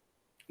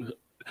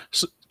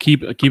 So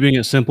keeping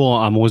it simple.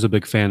 I'm always a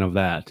big fan of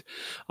that.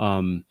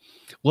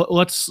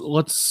 Let's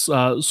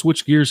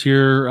switch gears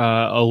here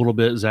a little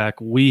bit, Zach.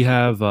 We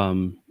have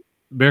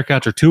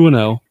Bearcats are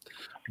 2-0.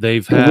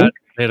 They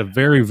had a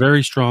very,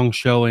 very strong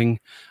showing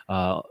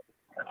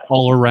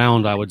all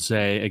around, I would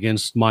say,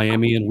 against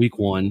Miami in week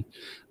 1.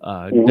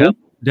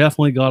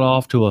 Definitely got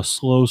off to a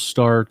slow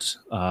start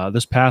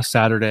this past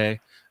Saturday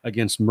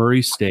against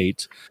Murray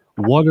State.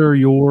 What are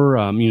your,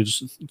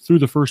 just through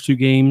the first 2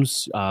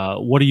 games,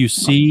 what do you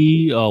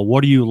see?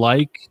 What do you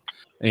like?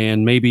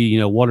 And maybe,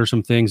 what are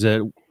some things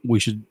that we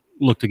should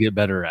look to get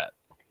better at?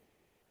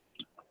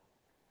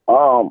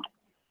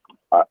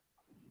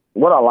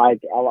 What I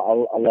like, I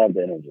love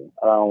the energy.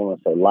 I don't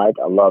want to say like,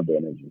 I love the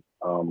energy.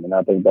 And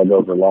I think that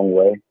goes a long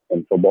way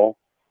in football.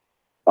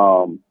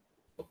 I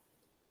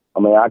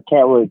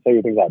can't really tell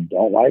you things I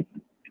don't like.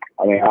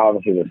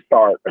 Obviously the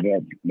start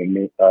against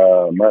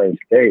Murray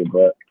State,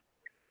 but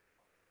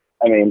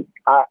I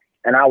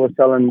was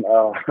telling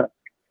a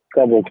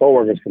couple of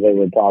coworkers, because they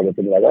were talking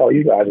to me like, "Oh,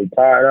 you guys are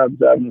tired up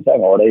 7-7,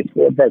 or they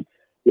scored first."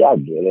 Yeah, I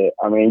get it.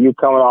 You're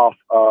coming off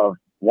of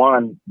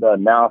the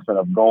announcement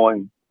of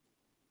going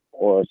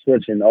or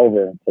switching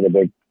over to the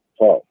Big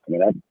 12.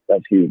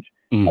 That's huge.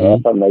 Mm-hmm.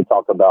 That's something they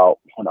talked about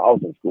when I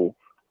was in school,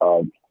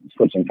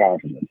 switching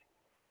conferences.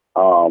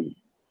 So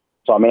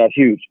that's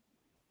huge.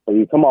 So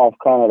you come off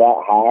kind of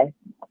that high,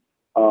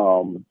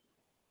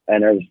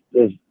 and there's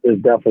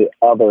definitely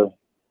other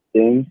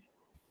things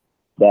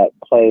that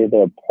play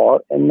their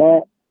part in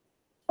that.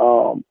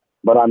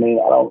 But I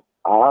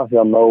honestly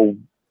don't know.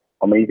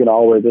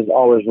 There's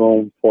always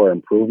room for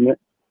improvement.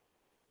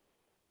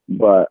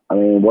 But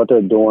what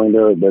they're doing,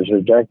 their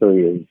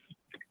trajectory is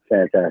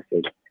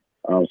fantastic.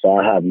 So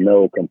I have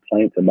no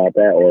complaints about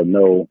that, or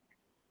no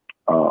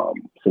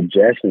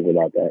suggestions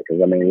about that, because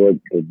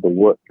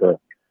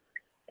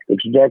the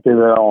trajectory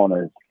they're on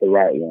is the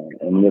right one,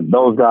 and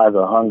those guys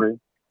are hungry.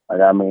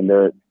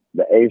 They're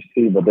the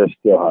AFC, but they're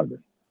still hungry,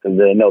 because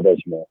they know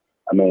there's more.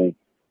 They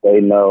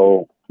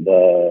know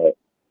the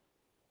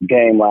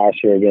game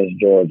last year against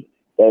Georgia.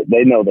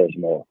 They know there's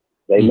more.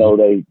 They know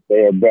they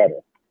are better.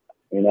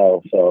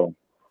 So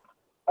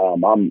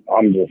I'm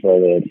just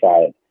really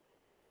excited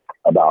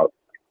about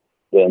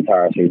the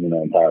entire season,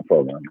 the entire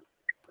program,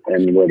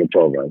 and where the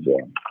program's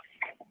going.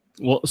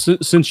 Well,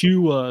 since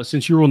you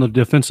were on the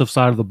defensive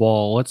side of the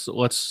ball,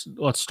 let's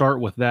start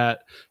with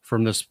that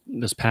from this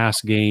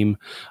past game.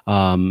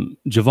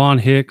 Javon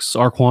Hicks,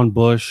 Arquan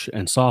Bush,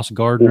 and Sauce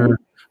Gardner,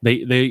 they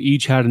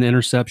each had an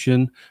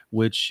interception,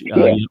 which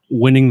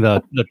winning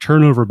the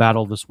turnover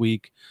battle this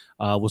week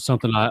was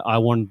something I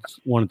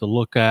wanted to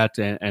look at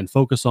and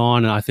focus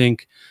on. And I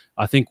think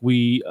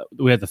we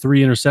had the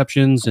 3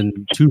 interceptions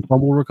and 2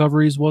 fumble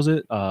recoveries. Was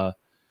it? We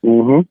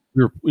were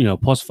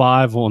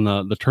 +5 on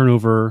the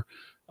turnover.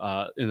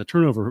 In the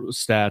turnover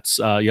stats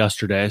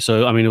yesterday.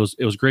 So, it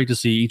was great to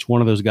see each one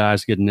of those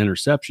guys get an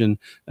interception.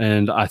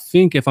 And I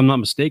think, if I'm not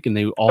mistaken,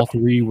 they all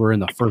 3 were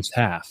in the first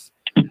half.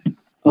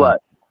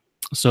 Right.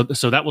 So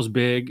that was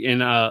big.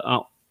 And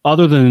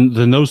other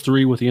than those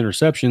 3 with the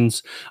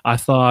interceptions, I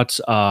thought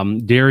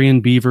Darian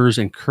Beavers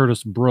and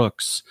Curtis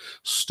Brooks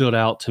stood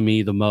out to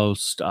me the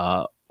most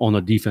on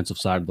the defensive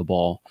side of the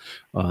ball.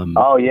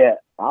 Oh, yeah.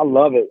 I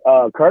love it.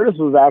 Curtis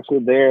was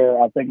actually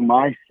there, I think,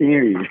 my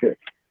senior year.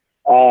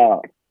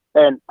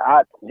 And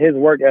his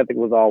work ethic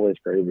was always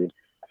crazy.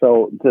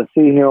 So to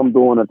see him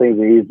doing the things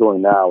that he's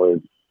doing now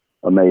is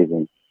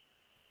amazing.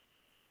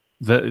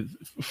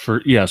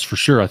 For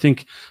sure. I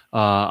think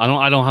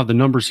I don't have the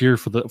numbers here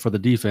for the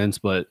defense,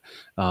 but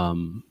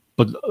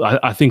But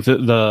I think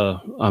that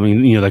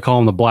they call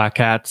them the Black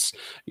Cats,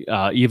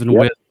 even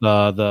with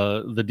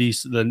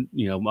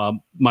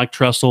Mike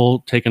Tressel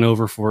taking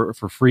over for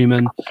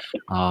Freeman.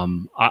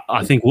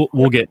 I think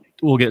we'll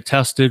get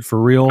tested for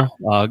real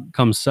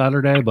come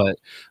Saturday, but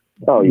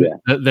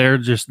they're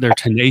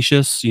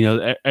tenacious.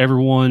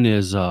 Everyone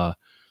is I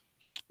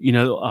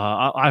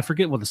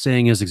forget what the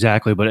saying is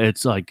exactly, but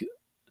it's like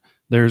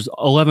there's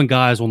 11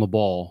 guys on the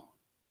ball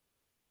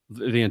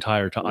the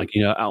entire time,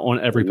 on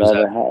every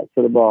possession. Hats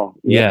to the ball.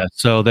 Yeah.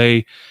 So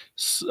they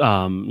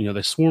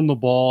swarm the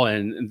ball,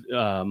 and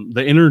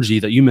the energy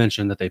that you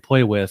mentioned that they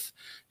play with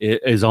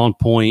is on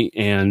point.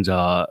 And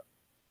a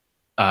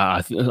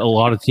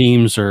lot of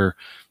teams I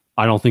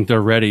don't think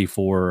they're ready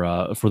for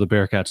the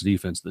Bearcats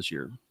defense this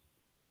year.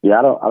 Yeah,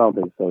 I don't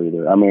think so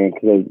either. I mean,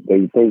 cause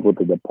they think with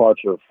the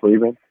departure of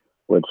Freeman,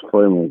 which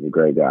Freeman is a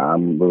great guy.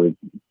 I'm really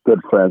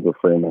good friends with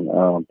Freeman.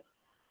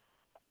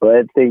 But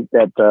I think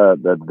that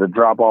the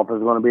drop off is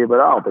going to be,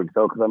 but I don't think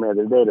so, because I mean, at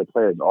the day, the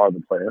players are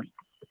the players.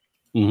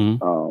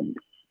 Mm-hmm.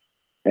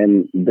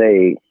 And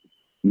they,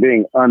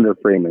 being under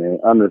Freeman and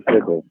under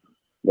Sickle,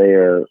 they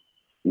are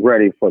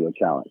ready for the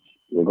challenge,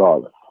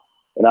 regardless.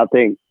 And I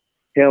think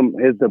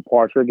his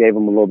departure gave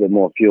him a little bit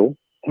more fuel,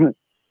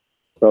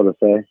 so to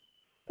say.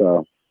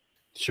 So,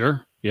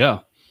 sure,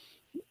 yeah.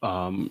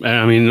 And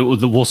I mean,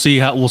 we'll see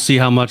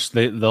how much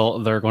they're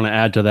going to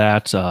add to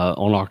that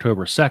on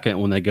October 2nd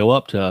when they go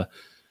up to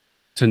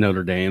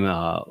Notre Dame.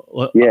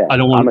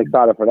 I'm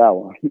excited for that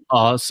one.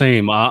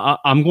 Same.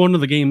 I'm going to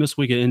the game this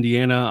week at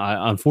Indiana.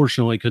 I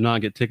unfortunately could not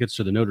get tickets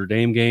to the Notre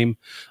Dame game,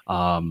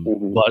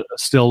 but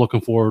still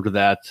looking forward to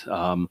that.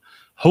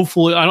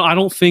 Hopefully, I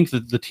don't think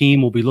that the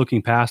team will be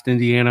looking past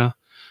Indiana.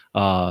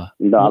 No,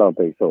 I don't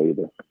think so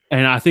either.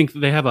 And I think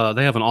they have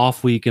an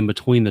off week in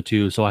between the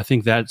two, so I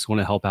think that's going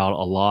to help out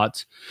a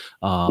lot.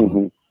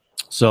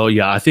 So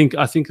yeah, I think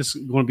it's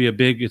going to be a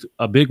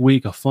big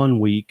week, a fun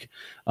week.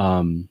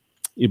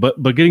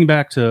 But getting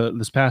back to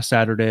this past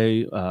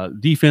Saturday,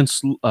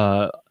 defense in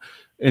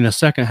the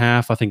second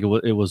half, I think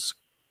it was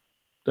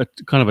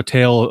kind of a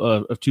tale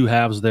of two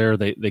halves there.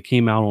 They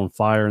came out on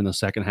fire in the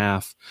second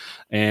half,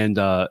 and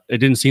it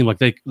didn't seem like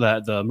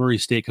that the Murray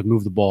State could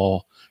move the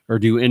ball or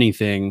do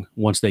anything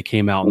once they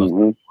came out in the third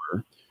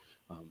quarter.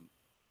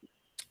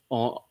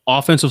 On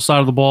offensive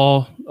side of the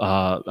ball,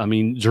 I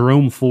mean,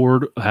 Jerome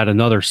Ford had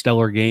another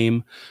stellar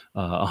game,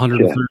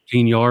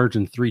 113 yards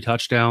and 3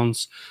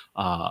 touchdowns.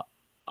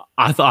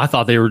 I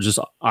thought they were just.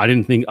 I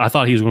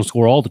thought he was going to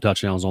score all the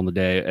touchdowns on the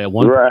day. At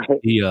one point,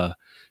 he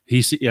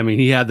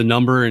had the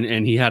number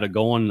and he had it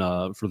going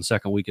for the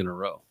second week in a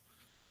row.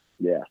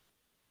 Yeah.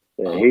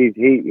 He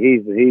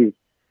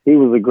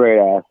was a great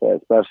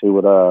asset, especially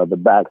with the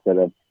backs that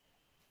have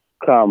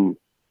come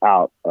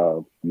out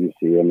of UC.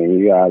 I mean,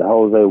 you got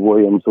Jose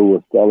Williams, who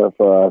was stellar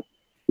for us.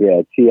 You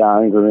had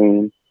Tion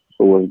Green,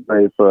 who was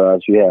great for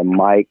us. You had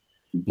Mike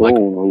Boone,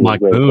 who was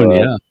great for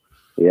us.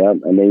 Yeah,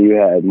 and then you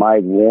had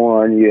Mike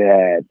Warren, you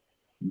had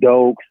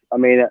Dokes. I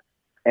mean,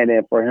 and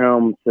then for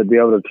him to be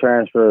able to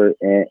transfer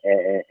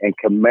and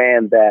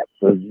command that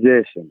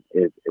position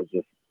is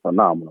just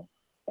phenomenal.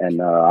 And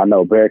I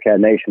know Bearcat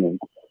Nation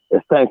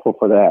is thankful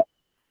for that.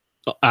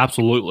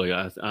 Absolutely.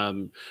 I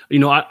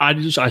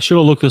should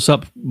have looked this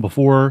up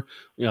before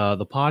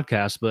the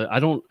podcast, but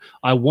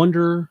I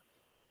wonder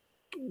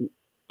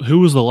who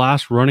was the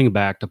last running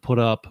back to put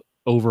up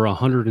over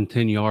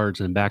 110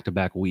 yards in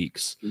back-to-back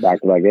weeks.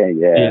 Back-to-back game,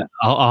 yeah.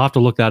 I'll have to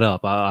look that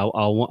up. I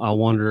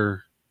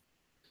wonder.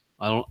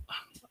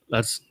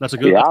 That's a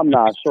good. Yeah, I'm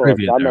not sure. I'm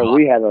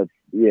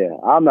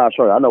not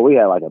sure. I know we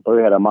had like a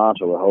 3-headed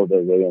monster with Jose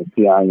Williams,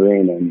 Tion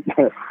Green,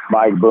 and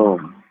Mike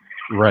Boone.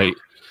 Right.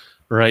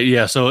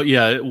 Yeah. So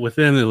yeah, with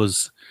them it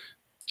was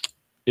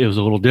a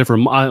little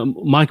different.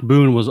 Mike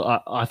Boone was,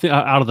 I think,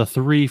 out of the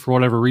three, for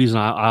whatever reason,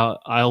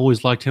 I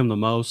always liked him the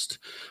most.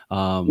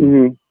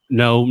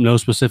 No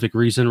specific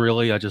reason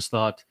really. I just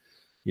thought,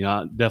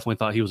 I definitely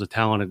thought he was a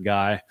talented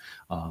guy.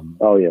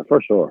 Oh yeah,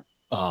 for sure.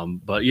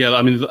 But yeah,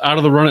 I mean, out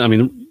of the running, I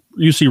mean,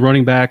 you see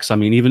running backs. I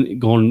mean, even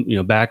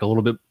going back a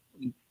little bit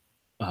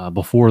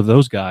before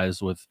those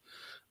guys with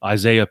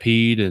Isaiah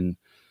Peed and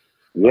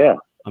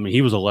I mean,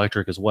 he was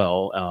electric as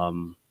well.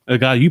 A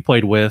guy you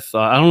played with,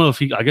 I don't know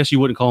if I guess you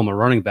wouldn't call him a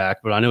running back,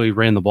 but I know he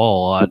ran the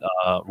ball a lot.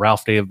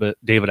 Ralph David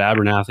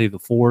Abernathy, the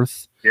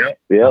fourth.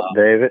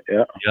 David.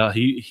 Yeah,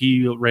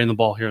 he ran the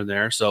ball here and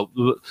there. So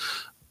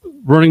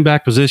running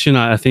back position,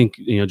 I think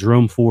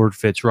Jerome Ford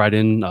fits right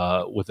in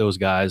with those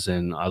guys,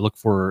 and I look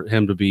for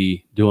him to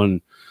be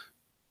doing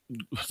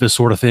this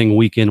sort of thing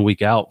week in,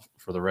 week out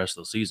for the rest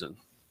of the season.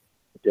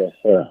 Yes,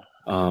 sir.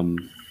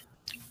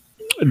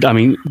 I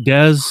mean,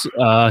 Dez,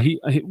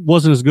 he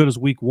wasn't as good as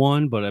week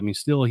one, but I mean,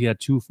 still he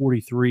had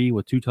 243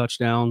 with 2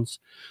 touchdowns,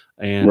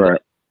 and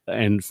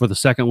for the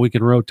second week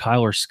in a row,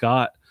 Tyler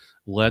Scott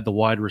led the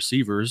wide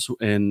receivers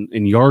in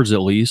yards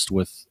at least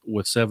with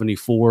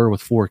 74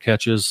 with 4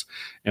 catches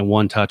and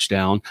 1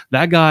 touchdown.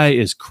 That guy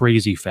is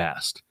crazy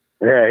fast.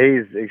 Yeah,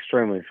 he's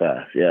extremely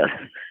fast. Yeah,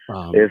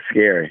 it's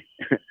scary.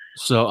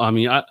 So I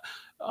mean,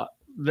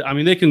 I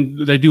mean,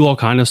 they do all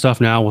kind of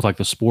stuff now with like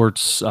the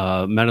sports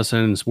medicine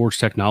and sports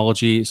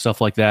technology,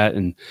 stuff like that.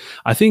 And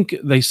I think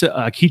they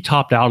said he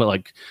topped out at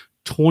like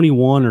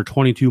 21 or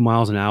 22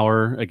 miles an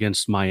hour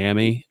against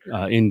Miami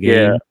in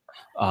game.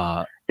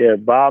 Yeah,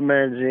 Bob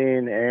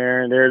Mangine,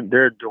 Aaron,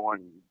 they're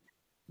doing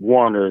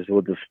wonders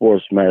with the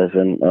sports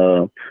medicine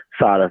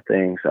side of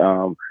things.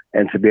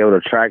 And to be able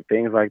to track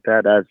things like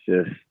that, that's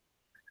just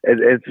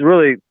it's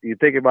really, you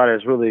think about it,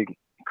 it's really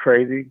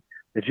crazy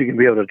that you can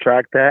be able to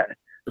track that.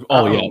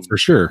 Oh yeah, for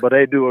sure. But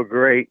they do a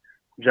great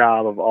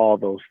job of all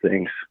those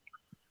things.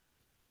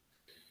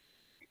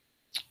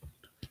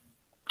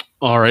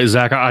 All right,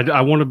 Zach.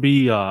 I want to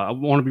be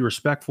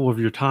respectful of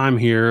your time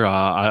here.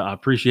 I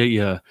appreciate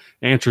you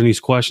answering these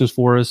questions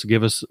for us,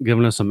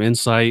 giving us some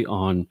insight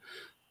on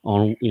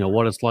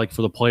what it's like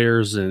for the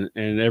players and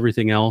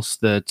everything else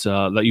that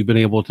you've been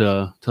able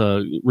to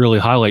really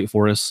highlight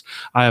for us.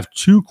 I have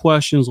 2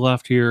 questions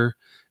left here,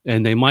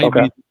 and they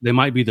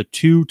might be the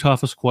 2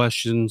 toughest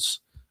questions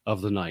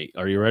of the night.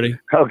 Are you ready?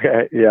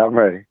 Okay. Yeah, I'm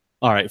ready.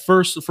 All right.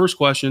 First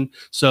question.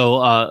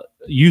 So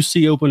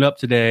UC opened up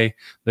today.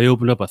 They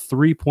opened up a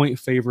 3-point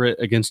favorite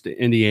against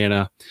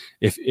Indiana.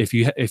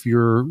 If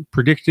you're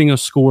predicting a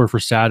score for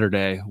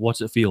Saturday, what's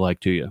it feel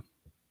like to you?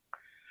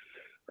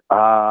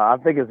 I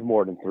think it's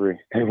more than 3.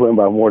 They win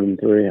by more than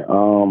 3.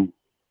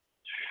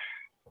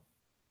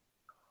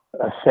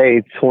 I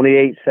say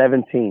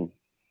 28-17.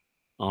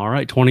 All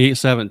right,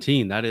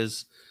 28-17. That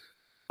is,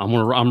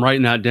 I'm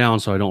writing that down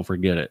so I don't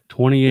forget it.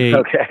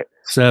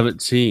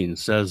 28-17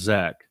 says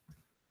Zach.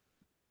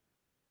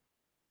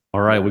 All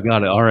right, we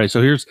got it. All right,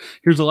 so here's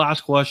the last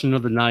question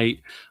of the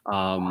night.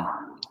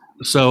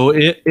 So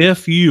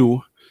if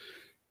you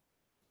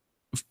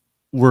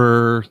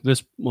were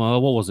this,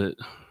 what was it?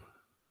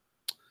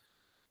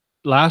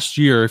 Last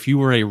year, if you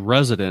were a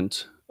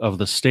resident of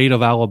the state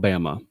of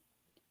Alabama,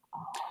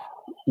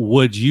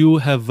 would you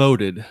have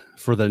voted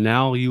for the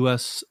now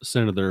U.S.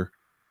 Senator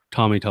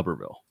Tommy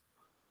Tuberville?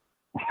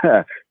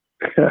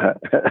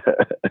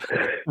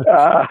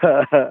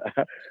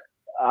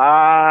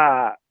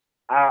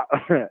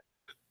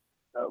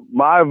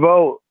 My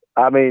vote.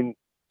 I mean,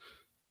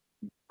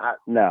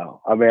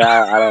 no. I mean,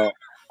 I don't.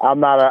 I'm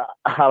not a.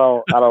 I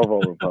don't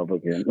vote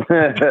Republican.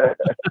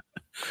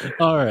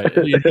 All right.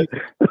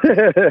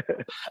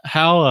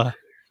 How?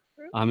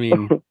 I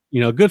mean,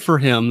 good for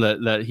him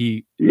that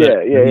he.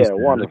 Yeah.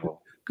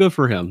 Wonderful. Good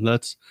for him.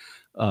 That's.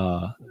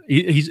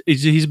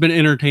 He's been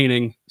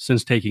entertaining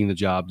since taking the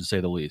job, to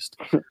say the least.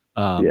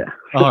 Yeah.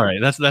 All right.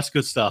 That's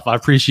good stuff. I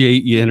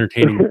appreciate you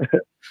entertaining me.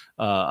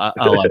 I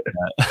like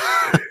that.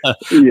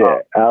 Yeah.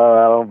 I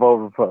don't vote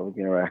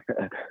Republican, right?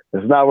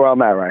 It's not where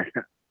I'm at right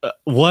now.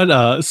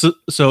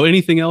 So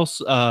anything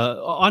else?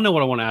 I know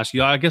what I want to ask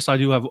you. I guess I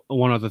do have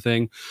one other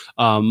thing.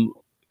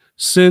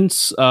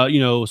 Since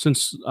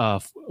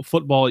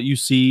football at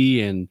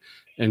UC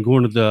and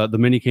going to the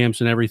mini camps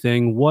and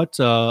everything, what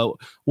do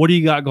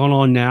you got going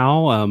on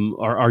now?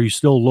 Are you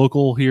still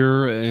local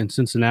here in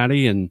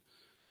Cincinnati, and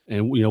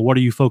what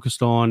are you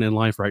focused on in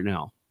life right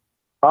now?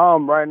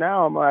 Right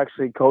now I'm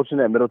actually coaching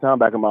at Middletown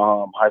back in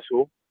my high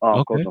school.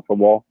 Coaching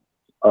football.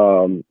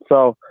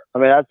 So I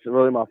mean, that's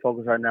really my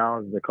focus right now,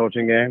 is the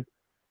coaching game.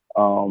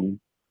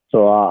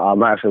 So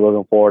I'm actually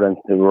looking forward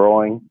into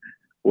growing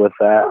with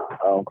that,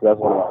 because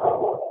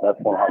that's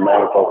one of my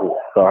main focuses.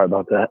 Sorry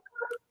about that.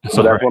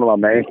 So that's one of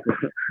my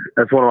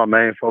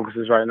main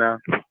focuses right now.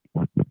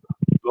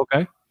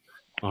 Okay.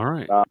 All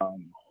right.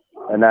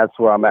 And that's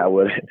where I'm at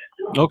with it.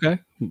 Okay.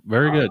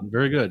 Very good.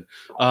 Very good.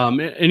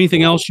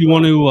 Anything else you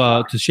want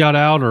to shout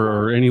out,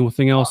 or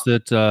anything else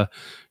that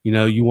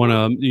you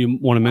want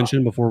to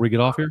mention before we get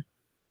off here?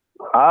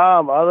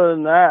 Other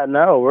than that,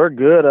 no, we're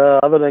good.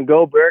 Other than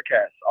go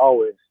Bearcats,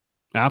 always.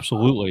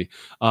 Absolutely.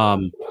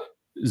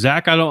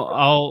 Zach,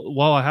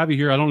 while I have you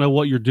here, I don't know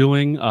what you're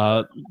doing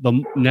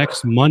the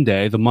next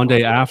Monday, the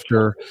Monday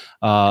after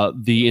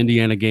the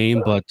Indiana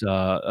game, but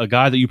a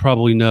guy that you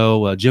probably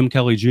know, Jim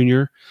Kelly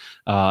Jr.,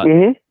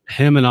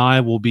 him and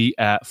I will be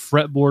at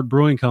Fretboard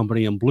Brewing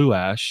Company in Blue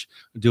Ash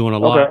doing a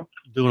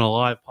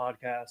live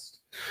podcast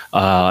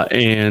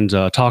and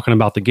talking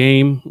about the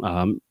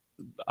game.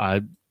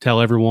 I tell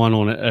everyone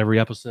on every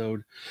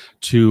episode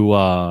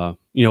to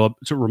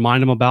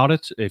remind them about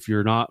it. If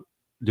you're not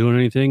doing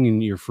anything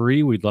and you're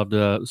free, we'd love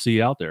to see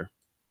you out there.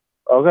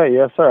 Okay,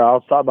 yes, sir.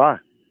 I'll stop by.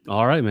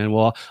 All right, man.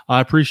 Well, I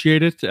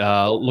appreciate it.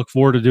 Look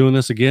forward to doing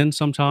this again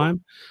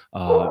sometime.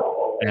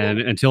 And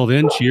until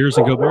then, cheers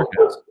and go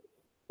Bearcats.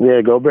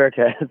 Yeah, go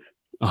Bearcats.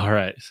 All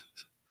right.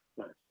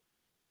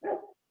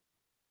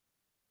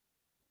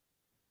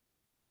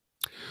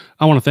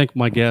 I want to thank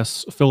my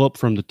guests, Phillip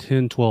from the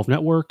 1012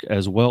 Network,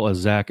 as well as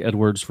Zach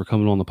Edwards, for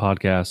coming on the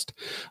podcast.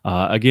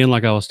 Again,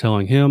 like I was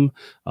telling him,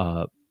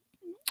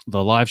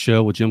 the live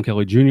show with Jim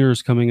Kelly Jr.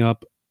 is coming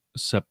up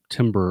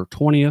September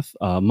 20th,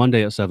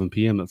 Monday at 7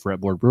 p.m. at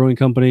Fretboard Brewing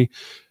Company.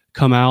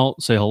 Come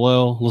out, say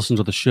hello, listen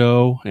to the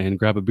show, and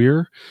grab a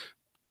beer.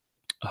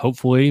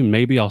 Hopefully,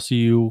 maybe I'll see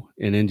you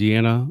in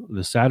Indiana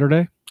this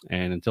Saturday.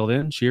 And until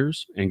then,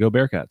 cheers and go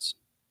Bearcats.